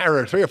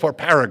 3 or 4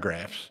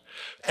 paragraphs.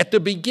 At the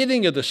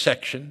beginning of the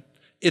section,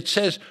 it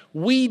says,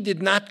 we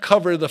did not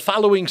cover the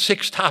following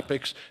 6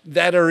 topics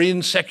that are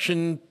in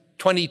section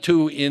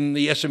 22 in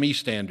the SME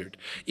standard.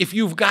 If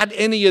you've got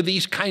any of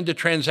these kind of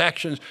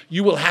transactions,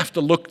 you will have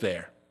to look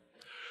there.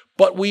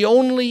 But we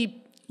only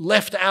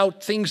left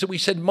out things that we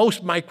said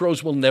most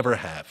micros will never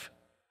have.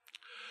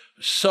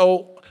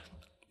 So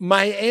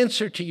my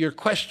answer to your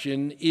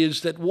question is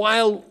that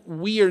while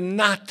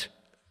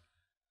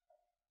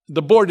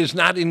the board is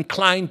not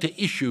inclined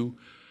to issue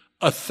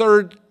a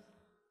third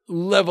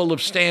level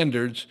of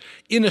standards,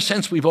 in a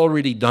sense, we've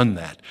already done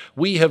that.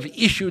 We have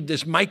issued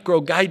this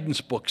micro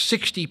guidance book,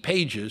 60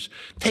 pages.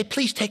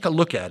 Please take a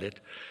look at it.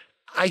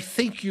 I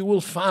think you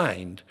will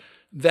find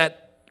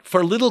that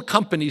for little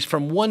companies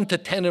from 1 to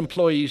 10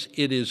 employees,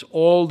 it is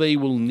all they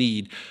will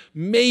need.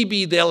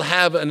 Maybe they'll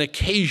have an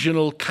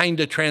occasional kind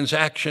of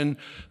transaction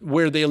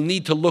where they'll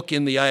need to look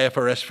in the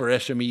IFRS for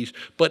SMEs,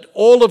 but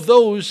all of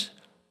those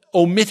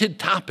omitted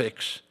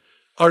topics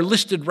are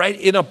listed right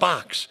in a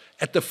box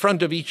at the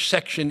front of each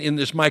section in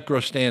this micro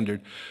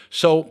standard.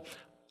 So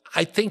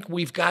I think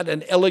we've got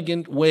an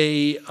elegant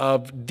way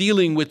of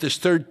dealing with this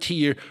third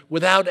tier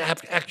without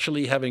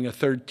actually having a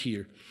third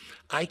tier.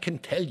 I can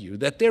tell you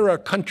that there are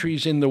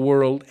countries in the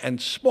world,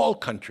 and small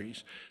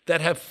countries,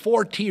 that have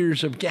 4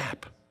 tiers of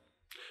GAAP.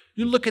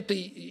 You look at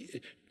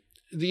the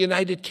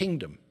United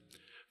Kingdom.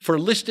 For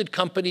listed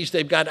companies,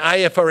 they've got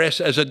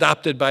IFRS as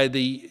adopted by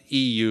the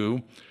EU.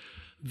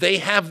 They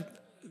have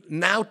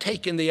now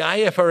taken the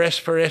IFRS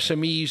for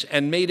SMEs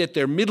and made it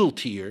their middle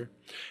tier,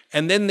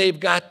 and then they've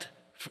got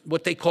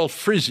what they call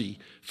FRISI,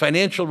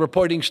 Financial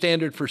Reporting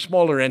Standard for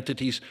Smaller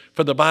Entities,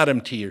 for the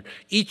bottom tier.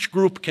 Each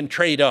group can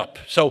trade up.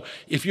 So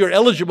if you're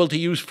eligible to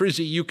use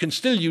FRISI, you can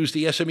still use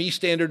the SME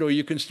standard or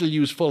you can still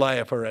use full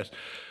IFRS.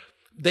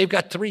 They've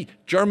got 3.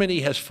 Germany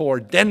has 4.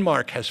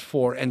 Denmark has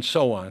 4, and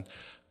so on.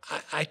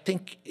 I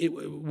think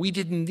we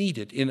didn't need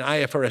it in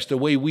IFRS the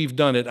way we've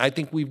done it. I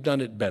think we've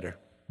done it better.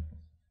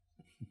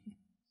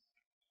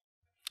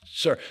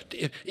 Sir,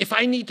 if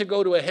I need to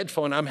go to a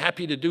headphone, I'm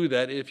happy to do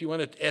that. If you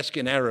want to ask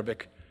in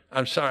Arabic.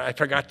 I'm sorry, I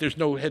forgot there's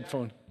no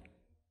headphone.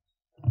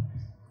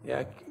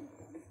 Yeah,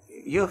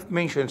 you've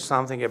mentioned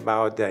something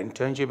about the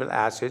intangible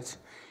assets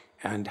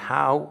and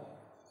how,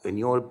 in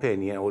your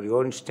opinion or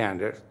your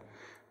standard,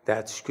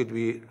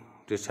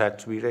 this had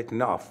to be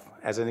written off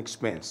as an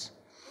expense.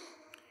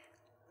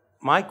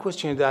 My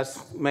question is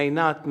may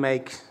not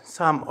make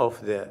some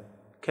of the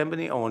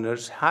company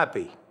owners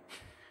happy.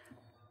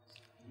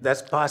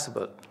 That's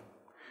possible.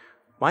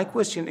 My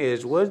question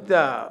is, would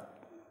the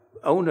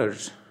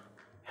owners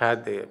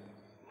had the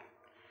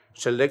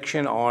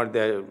selection or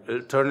the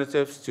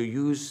alternatives to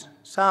use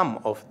some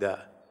of the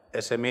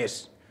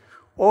SMS,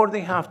 or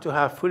they have to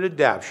have full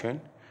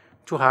adaptation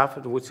to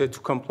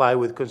comply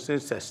with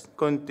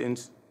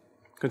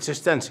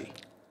consistency?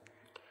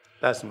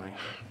 That's my,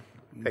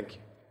 thank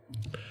you.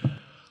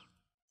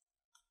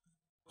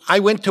 I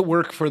went to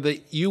work for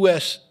the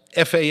US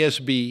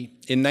FASB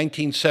in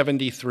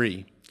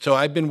 1973. So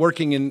I've been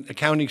working in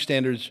accounting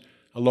standards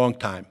a long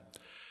time.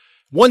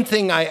 One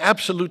thing I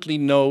absolutely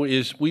know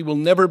is we will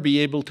never be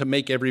able to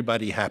make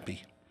everybody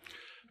happy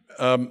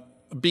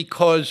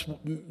because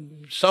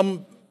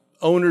some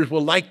owners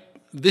will like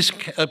this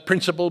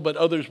principle, but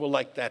others will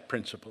like that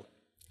principle.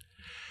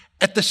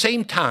 At the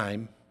same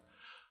time,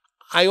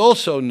 I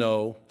also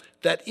know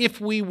that if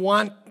we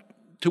want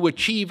to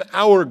achieve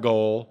our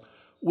goal,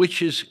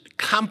 which is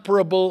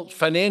comparable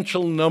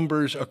financial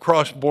numbers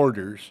across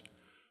borders,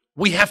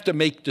 we have to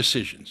make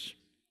decisions.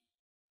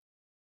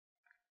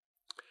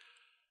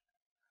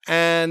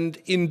 And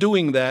in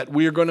doing that,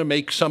 we are going to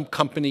make some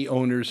company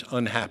owners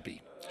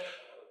unhappy.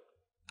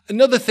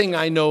 Another thing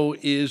I know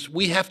is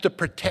we have to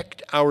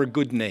protect our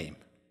good name.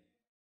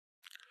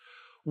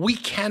 We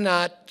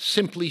cannot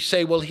simply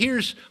say, well,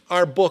 here's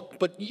our book,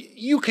 but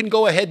you can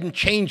go ahead and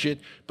change it,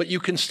 but you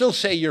can still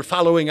say you're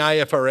following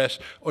IFRS,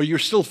 or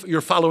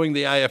you're following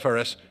the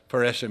IFRS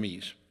for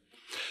SMEs.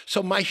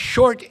 So my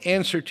short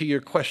answer to your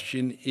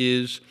question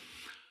is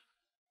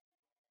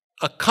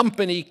a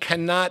company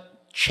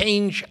cannot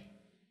change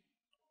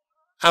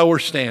our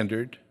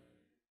standard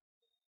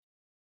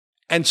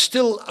and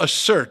still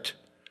assert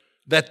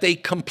that they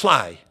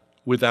comply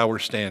with our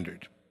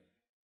standard.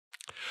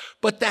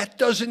 But that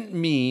doesn't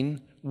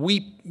mean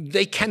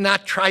they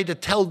cannot try to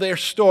tell their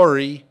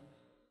story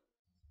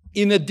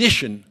in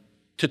addition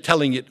to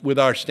telling it with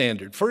our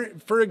standard.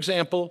 For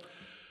example,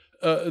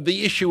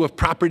 the issue of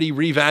property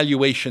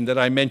revaluation that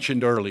I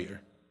mentioned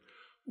earlier.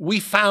 We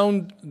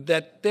found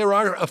that there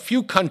are a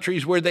few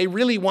countries where they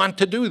really want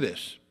to do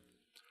this.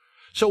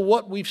 So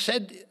what we've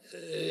said,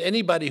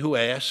 anybody who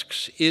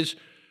asks, is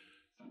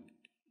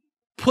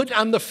put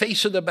on the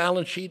face of the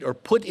balance sheet or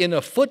put in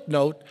a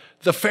footnote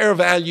the fair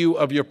value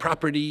of your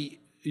property,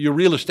 your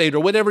real estate, or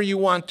whatever you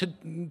want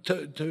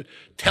to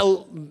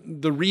tell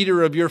the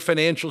reader of your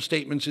financial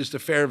statements is the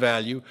fair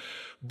value.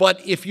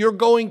 But if you're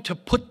going to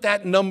put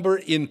that number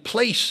in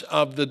place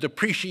of the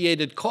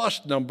depreciated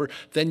cost number,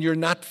 then you're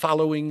not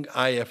following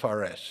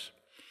IFRS.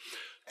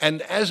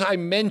 And as I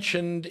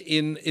mentioned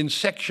in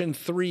Section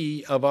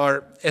 3 of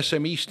our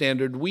SME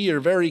standard, we are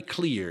very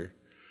clear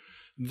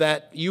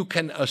that you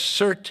can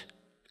assert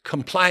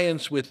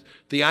compliance with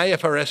the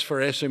IFRS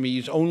for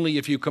SMEs only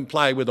if you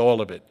comply with all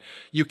of it.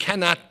 You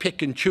cannot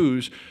pick and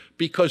choose,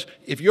 because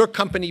if your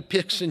company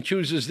picks and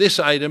chooses this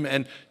item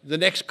and the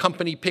next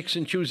company picks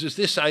and chooses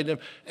this item,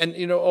 and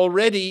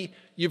already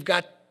you've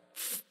got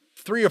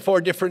 3 or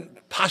 4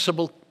 different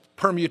possible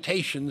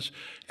permutations,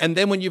 and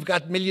then when you've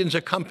got millions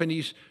of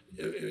companies,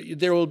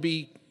 there will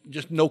be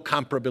just no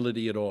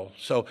comparability at all.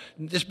 So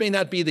this may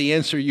not be the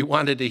answer you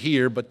wanted to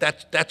hear, but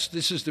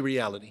this is the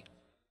reality.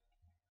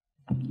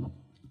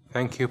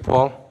 Thank you,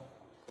 Paul.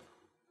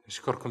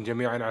 نشكركم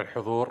جميعا على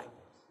الحضور،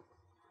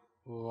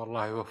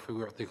 والله يوفق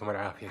ويعطيكم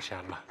العافية إن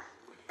شاء الله.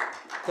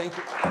 Thank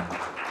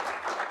you.